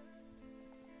அமுத்துங்க.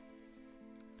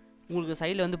 உங்களுக்கு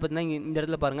சைடில் வந்து பார்த்தீங்கன்னா இந்த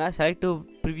இடத்துல பாருங்கள் செலக்ட்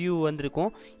ப்ரிவியூ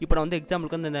வந்துருக்கும். இப்போ நான் வந்து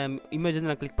எக்ஸாம்பிளுக்கு வந்து அந்த இமேஜ்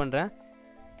வந்து நான் கிளிக் பண்ணுறேன்.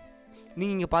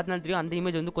 நீங்கள் இங்கே பார்த்தினாலும் தெரியும் அந்த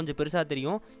இமேஜ் வந்து கொஞ்சம் பெருசாக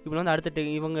தெரியும். இப்போ வந்து அடுத்த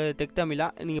இவங்க டெக் தமிழா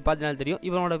நீங்கள் பார்த்தினாலும் தெரியும்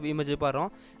இவனோட இமேஜ் பாருறோம்.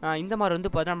 இந்த மாதிரி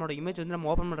வந்து பார்த்தா நம்மளோட இமேஜ் வந்து நம்ம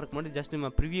ஓப்பன் பண்ணுறதுக்கு முன்னாடி ஜஸ்ட்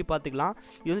நம்ம ப்ரிவியூ பார்த்துக்கலாம்.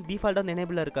 இது வந்து டிஃபால்ட்டாக வந்து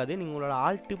எனேபிளாக இருக்காது. நீங்கள் உங்களோட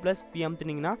Alt+P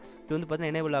அமுத்துனீங்கன்னா இது வந்து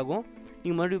பார்த்தீங்கன்னா எனேபிள் ஆகும்.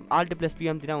 நீங்கள் மறுபடியும் Alt+P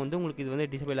அமுத்தினா வந்து உங்களுக்கு இது வந்து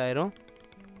டிசேபிள் ஆயிரும்.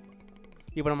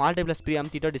 இப்போ நம்ம Alt+P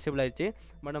அமுத்திட்டா டிசேபிள் ஆயிடுச்சு.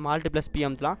 பட் நம்ம Alt+P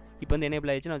அமுத்தலாம். இப்போ வந்து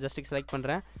எனேபிள் ஆயிடுச்சு. நான் ஜஸ்ட் செலக்ட்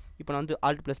பண்ணுறேன். இப்போ நான் வந்து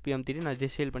Alt+P அமுத்திட்டு நான்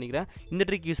டிசேபிள் பண்ணிக்கிறேன். இந்த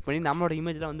ட்ரிக் யூஸ் பண்ணி நம்மளோட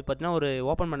இமேஜில் வந்து பார்த்தீங்கன்னா ஒரு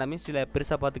ஓப்பன் பண்ணாமே சில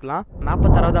பெருசாக பார்த்துக்கலாம்.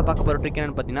 46வது பார்க்க போகிற ட்ரிக்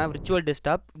என்னென்னு பார்த்தீங்கன்னா விர்ச்சுவல்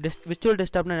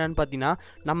டெஸ்க்டாப்னு என்னென்னு பார்த்தீங்கன்னா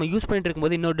நம்ம யூஸ் பண்ணிட்டு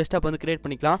இருக்கும்போது இன்னொரு டெஸ்க்டாப் வந்து கிரியேட்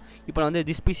பண்ணிக்கலாம். இப்போ நான் வந்து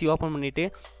திஸ் பிசி ஓப்பன் பண்ணிவிட்டு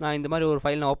நான் இந்த மாதிரி ஒரு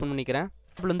ஃபைல் நான் ஓப்பன் பண்ணிக்கிறேன்.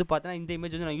 வந்து பார்த்தீங்கன்னா இந்த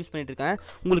இமேஜ் வந்து நான் யூஸ் பண்ணிட்டு இருக்கேன்.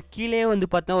 உங்களுக்கு கீழே வந்து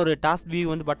பார்த்தீங்கன்னா ஒரு டாஸ்க் வியூ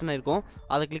வந்து பட்டன் இருக்கும்,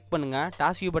 அதை கிளிக் பண்ணுங்கள்.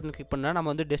 டாஸ்க் வியூ பட்டன் கிளிக் பண்ணால் நம்ம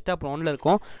வந்து டெஸ்க்டாப் 1ல்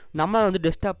இருக்கும். நம்ம வந்து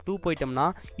டெஸ்க்டாப் 2 போயிட்டோம்னா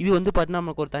இது வந்து பார்த்தீங்கன்னா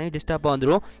நமக்கு ஒரு தனி டெஸ்க்டாப்பாக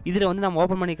வந்துடும். இதில் வந்து நம்ம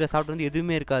ஓப்பன் பண்ணிக்கிற சாஃப்ட்வேர் வந்து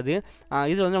எதுவுமே இருக்காது.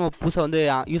 இதில் வந்து நம்ம புதுசாக வந்து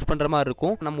யூஸ் பண்ணுற மாதிரி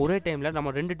இருக்கும். நம்ம ஒரே டைமில்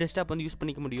நம்ம 2 டெஸ்க்டாப் வந்து யூஸ்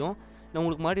பண்ணிக்க முடியும். நான்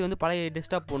உங்களுக்கு மாதிரி வந்து பழைய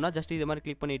டெஸ்க்டாப் போனால் ஜஸ்ட் இதை மாதிரி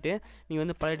கிளிக் பண்ணிவிட்டு நீங்கள்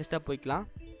வந்து பழைய டெஸ்க்டாப் போய்க்கலாம்.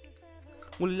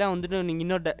 உள்ள வந்துட்டு நீங்கள்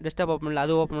இன்னொரு டெஸ்க்டாப் ஓப்பன் பண்ணல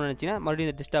அது ஓப்பன் பண்ணி வச்சிங்கன்னா மறுபடியும்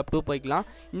இந்த டெஸ்க்டாப் 2 போய்க்கலாம்.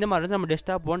 இந்த மாதிரி வந்து நம்ம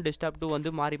டெஸ்க்டாப் 1 டெஸ்க்டாப் 2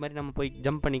 வந்து மாறி மாறி நம்ம போய்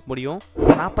ஜம்ப் பண்ணிக்க முடியும்.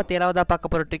 47ஆவதாக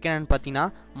பார்க்க போகிற ட்ரிக் என்னென்னு பார்த்தீங்கன்னா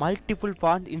multiple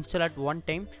font install at one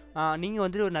time. நீங்கள்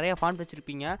வந்து நிறையா ஃபாண்ட்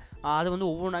வச்சுருப்பீங்க, அது வந்து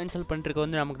ஒவ்வொன்றா இன்ஸ்டால் பண்ணிட்டு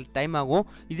வந்து நமக்கு டைம் ஆகும்.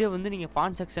 இதே வந்து நீங்கள்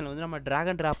ஃபாண்ட் செக்ஷனில் வந்து நம்ம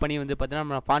ட்ராக் அண்ட் ட்ராப் பண்ணி வந்து பார்த்தீங்கன்னா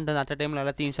நம்ம ஃபாண்ட் வந்து அட் டைமில்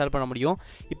எல்லாத்தையும் இன்ஸ்டால் பண்ண முடியும்.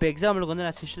 இப்போ எக்ஸாம்பிளுக்கு வந்து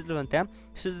நான் சிஸ்டத்தில் வந்துட்டேன்.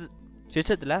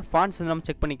 சிஸ்டத்தில் ஃபாண்ட்ஸ் வந்து நம்ம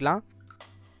செக் பண்ணிக்கலாம்.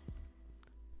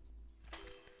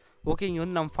 ஓகே, இங்கே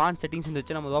வந்து நம்ம ஃபாண்ட் செட்டிங்ஸ்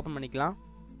வந்துச்சு, நம்ம ஓப்பன் பண்ணிக்கலாம்.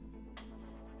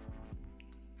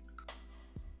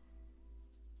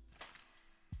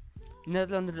 இந்த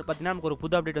இடத்துல வந்து பார்த்தீங்கன்னா நமக்கு ஒரு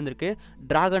புது அப்டேட் வந்திருக்கு.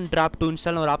 ட்ராக் அண்ட் ட்ராப் டு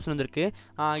இன்ஸ்டால்னு ஒரு ஆப்ஷன் வந்திருக்கு.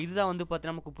 இதுதான் வந்து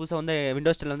பார்த்தீங்கன்னா நமக்கு புதுசாக வந்து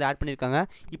விண்டோஸ் 10 வந்து ஆட் பண்ணியிருக்காங்க.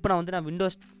 இப்போ நான் வந்து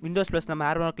விண்டோஸ் ப்ளஸ் நம்ம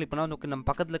ஆரோ கிளிக் பண்ணால் நமக்கு நம்ம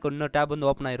பக்கத்தில் இருக்க இன்னொரு டேப் வந்து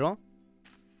ஓப்பன் ஆயிரும்.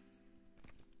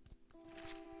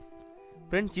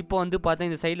 ஃப்ரெண்ட்ஸ், இப்போ வந்து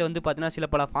பார்த்தீங்கன்னா இந்த சைடில் வந்து பார்த்தீங்கன்னா சில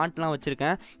பல ஃபாண்ட்லாம்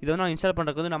வச்சுருக்கேன். இதை வந்து நான் இன்ஸ்டால்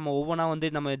பண்ணுறதுக்கு வந்து நம்ம ஒவ்வொன்றா வந்து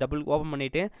நம்ம டபுள் ஓப்பன்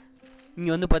பண்ணிவிட்டு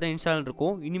இங்கே வந்து பார்த்தீங்கன்னா இன்ஸ்டால்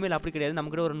இருக்கும். இனிமேல் அப்படி கிடையாது,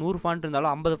 நம்மக்கிட்ட ஒரு 100 ஃபாண்ட்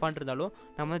இருந்தாலும் 50 ஃபாண்ட் இருந்தாலும்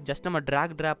நம்ம ஜஸ்ட் நம்ம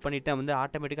ட்ராக் ட்ராப் பண்ணிவிட்டு வந்து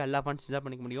ஆட்டோமேட்டிக்காக எல்லா ஃபாண்ட்ஸ் இன்ஸ்டால்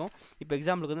பண்ணிக்க முடியும். இப்போ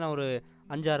எக்ஸாம்பிளுக்கு வந்து நான் ஒரு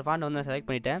 5-6 ஃபாண்ட் வந்து நான் செலக்ட்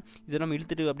பண்ணிவிட்டேன். இதை நம்ம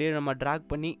இழுத்துட்டு அப்படியே நம்ம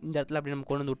ட்ராக் பண்ணி இந்த இடத்துல அப்படியே நம்ம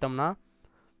கொண்டு வந்து விட்டோம்னா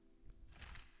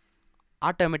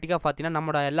ஆட்டோமேட்டிக்காக பார்த்தீங்கன்னா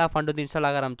நம்மளோட எல்லா ஃபாண்ட் வந்து இன்ஸ்டால்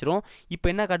ஆக ஆரம்பிச்சிடும். இப்போ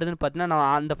என்ன காட்டுதுன்னு பார்த்தீங்கன்னா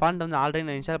நான் அந்த ஃபாண்ட் வந்து ஆல்ரெடி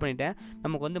நான் இன்ஸ்டால் பண்ணிவிட்டேன்.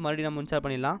 நமக்கு வந்து மறுபடியும் நம்ம இன்ஸ்டால்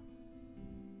பண்ணிடலாம்.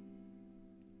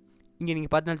 இங்கே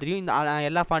நீங்கள் பார்த்தீங்கன்னா தெரியும், இந்த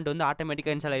எல்லா ஃபாண்ட் வந்து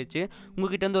ஆட்டோமேட்டிக்காக இன்ஸ்டால் ஆயிடுச்சு.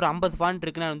 உங்கள்கிட்ட வந்து ஒரு 50 ஃபாண்ட்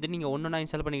இருக்குன்னா வந்து நீங்கள் ஒன்றா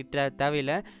இன்ஸ்டால் பண்ணிக்கிட்ட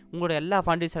தேவையில்லை. உங்களோட எல்லா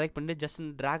ஃபாண்ட்டையும் செலக்ட் பண்ணிட்டு ஜஸ்ட்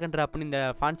ட்ராக் அண்ட் ட்ராப் பண்ணி இந்த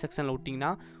ஃபாண்ட் செக்ஷனில்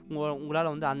விட்டிங்கன்னா உங்களால்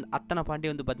வந்து அத்தனை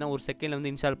ஃபாண்ட்டையும் வந்து பார்த்தீங்கன்னா ஒரு செகண்டில்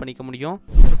வந்து இன்ஸ்டால் பண்ணிக்க முடியும்.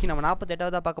 ஓகே, நம்ம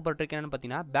 48ஆவதாக பார்க்க போகிற ட்ரிக் என்னென்னு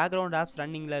பார்த்தீங்கன்னா பேக்ரவுண்ட் ஆப்ஸ்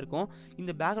ரன்னிங்கில் இருக்கும்.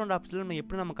 இந்த பேக்ரவுண்ட் ஆப்ஸில் நம்ம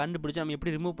எப்படி கண்டுபிடிச்சி நம்ம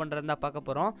எப்படி ரிமூவ் பண்ணுறதா பார்க்க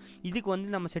போகிறோம். இதுக்கு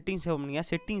வந்து நம்ம செட்டிங்ஸ் பண்ணுங்க.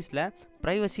 செட்டிங்ஸில்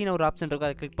ப்ரைவசின்னு ஒரு ஆப்ஷன் இருக்கும்,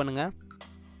 அதை கிளிக் பண்ணுங்கள்.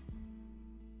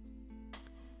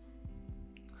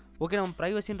 ஓகே, நம்ம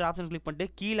ப்ரைவசின்ற ஆப்ஷன் கிளிக் பண்ணிட்டு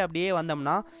கீழே அப்படியே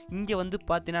வந்தோம்னா இங்கே வந்து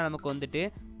பார்த்தீங்கன்னா நமக்கு வந்துட்டு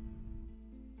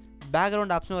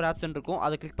பேக்ரவுண்ட் ஆப்ஷன் ஒரு ஆப்ஷன் இருக்கும்,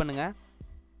 அதை கிளிக் பண்ணுங்கள்.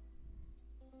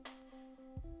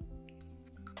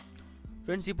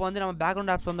 ஃப்ரெண்ட்ஸ், இப்போ வந்து நம்ம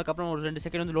பேக்ரவுண்ட் ஆப்ஸ் வந்ததுக்கப்புறம் ஒரு 2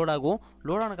 செகண்ட் வந்து லோட் ஆகும்.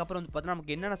 லோட் ஆனதுக்கப்புறம் வந்து பார்த்தீங்கன்னா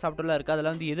நமக்கு என்னென்ன சாஃப்ட்வேர்லாம் இருக்குது, அதில்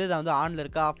வந்து எது வந்து ஆனில்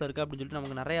இருக்கா ஆஃபில் இருக்கா அப்படின்னு சொல்லிட்டு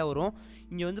நமக்கு நிறையா வரும்.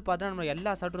 இங்கே வந்து பார்த்தீங்கன்னா நம்ம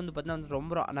எல்லா சாஃப்ட்வேர் வந்து பார்த்தீங்கன்னா வந்து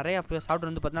ரொம்ப நிறையா சாஃப்ட்வேர்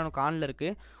வந்து பார்த்தீங்கன்னா நமக்கு ஆனில்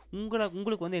இருக்குது.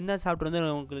 உங்களுக்கு வந்து எந்த சாஃப்ட்வேர் வந்து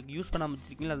உங்களுக்கு யூஸ் பண்ணாமல்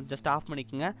வச்சுருக்கீங்களோ அதை ஜஸ்ட் ஆஃப்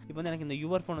பண்ணிக்கோங்க. இப்போ வந்து எனக்கு இந்த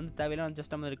யுவர் ஃபோன் வந்து தேவையில்லை,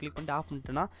 ஜஸ்ட் நம்ம கிளிக் பண்ணிட்டு ஆஃப்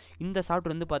பண்ணிட்டோன்னா இந்த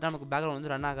சாஃப்ட்வேர் வந்து பார்த்தீங்கன்னா நமக்கு பேக்ரவுண்ட்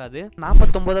வந்து ரன் ஆகாது.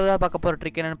 49ஆவதாக பார்க்க போகிற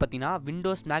ட்ரிக் என்னென்னு பார்த்தீங்கன்னா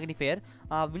விண்டோஸ் மேக்னிஃபையர்.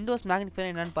 விண்டோஸ்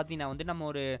மேக்னிஃபையர் என்னென்னு பார்த்தீங்கன்னா வந்து நம்ம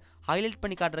ஒரு ஹைலைட்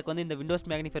பண்ணி காட்டுறதுக்கு வந்து இந்த விண்டோஸ்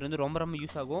மேக்னிஃபையர் வந்து ரொம்ப ரொம்ப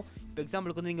யூஸ் ஆகும். இப்போ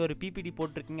எக்ஸாம்பிளுக்கு வந்து நீங்கள் ஒரு பிபிடி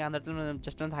போட்டிருக்கீங்க, அந்த இடத்துல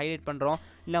ஜஸ்ட் வந்து ஹைலைட் பண்ணுறோம்,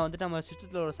 இல்லை வந்துட்டு நம்ம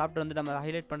சிஸ்டத்தில் ஒரு சாஃப்ட்வேர் வந்து நம்ம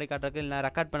ஹைலைட் பண்ணி காட்டுறதுக்கு இல்லை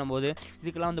ரெக்கார்ட் பண்ணும்போது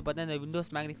இதுக்கெல்லாம் வந்து பார்த்தீங்கன்னா இந்த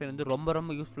விண்டோஸ் மேக்னிஃபையர் வந்து ரொம்ப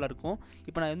ரொம்ப யூஸ்ஃபுல்லாக இருக்கும்.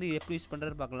 இப்போ நான் வந்து எப்படி யூஸ்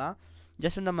பண்ணுறது பார்க்கலாம்.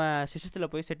 ஜஸ்ட் வந்து நம்ம சிஸ்டத்தில்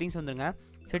போய் செட்டிங்ஸ் வந்துருங்க.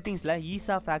 செட்டிங்ஸில் ஈஸ்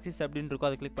ஆஃப் ஆக்சஸ் அப்படின்னு இருக்கும்,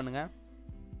 அதை கிளிக் பண்ணுங்கள்.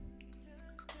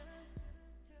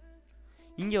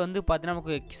 இங்கே வந்து பார்த்தீங்கன்னா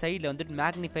நமக்கு சைடில் வந்துட்டு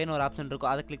மேக்னிஃபைன்னு ஒரு ஆப்ஷன்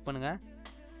இருக்கும், அதை கிளிக் பண்ணுங்கள்.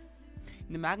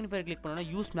 இந்த மேக்னிஃபையர் கிளிக் பண்ணோன்னா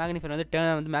யூஸ் மேக்னிஃபையர் வந்து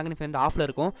டேர்ன் வந்து மேக்னிஃபையர் வந்து ஆஃபில்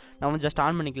இருக்கும், நம்ம ஜஸ்ட்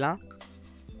ஆன் பண்ணிக்கலாம்.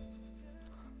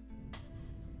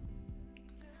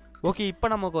 ஓகே, இப்போ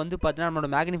நமக்கு வந்து பார்த்தீங்கன்னா நம்மளோட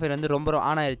மேக்னிஃபையர் வந்து ரொம்ப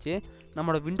ஆன் ஆயிடுச்சு.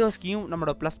 நம்மளோட விண்டோஸ் கீயும்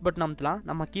நம்மளோட ப்ளஸ் பட்டன் அமுத்தலாம்.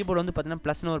 நம்ம கீபோர்டு வந்து பார்த்தீங்கன்னா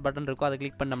ப்ளஸ்னு ஒரு பட்டன் இருக்கும், அதை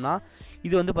கிளிக் பண்ணோம்னா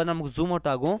இது வந்து பார்த்தீங்கன்னா நமக்கு ஜூம்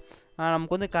அவுட் ஆகும்.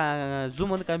 நமக்கு வந்து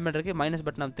ஜூம் வந்து கம்மி பண்ணுறதுக்கு minus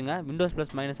button அமுத்துங்க, Windows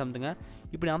plus minus அமுத்துங்க.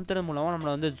 இப்படி அமுத்துறது மூலமாக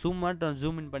நம்மளை வந்து ஜூம் அவுட்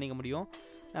ஜூம் இன் பண்ணிக்க முடியும்.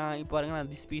 இப்போ பாருங்கள், நான்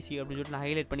திஸ் பிசி அப்படின்னு சொல்லிட்டு நான்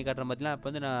ஹைலைட் பண்ணி காட்டுறேன். பார்த்தீங்கன்னா இப்போ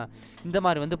வந்து நான் இந்த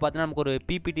மாதிரி வந்து பார்த்தீங்கன்னா நமக்கு ஒரு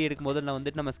பிபிடி எடுக்கும்போது நான்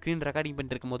வந்துட்டு நம்ம ஸ்க்ரீன் ரெக்கார்டிங்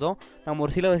பண்ணிட்டு இருக்கும்போதும் நம்ம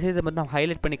ஒரு சில விஷயத்தை வந்து நம்ம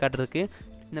ஹைலைட் பண்ணி காட்டுறதுக்கு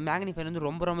இந்த மேக்னிஃபையர் வந்து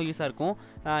ரொம்ப ரொம்ப யூஸாக இருக்கும்.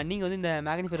 நீங்கள் வந்து இந்த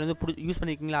மேக்னிஃபையர் வந்து யூஸ்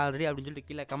பண்ணியிருக்கீங்களா ஆல்ரெடி அப்படின்னு சொல்லிட்டு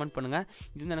கீழே கமெண்ட் பண்ணுங்கள்.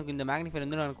 இது வந்து எனக்கு இந்த மேக்னிஃபையர்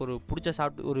வந்து எனக்கு ஒரு பிடிச்ச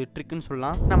ஒரு ட்ரிக்குன்னு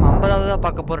சொல்லலாம். நம்ம 50ஆவதாக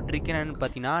பார்க்க போகிற ட்ரிக் என்னென்னு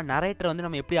பார்த்தீங்கன்னா நரேட்டர் வந்து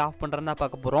நம்ம எப்படி ஆஃப் பண்ணுறதுனா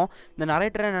பார்க்க போகிறோம். இந்த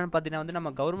நரேட்டர் என்னென்னு பார்த்தீங்கன்னா வந்து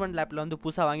நம்ம கவர்மெண்ட் லேப்பில் வந்து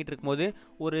புதுசாக வாங்கிட்டு இருக்கும்போது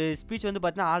ஒரு ஸ்பீச் வந்து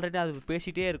பார்த்தீங்கன்னா ஆல்ரெடி அது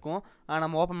பேசிகிட்டே இருக்கும்.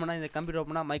 நம்ம ஓப்பன் பண்ணால் இந்த கம்ப்யூட்டர்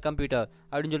ஓப்பன் பண்ணால் மை கம்ப்யூட்டர்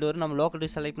அப்படின்னு சொல்லிட்டு வரும். நம்ம லோக்கல்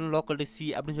டிஷ் செலக்ட் பண்ணி லோக்கல் டிஷ் சி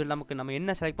அப்படின்னு சொல்லி நம்ம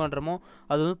என்ன செலக்ட் பண்ணுறோமோ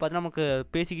அது வந்து பார்த்தீங்கன்னா நமக்கு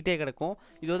பேசிக்கிட்டே கிடக்கும்.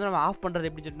 இது வந்து நம்ம ஆஃப் பண்ணுறது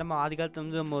எப்படின்னு சொல்லிட்டு நம்ம ஆதி காலத்தில்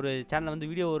வந்து நம்ம ஒரு சேனலில் வந்து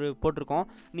வீடியோ போட்டிருக்கோம்.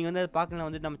 நீங்கள் வந்து அதை பார்க்கலாம்,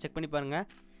 வந்து நம்ம செக் பண்ணி பாருங்கள்.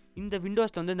 இந்த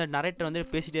விண்டோஸில் வந்து இந்த நரேட்டர் வந்து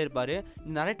பேசிகிட்டே இருப்பார்.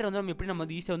 இந்த நரேட்டர் வந்து நம்ம எப்படி நம்ம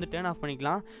வந்து ஈஸியாக வந்து டர்ன் ஆஃப்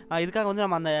பண்ணிக்கலாம். இதுக்காக வந்து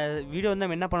நம்ம அந்த வீடியோ வந்து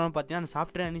நம்ம என்ன பண்ணணும் பார்த்தீங்கன்னா அந்த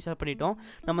சாஃப்ட்வேர் இன்ஸ்டால் பண்ணிட்டோம்.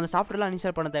 நம்ம அந்த சாஃப்ட்வேர்லாம்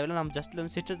இன்ஸ்டால் பண்ண தேவையில்லை. நம்ம ஜஸ்ட்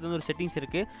வந்து சிஸ்டத்தில் வந்து ஒரு செட்டிங்ஸ்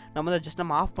இருக்குது, நம்ம வந்து ஜஸ்ட்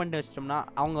நம்ம ஆஃப் பண்ணிட்டு வச்சிட்டோம்னா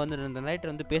அவங்க வந்து இந்த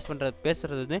நரேட்டர் வந்து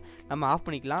பேசுகிறது வந்து நம்ம ஆஃப்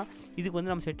பண்ணிக்கலாம். இதுக்கு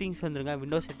வந்து நம்ம செட்டிங்ஸ் வந்துருங்க,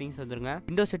 விண்டோஸ் செட்டிங்ஸ் வந்துருங்க.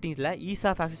 விண்டோஸ் செட்டிங்ஸில் ஈஸ்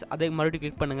ஆஃப் ஆக்சஸ் அதை மறுபடியும்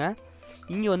கிளிக் பண்ணுங்கள்.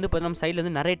 இங்கே வந்து இப்போ நம்ம சைடில்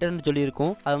வந்து நரேட்டர்னு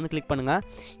சொல்லியிருக்கோம், அதை வந்து கிளிக் பண்ணுங்கள்.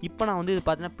 இப்போ நான் வந்து இது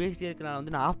பார்த்தீங்கன்னா பேசிட்டே இருக்கனால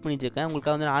வந்து நான் ஆஃப் பண்ணி வச்சிருக்கேன்.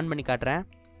 உங்களுக்காக வந்து நான் ஆன் பண்ணி காட்டுறேன்.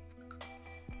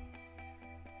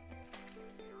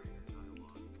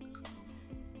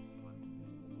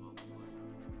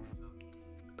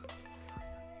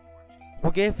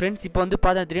 ஓகே ஃப்ரெண்ட்ஸ், இப்போ வந்து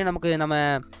பார்த்தா தெரியும் நமக்கு நம்ம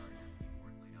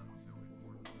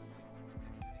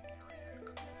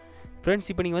ஃப்ரெண்ட்ஸ்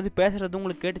இப்போ நீங்கள் வந்து பேசுகிறது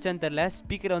உங்களுக்கு கேட்டுச்சான்னு தெரில.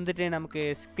 ஸ்பீக்கரை வந்துட்டு நமக்கு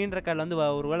ஸ்க்ரீன் ரெக்கார்டில் வந்து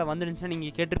ஒரு வேளை வந்துருந்துச்சுன்னா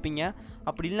நீங்கள் கேட்டிருப்பீங்க.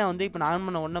 அப்படி இல்லைனா வந்து இப்போ நான் ஆன்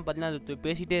பண்ண உடனே பார்த்தீங்கன்னா அது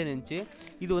பேசிகிட்டே இருந்துச்சு.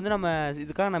 இது வந்து நம்ம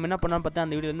இதுக்காக நம்ம என்ன பண்ணோம்னு பார்த்தா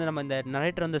அந்த வீடியோ வந்து நம்ம இந்த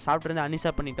நரேட்டர் வந்து சாஃப்ட்வேர் வந்து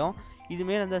அன்இன்ஸ்டால் பண்ணிட்டோம்.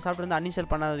 இதுமாரி அந்த சாஃப்ட்வேர் வந்து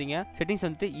அன்இன்ஸ்டால் பண்ணாதீங்க. செட்டிங்ஸ்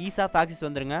வந்துட்டு ஈஸ் ஆஃப் ஆக்சஸ்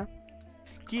வந்துருங்க.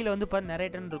 கீழே வந்து பார்த்து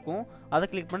நரேட்டர்னு இருக்கும்.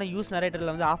 அதை கிளிக் பண்ணால் யூஸ்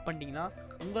நரேட்டரில் வந்து ஆஃப் பண்ணிட்டீங்கன்னா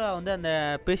உங்களை வந்து அந்த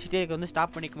பேசிகிட்டே வந்து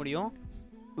ஸ்டாப் பண்ணிக்க முடியும்.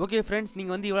 ஓகே ஃப்ரெண்ட்ஸ்,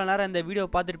 நீங்கள் வந்து இவ்வளோ நேரம் இந்த வீடியோ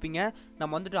பார்த்துருப்பீங்க.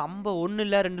 நம்ம வந்துட்டு 1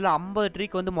 இல்லை 2 இல்லை 50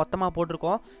 ட்ரிக் வந்து மொத்தமாக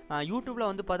போட்டிருக்கோம். யூடியூப்பில்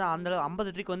வந்து பார்த்தா அந்த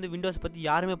 50 ட்ரிக் வந்து விண்டோஸ் பற்றி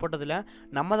யாருமே போட்டதில்லை.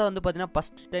 நம்ம தான் வந்து பார்த்தீங்கன்னா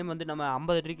ஃபஸ்ட் டைம் வந்து நம்ம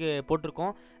 50 ட்ரிக்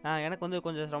போட்டிருக்கோம். எனக்கு வந்து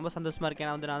கொஞ்சம் ரொம்ப சந்தோஷமாக இருக்குது.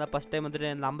 ஏன்னா வந்து நான் தான் ஃபஸ்ட் டைம்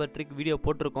வந்துட்டு இந்த 50 ட்ரிக் வீடியோ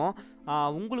போட்டிருக்கோம்.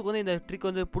 உங்களுக்கு வந்து இந்த ட்ரிக்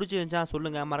வந்து பிடிச்சிருந்துச்சா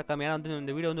சொல்லுங்கள் மறக்காம. ஏன்னா வந்து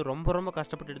இந்த வீடியோ வந்து ரொம்ப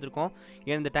கஷ்டப்பட்டு எடுத்திருக்கோம்.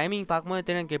 ஏன்னா இந்த டைமிங்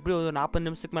பார்க்கும்போது எனக்கு எப்படி ஒரு 40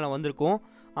 நிமிஷத்துக்கு மேலே வந்திருக்கும்.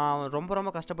 ரொம்ப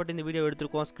கஷ்டப்பட்டு இந்த வீடியோ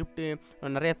எடுத்திருக்கோம். ஸ்கிரிப்ட்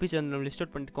நிறைய ஃபீச்சர் வந்து லிஸ்ட்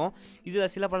அவுட் பண்ணியிருக்கோம்.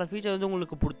 இதில் சில பல ஃபீச்சர் வந்து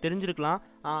உங்களுக்கு தெரிஞ்சிருக்கலாம்.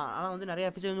 ஆனால் வந்து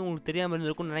நிறையா ஃபீச்சர் வந்து உங்களுக்கு தெரியாமல்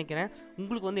இருந்திருக்கும்னு நினைக்கிறேன்.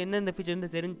 உங்களுக்கு வந்து எந்தெந்த ஃபீச்சர்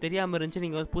வந்து தெரியாமல் இருந்துச்சு,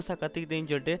 நீங்கள் வந்து புதுசாக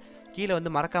கற்றுக்கிட்டேன்னு சொல்லிட்டு கீழே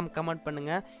வந்து மறக்காமல் கமெண்ட்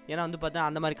பண்ணுங்கள். ஏன்னா வந்து பார்த்தா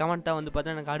அந்த மாதிரி கமெண்ட் தான் வந்து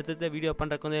பார்த்தா எனக்கு அடுத்தடுத்த வீடியோ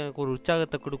பண்ணுறதுக்கு வந்து எனக்கு ஒரு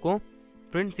உற்சாகத்தை கொடுக்கும்.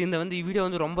 ஃப்ரெண்ட்ஸ், இந்த வந்து வீடியோ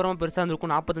வந்து ரொம்ப பெருசாக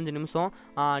இருந்திருக்கும். 45 நிமிஷம்.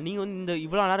 நீங்கள் வந்து இந்த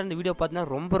இவ்வளோ நேரம் இந்த வீடியோ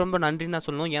பார்த்தீங்கன்னா ரொம்ப நன்றின்னு நான்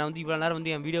சொல்லணும். ஏன்னா வந்து இவ்வளோ நேரம்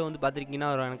வந்து என் வீடியோ வந்து பார்த்துருக்கீங்கன்னா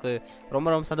எனக்கு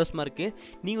ரொம்ப சந்தோஷமாக இருக்குது.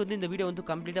 நீங்கள் வந்து இந்த வீடியோ வந்து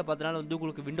கம்ப்ளீட்டாக பார்த்தனால வந்து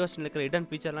உங்களுக்கு விண்டோஸ் 10 இருக்கிற ஹிடன்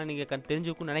ஃபீச்சர்லாம் நீங்கள்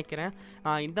தெரிஞ்சுக்கும்னு நினைக்கிறேன்.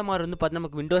 இந்த மாதிரி வந்து பார்த்தீங்கன்னா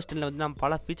நமக்கு விண்டோஸ் 10 வந்து நான்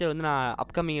பல ஃபீச்சர் வந்து நான்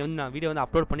அப்கமிங் வந்து நான் வீடியோ வந்து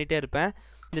அப்லோட் பண்ணிகிட்டே இருப்பேன்.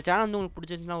 இந்த சேனல் வந்து உங்களுக்கு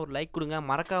பிடிச்சிருந்துச்சுன்னா ஒரு லைக் கொடுங்க.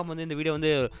 மறக்காம வந்து இந்த வீடியோ வந்து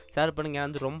ஷேர் பண்ணுங்கள்.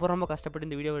 வந்து ரொம்ப கஷ்டப்பட்டு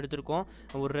இந்த வீடியோ எடுத்திருக்கோம்.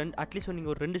 அட்லீஸ்ட்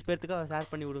நீங்கள் ஒரு 2 பேர்த்துக்காக ஷேர்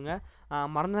பண்ணி விடுங்க.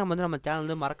 மறந்தாமல் வந்து நம்ம சேனல்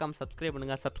வந்து மறக்காமல் சப்ஸ்கிரைப்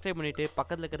பண்ணுங்கள். சப்ஸ்கிரைப் பண்ணிவிட்டு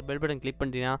பக்கத்தில் இருக்கிற பெல் பட்டன் கிளிக்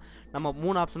பண்ணிட்டீங்கன்னா நம்ம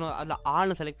 3 ஆப்ஷனும் அதில்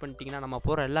ஆள்னு செலக்ட் பண்ணிட்டீங்கன்னா நம்ம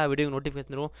போகிற எல்லா வீடியோ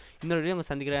நோட்டிஃபிகேஷன் வரும். இன்னொரு வீடியோ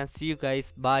உங்கள் சந்திக்கிறேன். See you guys.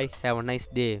 Bye. Have a nice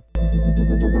day.